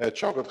at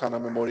Shaukat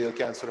Khanum Memorial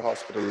Cancer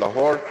Hospital,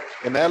 Lahore.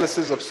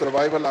 Analysis of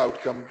survival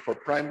outcome for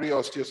primary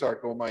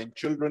osteosarcoma in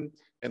children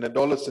and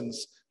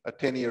adolescents, a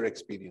 10-year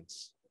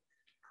experience.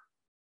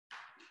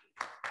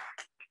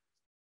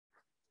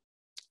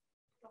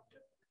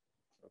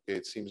 Okay,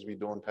 it seems we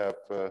don't have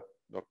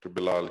Dr.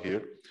 Bilal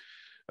here.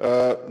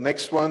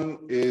 Next one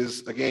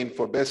is again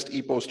for best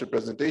e-poster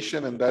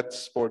presentation, and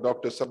that's for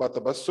Dr. Sabah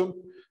Tabassum,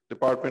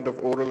 Department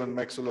of Oral and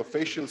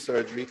Maxillofacial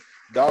Surgery,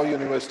 Dow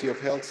University of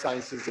Health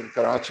Sciences in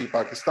Karachi,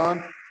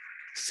 Pakistan.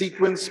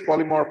 Sequence,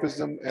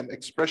 polymorphism, and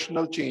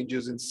expressional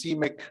changes in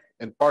c-Myc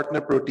and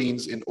partner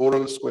proteins in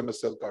oral squamous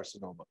cell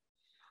carcinoma.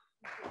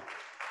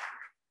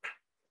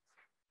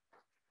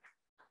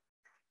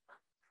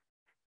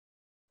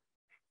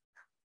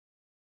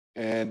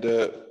 And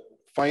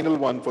final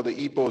one for the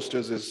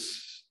e-posters is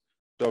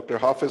Dr.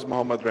 Hafiz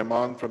Muhammad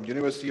Rahman from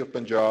University of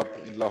Punjab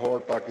in Lahore,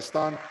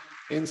 Pakistan,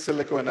 in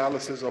silico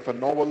analysis of a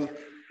novel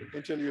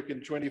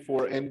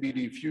interleukin-24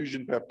 NBD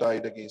fusion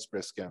peptide against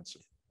breast cancer.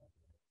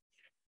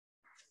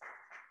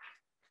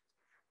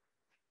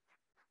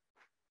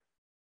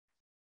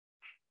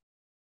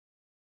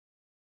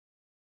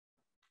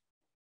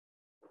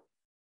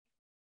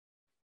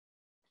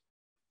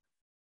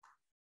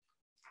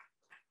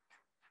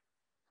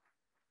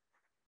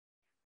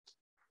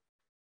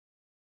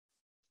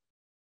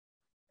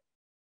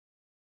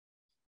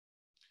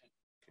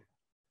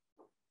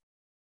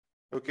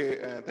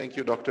 Okay, thank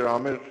you, Dr.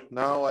 Amir.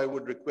 Now I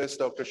would request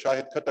Dr.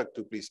 Shahid Khattak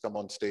to please come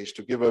on stage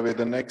to give away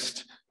the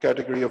next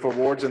category of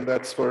awards, and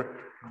that's for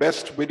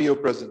Best Video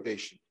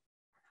Presentation.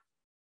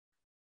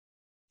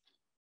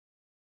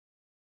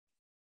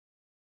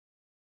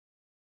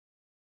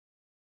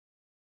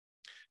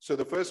 So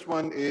the first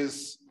one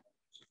is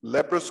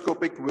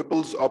Laparoscopic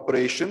Whipple's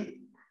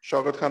Operation,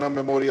 Shaukat Khanum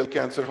Memorial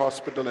Cancer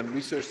Hospital and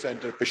Research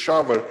Center,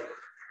 Peshawar.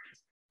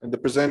 And the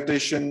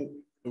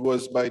presentation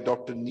was by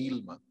Dr.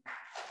 Neilman.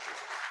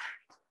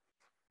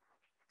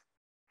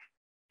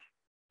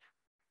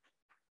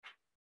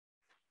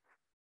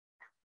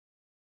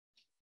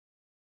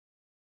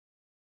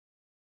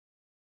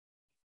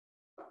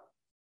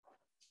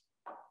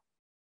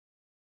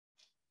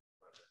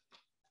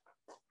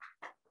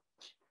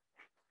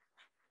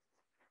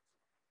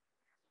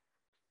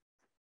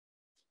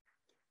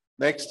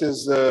 Next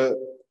is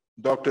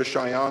Dr.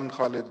 Shayan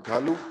Khalid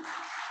Ghalu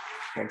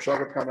from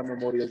Shaukat Khanum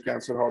Memorial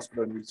Cancer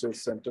Hospital and Research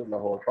Center,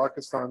 Lahore,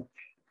 Pakistan.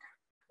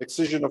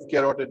 Excision of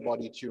carotid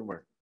body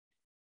tumor.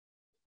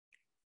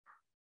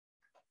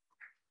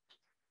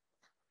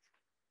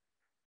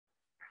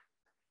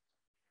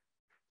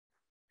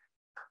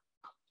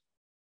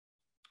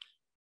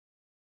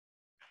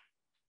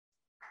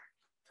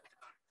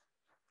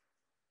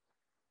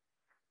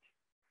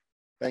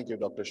 Thank you,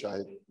 Dr.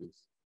 Shahid,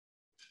 please.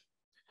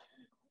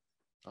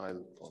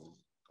 I'll call.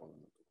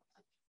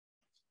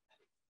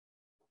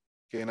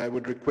 Okay, and I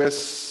would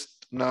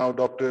request now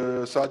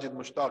Dr. Sajid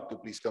Mushtaq to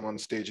please come on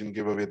stage and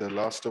give away the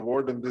last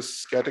award in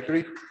this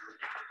category.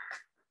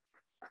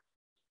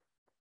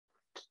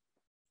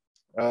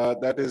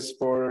 That is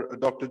for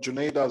Dr.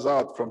 Junaid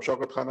Azad from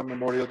Shaukat Khanum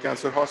Memorial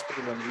Cancer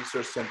Hospital and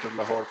Research Center,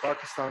 Lahore,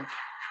 Pakistan.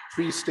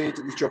 3-stage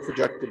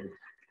echophageectomy.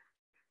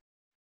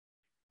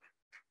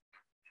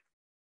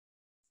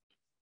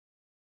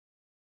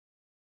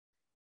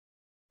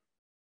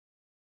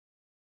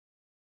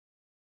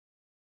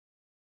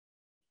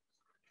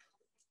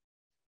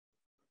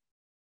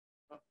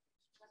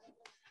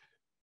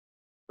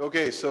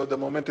 Okay, so the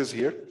moment is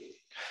here.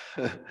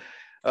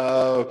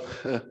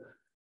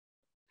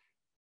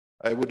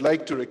 I would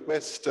like to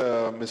request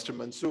Mr.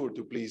 Mansoor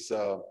to please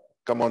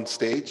come on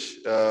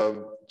stage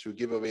to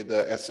give away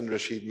the Ahsan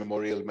Rashid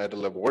Memorial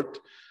Medal Award.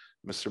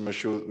 Mr.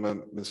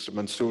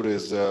 Mansoor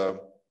is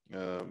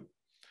Mr.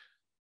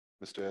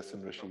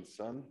 Ahsan Rashid's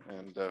son,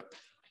 and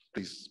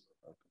please.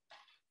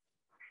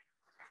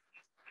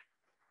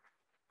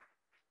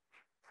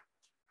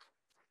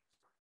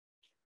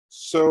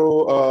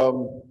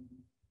 So,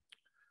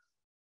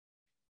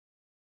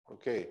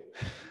 okay.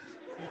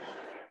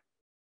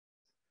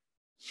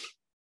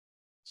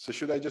 So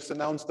should I just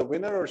announce the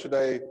winner or should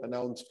I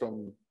announce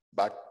from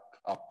back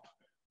up?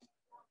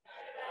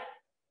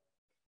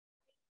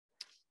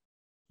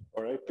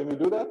 All right, can we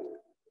do that?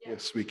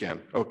 Yes, we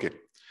can. Okay.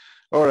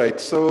 All right,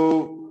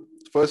 so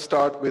first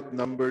start with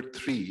number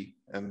 3,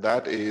 and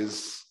that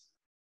is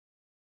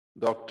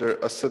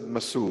Dr. Asad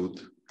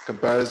Masood,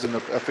 comparison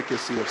of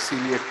efficacy of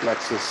celiac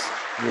plexus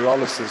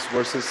neurolysis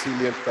versus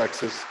celiac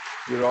plexus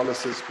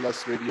neurolysis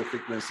plus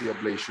radiofrequency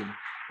ablation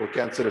for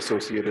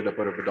cancer-associated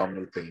upper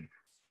abdominal pain.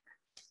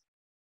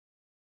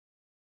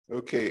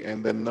 Okay,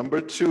 and then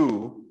number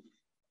 2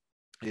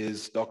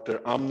 is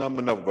Dr. Amna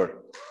Munawwar,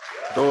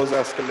 dose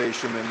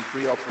escalation and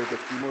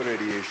preoperative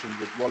chemoradiation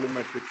with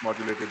volumetric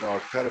modulated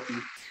arc therapy,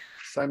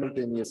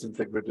 simultaneous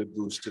integrated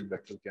boost in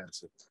rectal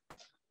cancer.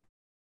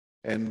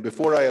 And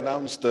before I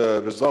announce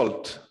the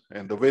result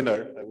and the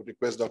winner, I would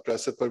request Dr.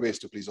 Asad Parvez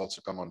to please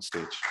also come on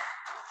stage.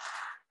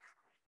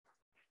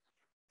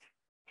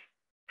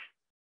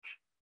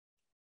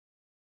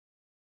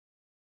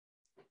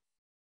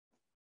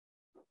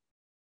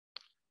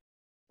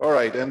 All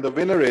right, and the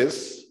winner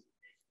is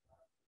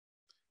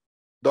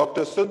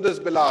Dr. Sundus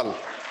Bilal,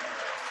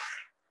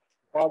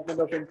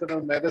 Department of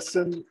Internal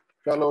Medicine,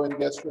 Fellow in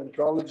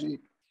Gastroenterology,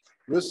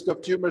 risk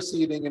of tumor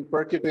seeding in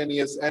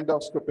percutaneous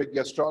endoscopic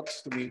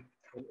gastrostomy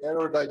in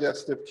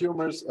aerodigestive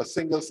tumors, a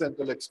single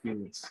central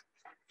experience.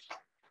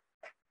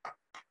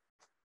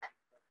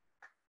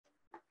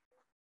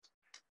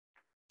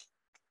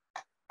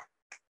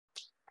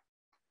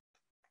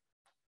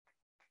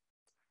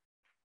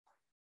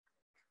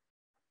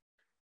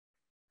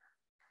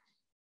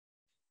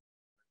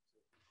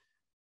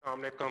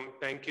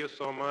 Thank you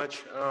so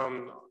much.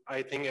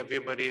 I think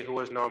everybody who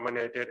was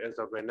nominated is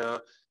a winner.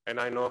 And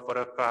I know for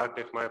a fact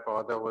if my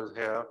father was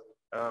here,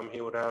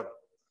 he would have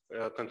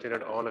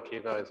considered all of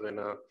you guys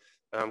winner.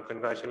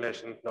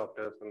 Congratulations,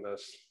 doctors, on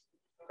this.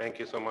 Thank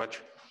you so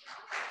much.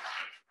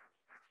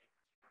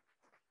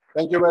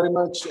 Thank you very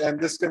much. And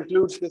this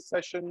concludes this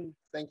session.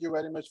 Thank you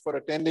very much for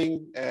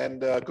attending,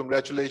 and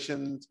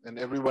congratulations. And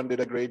everyone did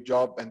a great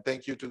job. And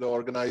thank you to the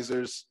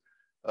organizers,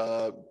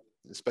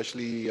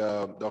 especially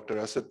Dr.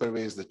 Asad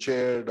Parvez, the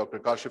chair, Dr.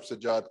 Kashif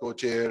Sajjad,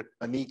 co-chair,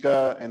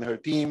 Anika and her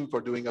team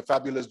for doing a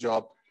fabulous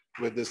job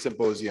with this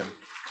symposium.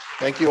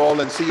 Thank you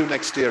all and see you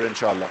next year,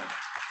 inshallah.